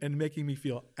compliment and making me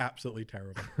feel absolutely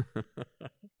terrible.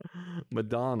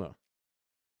 Madonna,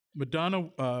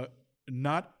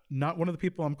 not one of the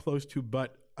people I'm close to,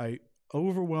 but I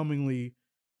overwhelmingly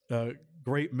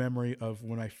great memory of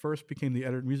when I first became the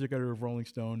music editor of Rolling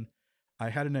Stone. I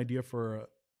had an idea for a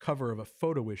cover of a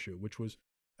photo issue, which was,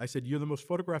 I said, you're the most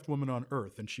photographed woman on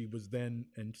earth. And she was then,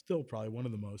 and still probably one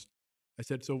of the most. I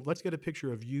said, so let's get a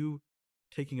picture of you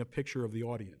taking a picture of the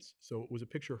audience. So it was a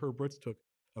picture Herb Ritts took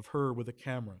of her with a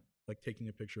camera, like taking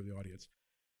a picture of the audience.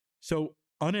 So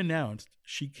unannounced,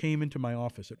 she came into my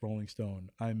office at Rolling Stone.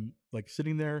 I'm like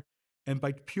sitting there, and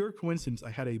by pure coincidence, I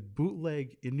had a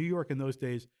bootleg in New York in those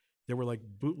days. There were like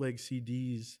bootleg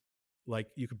CDs, like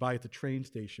you could buy at the train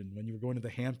station when you were going to the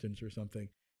Hamptons or something.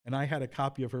 And I had a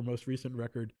copy of her most recent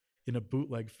record in a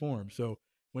bootleg form. So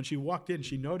when she walked in,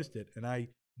 she noticed it, and I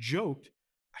joked,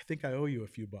 I think I owe you a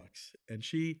few bucks. And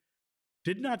she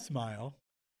did not smile,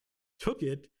 took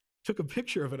a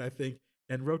picture of it, I think,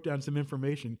 and wrote down some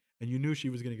information. And you knew she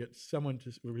was going to get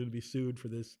we were going to be sued for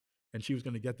this, and she was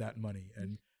going to get that money.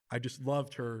 And I just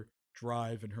loved her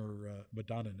drive and her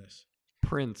Madonna-ness.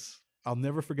 Prince. I'll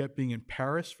never forget being in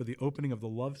Paris for the opening of the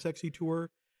Love Sexy tour.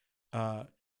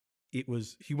 He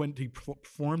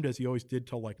performed as he always did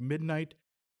till like midnight.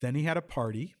 Then he had a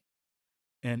party,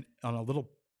 and on a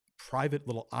little private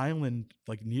little island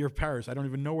like near Paris. I don't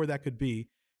even know where that could be.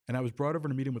 And I was brought over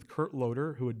to meet him with Kurt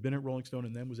Loder, who had been at Rolling Stone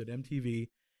and then was at MTV.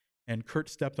 And Kurt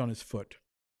stepped on his foot.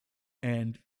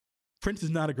 And Prince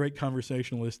is not a great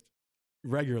conversationalist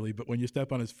regularly, but when you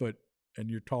step on his foot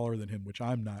and you're taller than him, which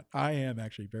I'm not, I am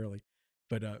actually barely,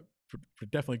 but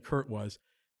definitely Kurt was.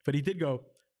 But he did go,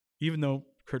 even though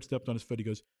Kurt stepped on his foot, he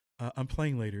goes, I'm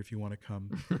playing later if you want to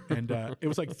come. And it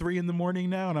was like 3 a.m.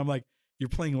 now. And I'm like, you're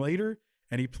playing later?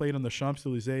 And he played on the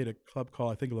Champs-Élysées at a club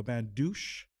called, I think, Le Bain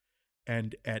Douche.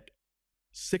 And at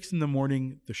 6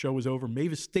 a.m, the show was over.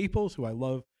 Mavis Staples, who I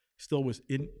love, still was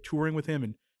touring with him,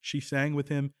 and she sang with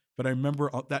him. But I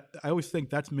remember that, I always think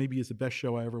that's maybe is the best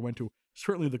show I ever went to.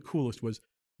 Certainly the coolest was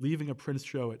leaving a Prince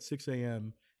show at 6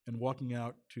 a.m. and walking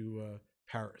out to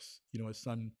Paris, as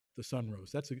the sun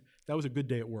rose. That was a good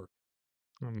day at work.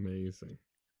 Amazing.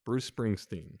 Bruce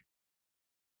Springsteen.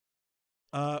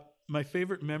 My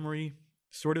favorite memory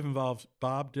sort of involves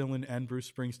Bob Dylan and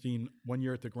Bruce Springsteen one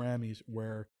year at the Grammys,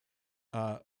 where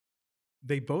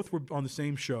they both were on the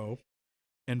same show,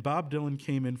 and Bob Dylan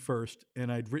came in first,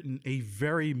 and I'd written a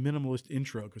very minimalist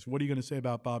intro, because what are you going to say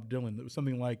about Bob Dylan? It was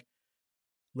something like,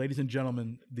 ladies and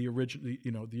gentlemen, the original,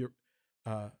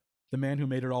 the man who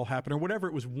made it all happen, or whatever.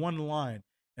 It was one line,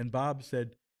 and Bob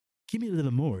said, "Give me a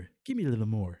little more. Give me a little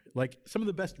more." Like some of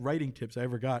the best writing tips I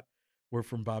ever got were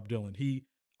from Bob Dylan.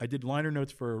 I did liner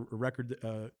notes for a record,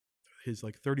 his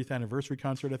like 30th anniversary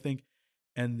concert, I think,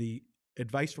 and the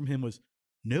advice from him was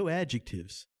no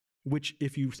adjectives. Which,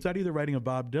 if you study the writing of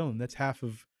Bob Dylan, that's half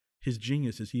of his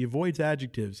genius. Is he avoids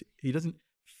adjectives. He doesn't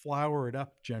flower it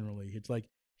up generally. It's like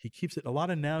he keeps it a lot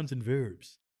of nouns and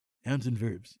verbs. Nouns and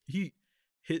verbs.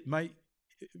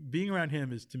 Being around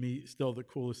him is to me still the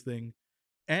coolest thing.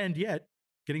 And yet,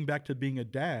 getting back to being a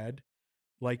dad,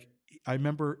 like I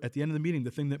remember at the end of the meeting, the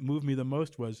thing that moved me the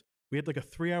most was we had like a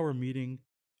 3-hour meeting.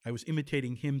 I was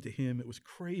imitating him to him. It was a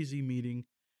crazy meeting.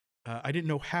 I didn't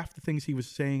know half the things he was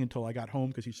saying until I got home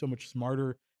because he's so much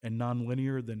smarter and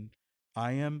nonlinear than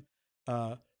I am.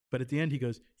 But at the end, he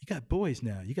goes, "You got boys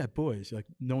now. You got boys." Like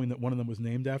knowing that one of them was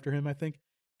named after him, I think.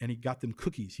 And he got them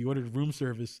cookies. He ordered room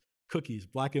service cookies,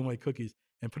 black and white cookies,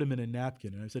 and put them in a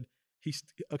napkin. And I said, he's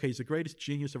the greatest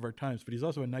genius of our times, but he's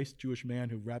also a nice Jewish man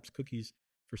who wraps cookies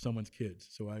for someone's kids.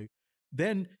 So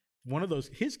then one of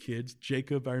his kids,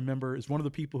 Jacob, I remember, is one of the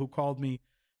people who called me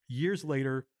years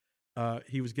later.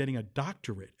 He was getting a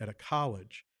doctorate at a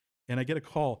college, and I get a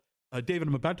call, "David,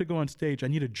 I'm about to go on stage. I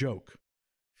need a joke."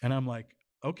 And I'm like,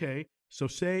 "Okay, so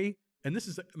say," and this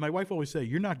is, my wife always say,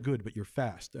 "You're not good, but you're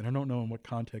fast." And I don't know in what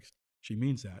context she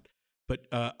means that. But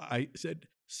I said,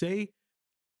 "Say,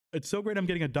 it's so great I'm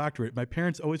getting a doctorate. My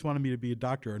parents always wanted me to be a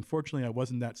doctor. Unfortunately, I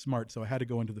wasn't that smart, so I had to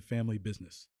go into the family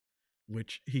business,"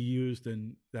 which he used,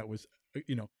 and that was,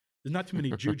 there's not too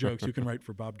many Jew jokes you can write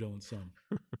for Bob Dylan's son.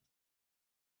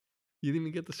 You didn't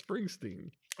even get the Springsteen.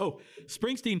 Oh,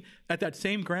 Springsteen, at that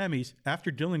same Grammys,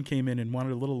 after Dylan came in and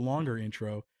wanted a little longer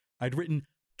intro, I'd written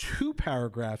 2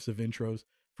 paragraphs of intros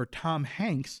for Tom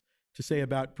Hanks to say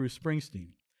about Bruce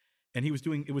Springsteen. And he was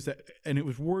doing, it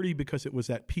was wordy because it was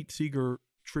that Pete Seeger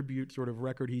tribute sort of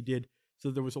record he did.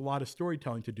 So there was a lot of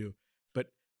storytelling to do.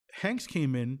 But Hanks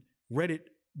came in, read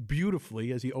it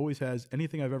beautifully, as he always has.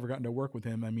 Anything I've ever gotten to work with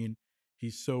him, I mean,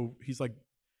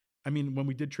 when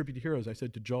we did Tribute to Heroes, I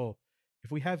said to Joel, if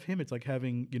we have him, it's like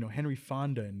having, Henry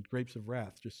Fonda in Grapes of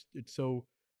Wrath. Just, it's so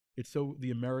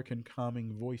the American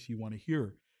calming voice you want to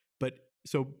hear. But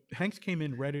so Hanks came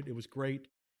in, read it. It was great.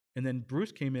 And then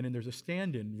Bruce came in, and there's a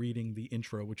stand-in reading the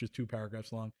intro, which is 2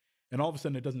 paragraphs long. And all of a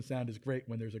sudden, it doesn't sound as great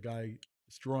when there's a guy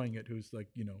destroying it who's like,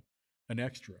 an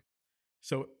extra.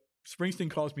 So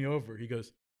Springsteen calls me over. He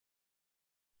goes,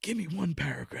 "Give me 1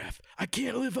 paragraph. I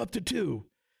can't live up to 2.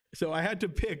 So I had to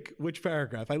pick which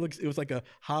paragraph. It was like a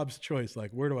Hobbes choice,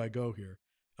 like, where do I go here?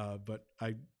 But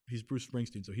he's Bruce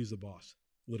Springsteen, so he's the boss,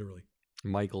 literally.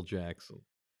 Michael Jackson.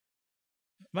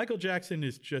 Michael Jackson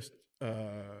is just,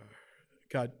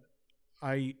 God,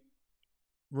 I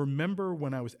remember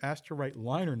when I was asked to write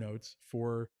liner notes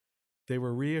they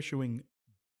were reissuing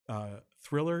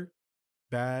Thriller,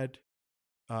 Bad,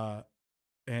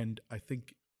 and I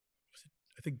think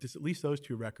this, at least those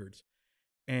 2 records.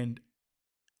 And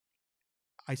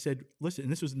I said, listen,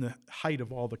 and this was in the height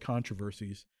of all the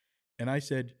controversies. And I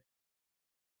said,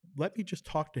 let me just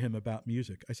talk to him about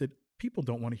music. I said, people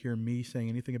don't want to hear me saying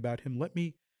anything about him.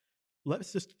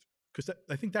 Let's just, because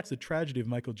I think that's the tragedy of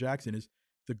Michael Jackson, is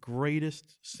the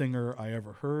greatest singer I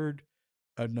ever heard,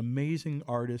 an amazing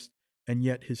artist, and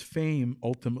yet his fame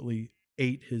ultimately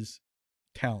ate his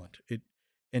talent.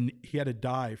 And he had to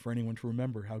die for anyone to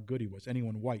remember how good he was,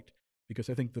 anyone white, because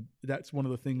I think that's one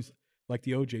of the things, like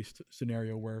the O.J.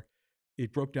 scenario, where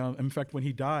it broke down. In fact, when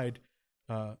he died,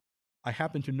 I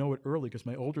happened to know it early because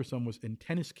my older son was in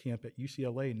tennis camp at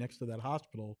UCLA next to that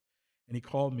hospital, and he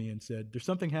called me and said, "There's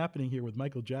something happening here with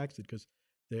Michael Jackson," because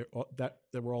there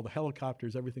were all the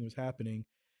helicopters, everything was happening.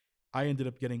 I ended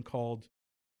up getting called.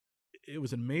 It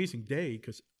was an amazing day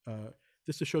because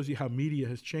this just shows you how media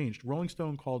has changed. Rolling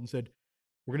Stone called and said,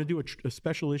 "We're going to do a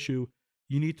special issue.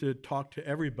 You need to talk to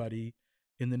everybody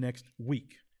in the next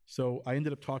week." So I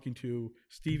ended up talking to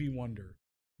Stevie Wonder,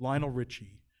 Lionel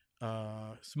Richie,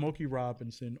 Smokey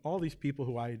Robinson, all these people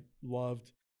who I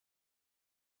loved.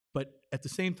 But at the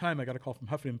same time, I got a call from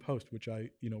Huffington Post, which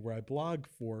where I blog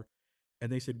for,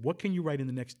 and they said, "What can you write in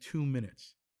the next 2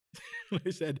 minutes?"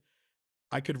 I said,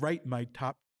 I could write my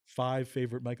top 5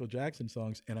 favorite Michael Jackson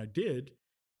songs, and I did,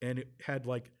 and it had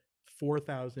like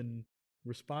 4,000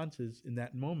 responses in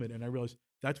that moment, and I realized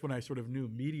that's when I sort of knew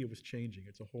media was changing.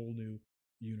 It's a whole new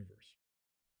universe.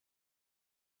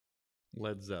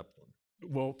 Led Zeppelin.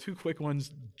 Well, 2 quick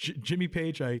ones. Jimmy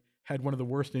Page, I had one of the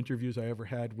worst interviews I ever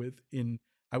had with.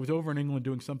 I was over in England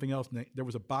doing something else, and there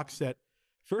was a box set.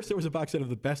 First, there was a box set of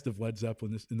the best of Led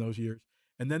Zeppelin in those years,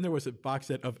 And then there was a box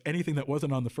set of anything that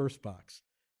wasn't on the first box.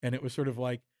 And it was sort of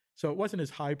like, so it wasn't his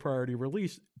high priority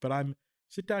release, but I'm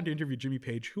sit down to interview Jimmy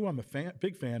Page, who I'm a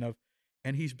big fan of,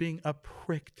 and he's being a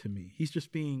prick to me. He's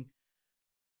just being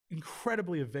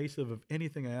incredibly evasive of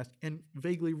anything I asked and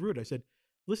vaguely rude. I said,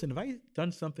 listen, have I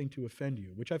done something to offend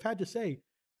you? Which I've had to say,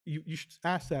 you should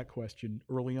ask that question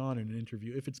early on in an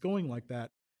interview. If it's going like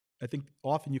that, I think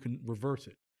often you can reverse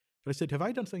it. But I said, have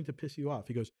I done something to piss you off?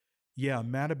 He goes, yeah,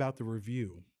 I'm mad about the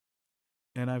review.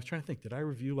 And I was trying to think, did I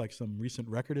review like some recent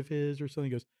record of his or something?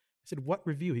 He goes, I said, what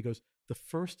review? He goes, the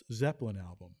first Zeppelin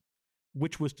album,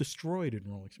 which was destroyed in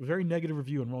Rolling Stone. A very negative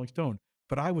review in Rolling Stone,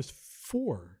 but I was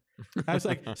 4. I was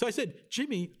like, so I said,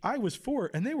 Jimmy, I was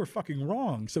 4 and they were fucking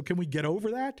wrong. So can we get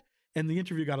over that? And the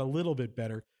interview got a little bit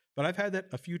better. But I've had that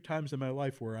a few times in my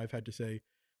life where I've had to say,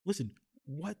 listen,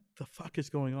 what the fuck is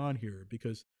going on here?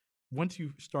 Because once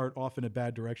you start off in a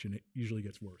bad direction, it usually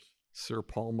gets worse. Sir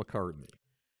Paul McCartney.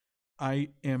 I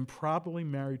am probably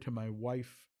married to my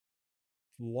wife,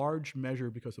 large measure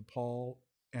because of Paul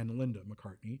and Linda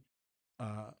McCartney.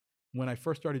 When I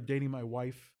first started dating my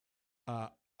wife,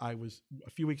 I was a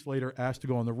few weeks later asked to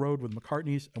go on the road with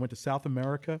McCartney's. I went to South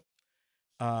America,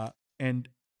 and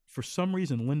for some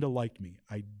reason, Linda liked me.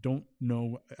 I don't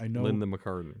know. I know Linda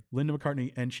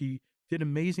McCartney, and she did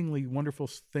amazingly wonderful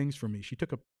things for me. She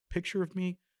took a picture of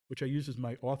me, which I use as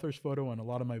my author's photo on a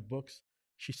lot of my books.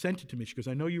 She sent it to me. She goes,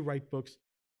 I know you write books.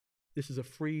 This is a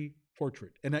free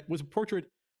portrait. And it was a portrait.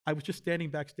 I was just standing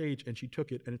backstage and she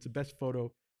took it. And it's the best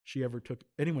photo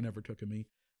anyone ever took of me,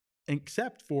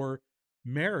 except for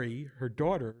Mary, her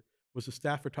daughter, was a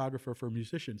staff photographer for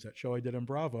musicians, that show I did on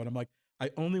Bravo. And I'm like, I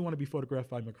only want to be photographed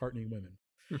by McCartney women.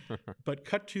 But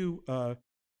cut to,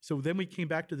 so then we came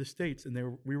back to the States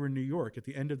and we were in New York at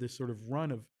the end of this sort of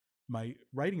run of my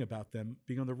writing about them,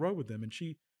 being on the road with them. And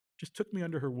she just took me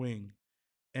under her wing.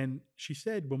 And she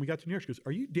said, when we got to New York, she goes,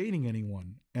 are you dating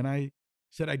anyone? And I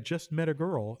said, I just met a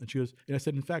girl. And she goes, and I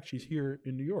said, in fact, she's here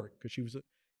in New York because she was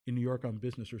in New York on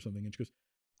business or something. And she goes,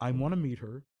 I want to meet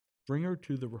her, bring her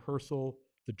to the rehearsal,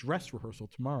 the dress rehearsal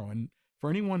tomorrow. And for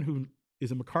anyone who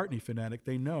is a McCartney fanatic,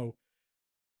 they know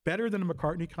better than a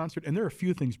McCartney concert. And there are a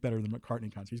few things better than a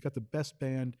McCartney concert. He's got the best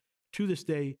band to this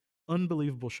day,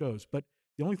 unbelievable shows. But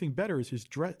the only thing better is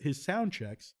his sound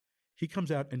checks. He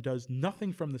comes out and does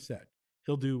nothing from the set.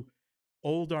 He'll do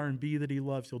old R&B that he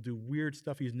loves. He'll do weird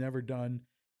stuff he's never done.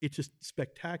 It's just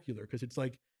spectacular because it's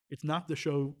like, it's not the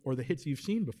show or the hits you've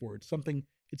seen before.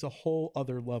 It's a whole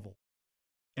other level.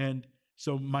 And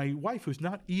so my wife, who's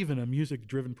not even a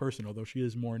music-driven person, although she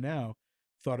is more now,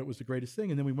 thought it was the greatest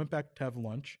thing. And then we went back to have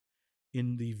lunch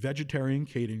in the vegetarian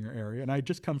catering area. And I had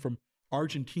just come from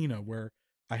Argentina where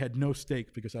I had no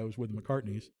steak because I was with the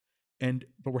McCartneys.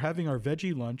 But we're having our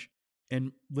veggie lunch.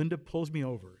 And Linda pulls me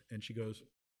over and she goes,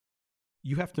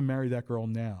 you have to marry that girl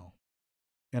now.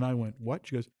 And I went, what?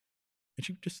 She goes, and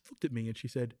she just looked at me and she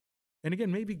said, and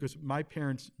again, maybe because my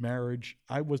parents' marriage,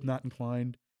 I was not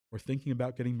inclined or thinking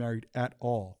about getting married at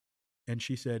all. And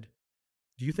she said,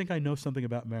 do you think I know something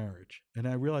about marriage? And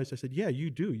I realized, I said, yeah, you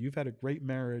do. You've had a great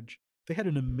marriage. They had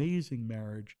an amazing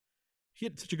marriage. He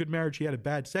had such a good marriage. He had a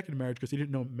bad second marriage because he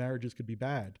didn't know marriages could be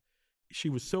bad. She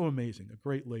was so amazing, a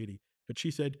great lady. But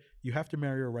she said, you have to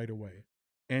marry her right away.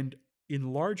 And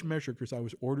in large measure, because I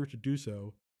was ordered to do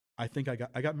so, I think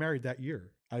I got married that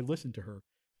year. I listened to her.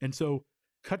 And so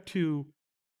cut to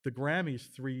the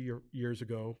Grammys 3 years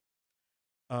ago,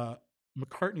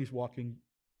 McCartney's walking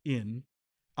in.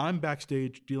 I'm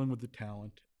backstage dealing with the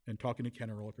talent and talking to Ken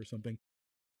Ehrlich or something.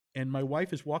 And my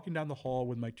wife is walking down the hall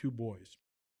with my 2 boys.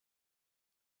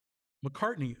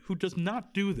 McCartney, who does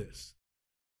not do this,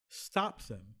 stops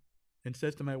them and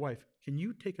says to my wife, can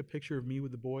you take a picture of me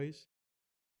with the boys?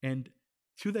 And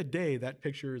to that day, that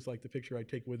picture is like the picture I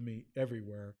take with me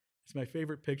everywhere. It's my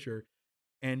favorite picture.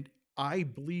 And I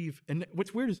believe, and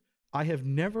what's weird is I have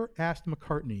never asked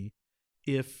McCartney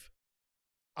if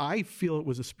I feel it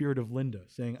was a spirit of Linda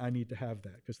saying I need to have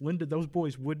that. Because Linda, those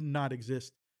boys would not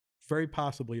exist, very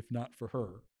possibly, if not for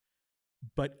her.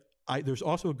 But there's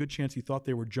also a good chance he thought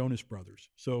they were Jonas Brothers.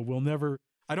 So we'll never,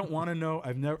 I don't want to know.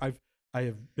 I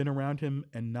have been around him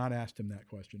and not asked him that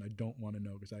question. I don't want to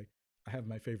know because I have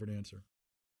my favorite answer.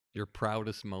 Your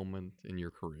proudest moment in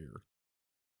your career?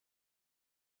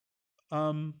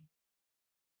 I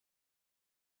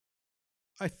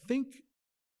think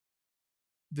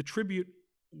the tribute,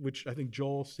 which I think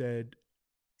Joel said,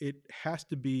 it has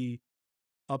to be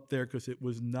up there because it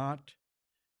was not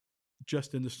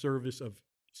just in the service of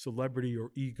celebrity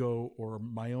or ego or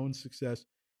my own success.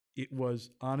 It was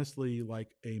honestly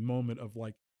like a moment of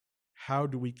like, how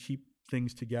do we keep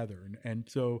things together? And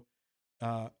so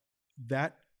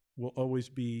that will always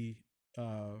be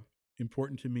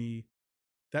important to me.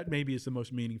 That maybe is the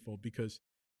most meaningful because,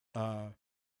 at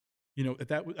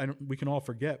that we can all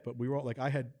forget, but we were all like, I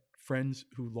had friends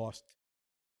who lost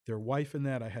their wife in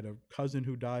that. I had a cousin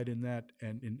who died in that,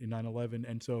 and in 9/11,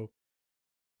 and so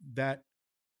that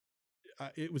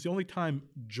it was the only time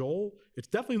Joel. It's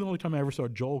definitely the only time I ever saw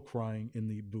Joel crying in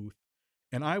the booth,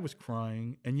 and I was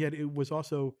crying, and yet it was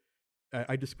also.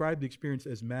 I described the experience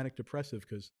as manic depressive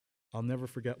because I'll never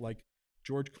forget, like,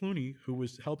 George Clooney, who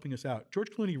was helping us out. George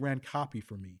Clooney ran copy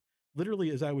for me. Literally,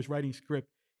 as I was writing script,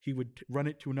 he would run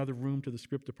it to another room to the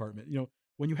script department.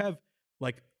 When you have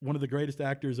like one of the greatest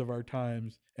actors of our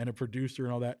times and a producer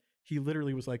and all that, he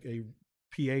literally was like a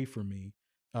PA for me.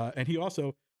 And he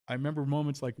also, I remember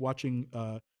moments like watching,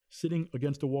 sitting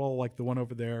against a wall like the one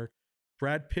over there.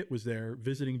 Brad Pitt was there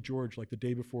visiting George like the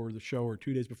day before the show or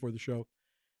 2 days before the show.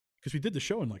 Because we did the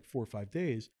show in like 4 or 5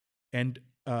 days. And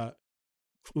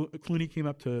Clooney came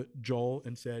up to Joel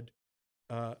and said,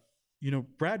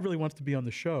 Brad really wants to be on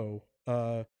the show.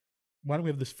 Why don't we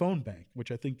have this phone bank,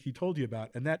 which I think he told you about.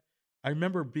 And that, I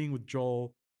remember being with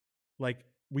Joel, like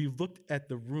we looked at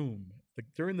the room, like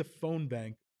during the phone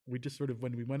bank, we just sort of,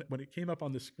 when it came up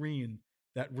on the screen,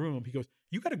 that room, he goes,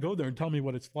 you got to go there and tell me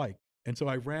what it's like. And so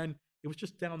I ran, it was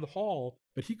just down the hall,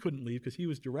 but he couldn't leave because he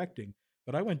was directing.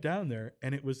 But I went down there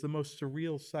and it was the most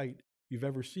surreal sight you've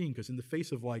ever seen, because in the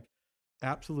face of like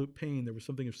absolute pain, there was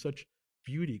something of such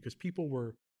beauty because people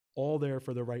were all there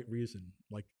for the right reason.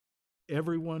 Like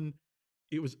everyone,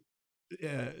 it was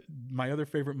my other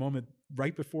favorite moment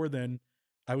right before then.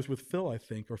 I was with Phil, I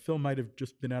think, or Phil might have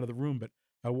just been out of the room, but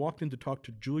I walked in to talk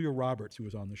to Julia Roberts, who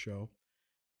was on the show.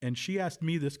 And she asked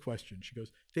me this question. She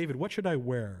goes, David, what should I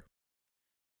wear?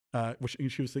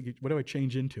 She was thinking, what do I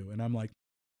change into? And I'm like,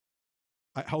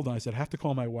 hold on. I said, I have to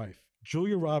call my wife.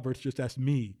 Julia Roberts just asked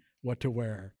me what to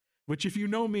wear, which if you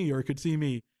know me or could see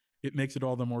me, it makes it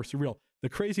all the more surreal. The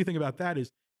crazy thing about that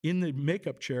is in the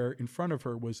makeup chair in front of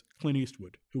her was Clint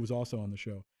Eastwood, who was also on the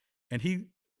show. And he,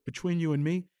 between you and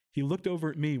me, he looked over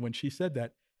at me when she said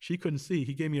that. She couldn't see.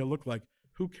 He gave me a look like,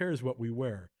 who cares what we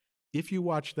wear? If you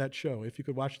watch that show, if you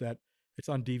could watch that, it's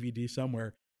on DVD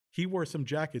somewhere. He wore some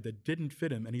jacket that didn't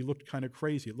fit him and he looked kind of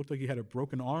crazy. It looked like he had a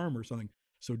broken arm or something.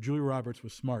 So Julia Roberts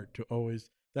was smart to always,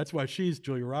 that's why she's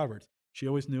Julia Roberts. She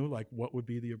always knew like what would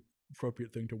be the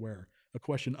appropriate thing to wear. A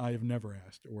question I have never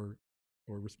asked or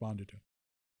responded to.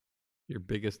 Your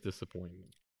biggest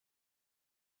disappointment?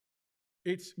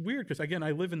 It's weird because, again,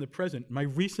 I live in the present. My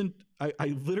recent,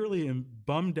 I literally am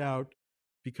bummed out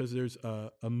because there's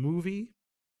a movie.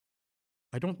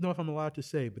 I don't know if I'm allowed to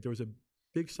say, but there was a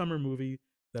big summer movie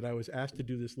that I was asked to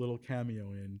do this little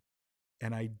cameo in.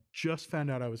 And I just found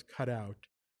out I was cut out.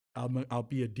 I'll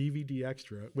be a DVD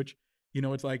extra, which,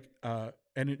 it's like,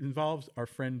 and it involves our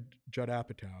friend Judd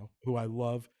Apatow, who I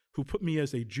love, who put me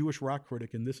as a Jewish rock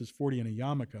critic in This Is 40 in a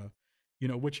yarmulke,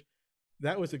 which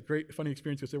that was a great, funny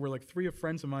experience because there were like 3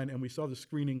 friends of mine and we saw the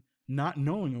screening not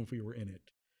knowing if we were in it.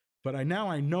 But I know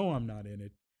I'm not in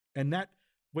it. And that,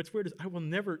 what's weird is I will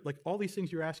never, like all these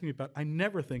things you're asking me about, I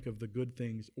never think of the good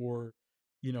things or,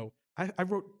 I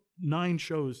wrote 9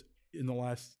 shows in the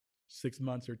last 6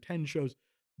 months or 10 shows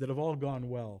that have all gone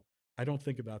well. I don't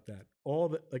think about that. All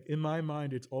that, like in my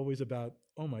mind, it's always about,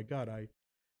 oh my God,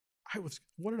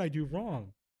 what did I do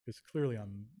wrong? Because clearly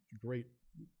I'm a great,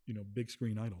 big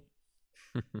screen idol.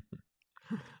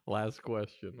 Last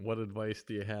question. What advice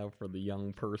do you have for the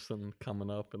young person coming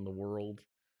up in the world,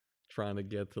 trying to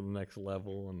get to the next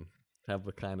level and have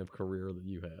the kind of career that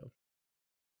you have?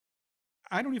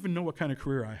 I don't even know what kind of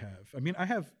career I have. I mean, I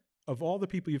have, of all the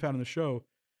people you've had on the show,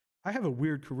 I have a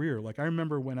weird career. Like I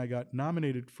remember when I got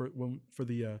nominated for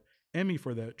the Emmy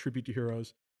for the Tribute to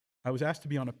Heroes, I was asked to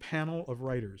be on a panel of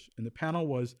writers. And the panel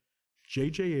was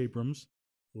J.J. Abrams,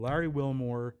 Larry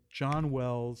Wilmore, John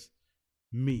Wells,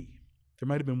 me. There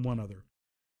might have been one other.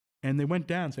 And they went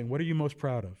down saying, what are you most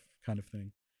proud of? Kind of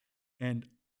thing. And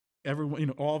everyone,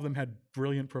 all of them had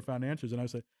brilliant, profound answers. And I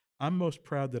was like, I'm most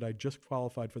proud that I just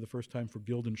qualified for the first time for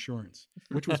Guild Insurance,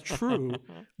 which was true.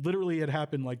 Literally, it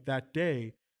happened like that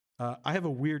day. I have a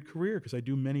weird career because I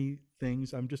do many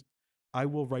things. I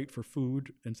will write for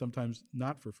food and sometimes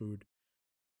not for food.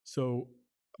 So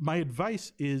my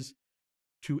advice is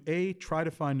to try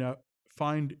to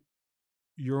find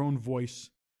your own voice.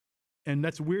 And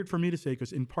that's weird for me to say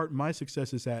because in part my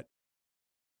success is that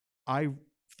I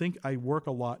think I work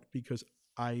a lot because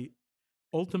I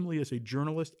ultimately as a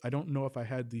journalist, I don't know if I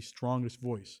had the strongest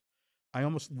voice. I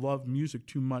almost love music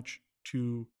too much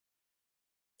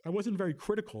I wasn't very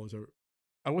critical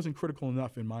I wasn't critical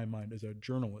enough in my mind as a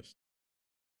journalist.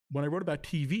 When I wrote about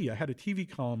TV, I had a TV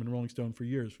column in Rolling Stone for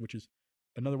years, which is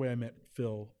another way I met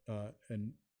Phil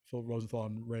and Phil Rosenthal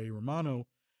and Ray Romano,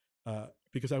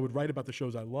 because I would write about the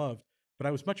shows I loved, but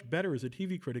I was much better as a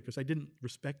TV critic because I didn't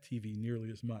respect TV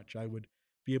nearly as much. I would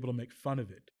be able to make fun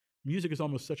of it. Music is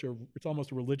almost it's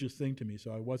almost a religious thing to me,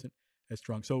 so I wasn't as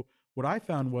strong. So what I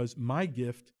found was my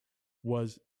gift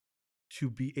was to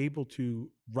be able to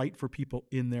write for people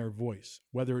in their voice,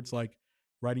 whether it's like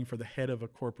writing for the head of a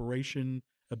corporation,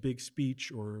 a big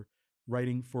speech, or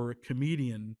writing for a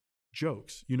comedian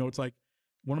jokes. You know, it's like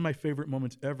one of my favorite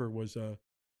moments ever was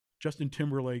Justin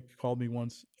Timberlake called me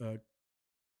once.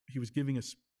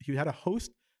 He had a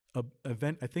host a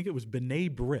event, I think it was B'nai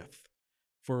B'rith,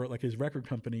 for like his record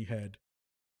company head.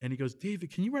 And he goes,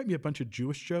 David, can you write me a bunch of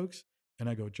Jewish jokes? And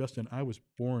I go, Justin, I was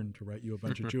born to write you a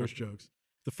bunch of Jewish jokes.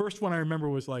 The first one I remember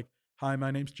was like, hi,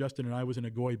 my name's Justin and I was in a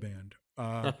goy band.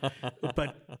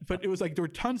 But it was like, there were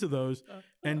tons of those.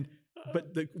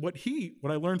 But what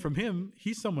I learned from him,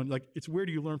 he's someone like, it's weird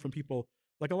you learn from people,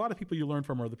 like a lot of people you learn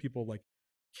from are the people like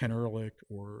Ken Ehrlich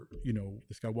or, you know,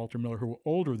 this guy Walter Miller who are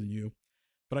older than you.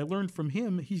 But I learned from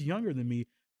him, he's younger than me,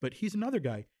 but he's another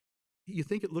guy. You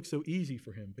think it looks so easy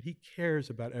for him, but he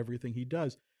cares about everything he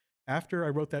does. After I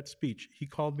wrote that speech, he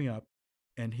called me up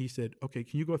and he said, okay,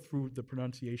 can you go through the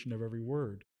pronunciation of every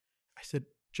word? I said,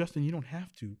 Justin, you don't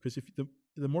have to, because if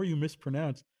the more you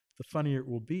mispronounce, the funnier it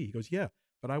will be. He goes, yeah,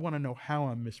 but I want to know how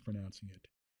I'm mispronouncing it.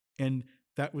 And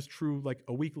that was true. Like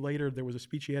a week later, there was a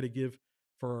speech he had to give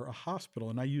for a hospital,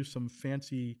 and I used some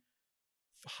fancy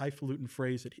highfalutin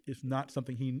phrase that is not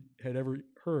something he had ever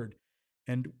heard.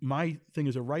 And my thing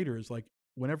as a writer is like,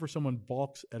 whenever someone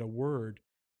balks at a word,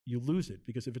 you lose it,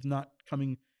 because if it's not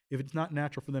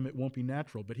natural for them, it won't be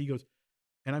natural. But he goes,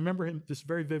 and I remember him this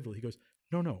very vividly. He goes,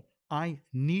 no, I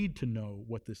need to know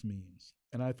what this means.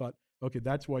 And I thought, okay,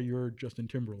 that's why you're Justin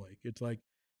Timberlake. It's like,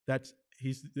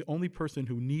 he's the only person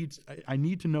who I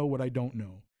need to know what I don't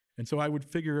know. And so I would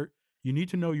figure you need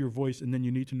to know your voice, and then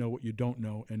you need to know what you don't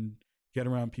know, and get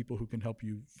around people who can help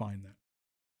you find that.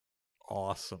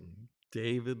 Awesome.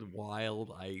 David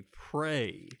Wild, I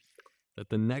pray that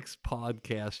the next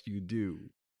podcast you do,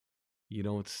 you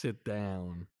don't sit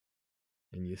down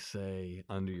and you say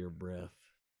under your breath,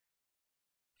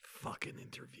 fucking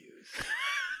interviews.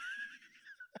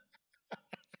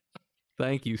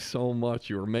 Thank you so much.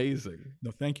 You're amazing.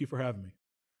 No, thank you for having me.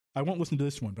 I won't listen to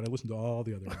this one, but I listen to all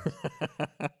the other ones.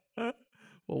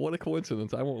 Well, what a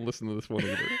coincidence. I won't listen to this one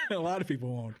either. A lot of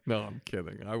people won't. No, I'm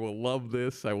kidding. I will love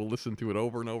this. I will listen to it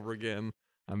over and over again.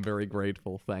 I'm very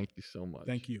grateful. Thank you so much.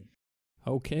 Thank you.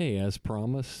 Okay, as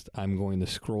promised, I'm going to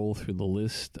scroll through the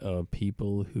list of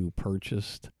people who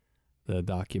purchased the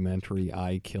documentary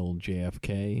I Killed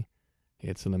JFK.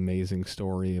 It's an amazing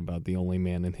story about the only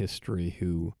man in history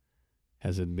who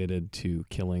has admitted to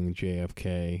killing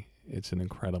JFK. It's an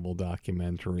incredible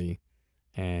documentary,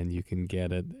 and you can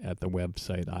get it at the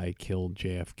website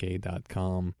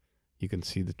ikilledjfk.com. You can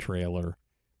see the trailer,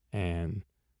 and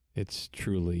it's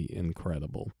truly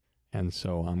incredible. And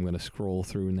so I'm going to scroll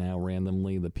through now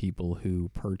randomly the people who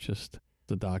purchased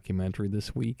the documentary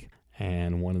this week,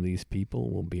 and one of these people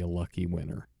will be a lucky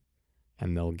winner.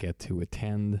 And they'll get to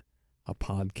attend a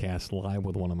podcast live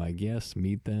with one of my guests,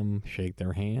 meet them, shake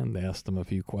their hand, ask them a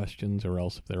few questions, or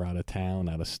else if they're out of town,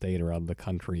 out of state, or out of the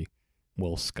country,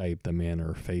 we'll Skype them in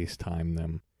or FaceTime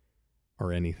them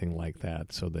or anything like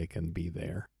that so they can be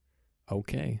there.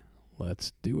 Okay,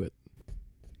 let's do it.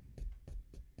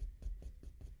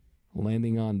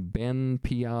 Landing on Ben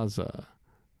Piazza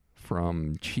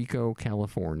from Chico,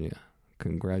 California.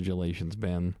 Congratulations,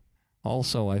 Ben.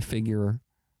 Also, I figure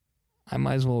I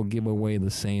might as well give away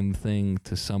the same thing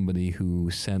to somebody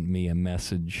who sent me a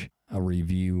message, a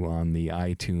review on the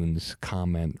iTunes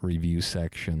comment review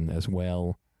section as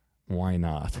well. Why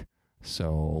not?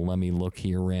 So let me look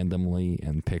here randomly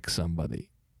and pick somebody.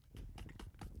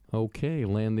 Okay,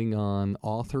 landing on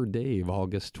Author Dave,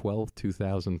 August 12th,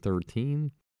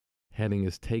 2013. Heading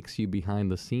is Takes You Behind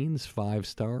the Scenes, 5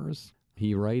 stars.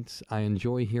 He writes, I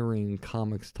enjoy hearing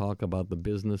comics talk about the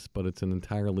business, but it's an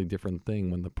entirely different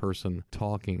thing when the person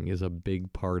talking is a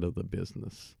big part of the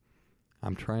business.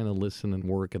 I'm trying to listen and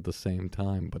work at the same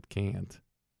time, but can't.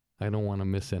 I don't want to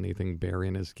miss anything Barry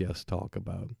and his guests talk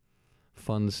about.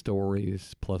 Fun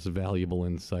stories plus valuable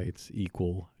insights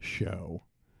equal show.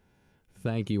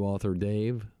 Thank you, Author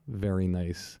Dave. Very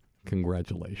nice.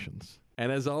 Congratulations.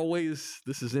 And as always,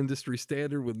 this is Industry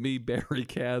Standard with me, Barry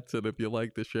Katz. And if you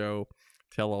like the show,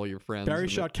 tell all your friends. Barry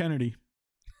shot Kennedy.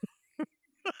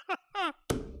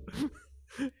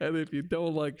 And if you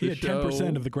don't like the show, he had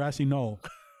 10% of the grassy knoll.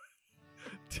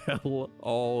 Tell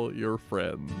all your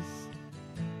friends.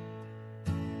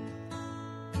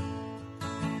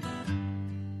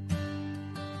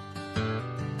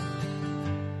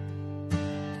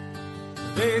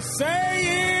 They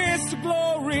say it's the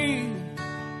glory.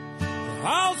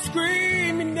 I'll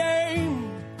scream your name,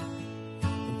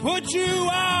 put you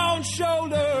on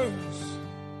shoulders,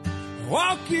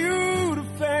 walk you to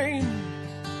fame.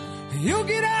 You'll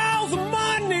get all the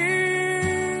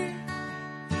money,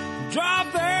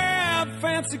 drive that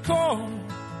fancy car.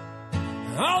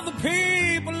 All the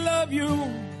people love you,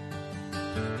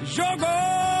 'cause you're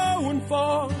going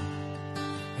far.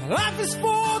 Life is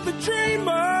for the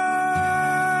dreamers,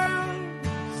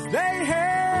 they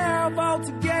have all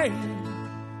to gain.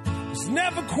 It's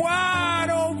never quite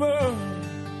over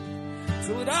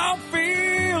till it all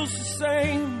feels the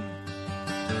same.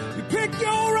 You pick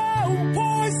your own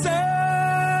poison,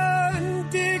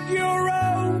 dig your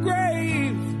own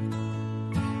grave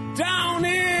down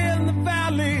in the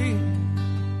valley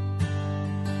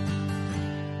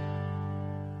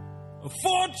of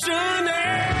fortune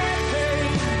and pain.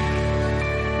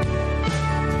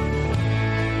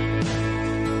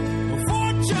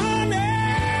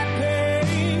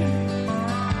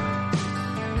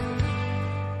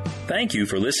 Thank you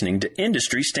for listening to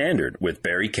Industry Standard with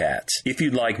Barry Katz. If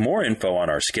you'd like more info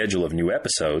on our schedule of new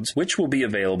episodes, which will be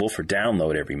available for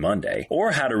download every Monday,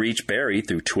 or how to reach Barry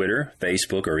through Twitter,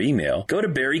 Facebook, or email, go to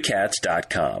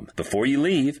barrykatz.com. Before you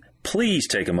leave, please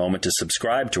take a moment to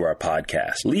subscribe to our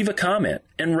podcast, leave a comment,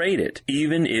 and rate it,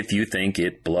 even if you think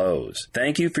it blows.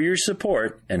 Thank you for your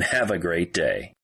support, and have a great day.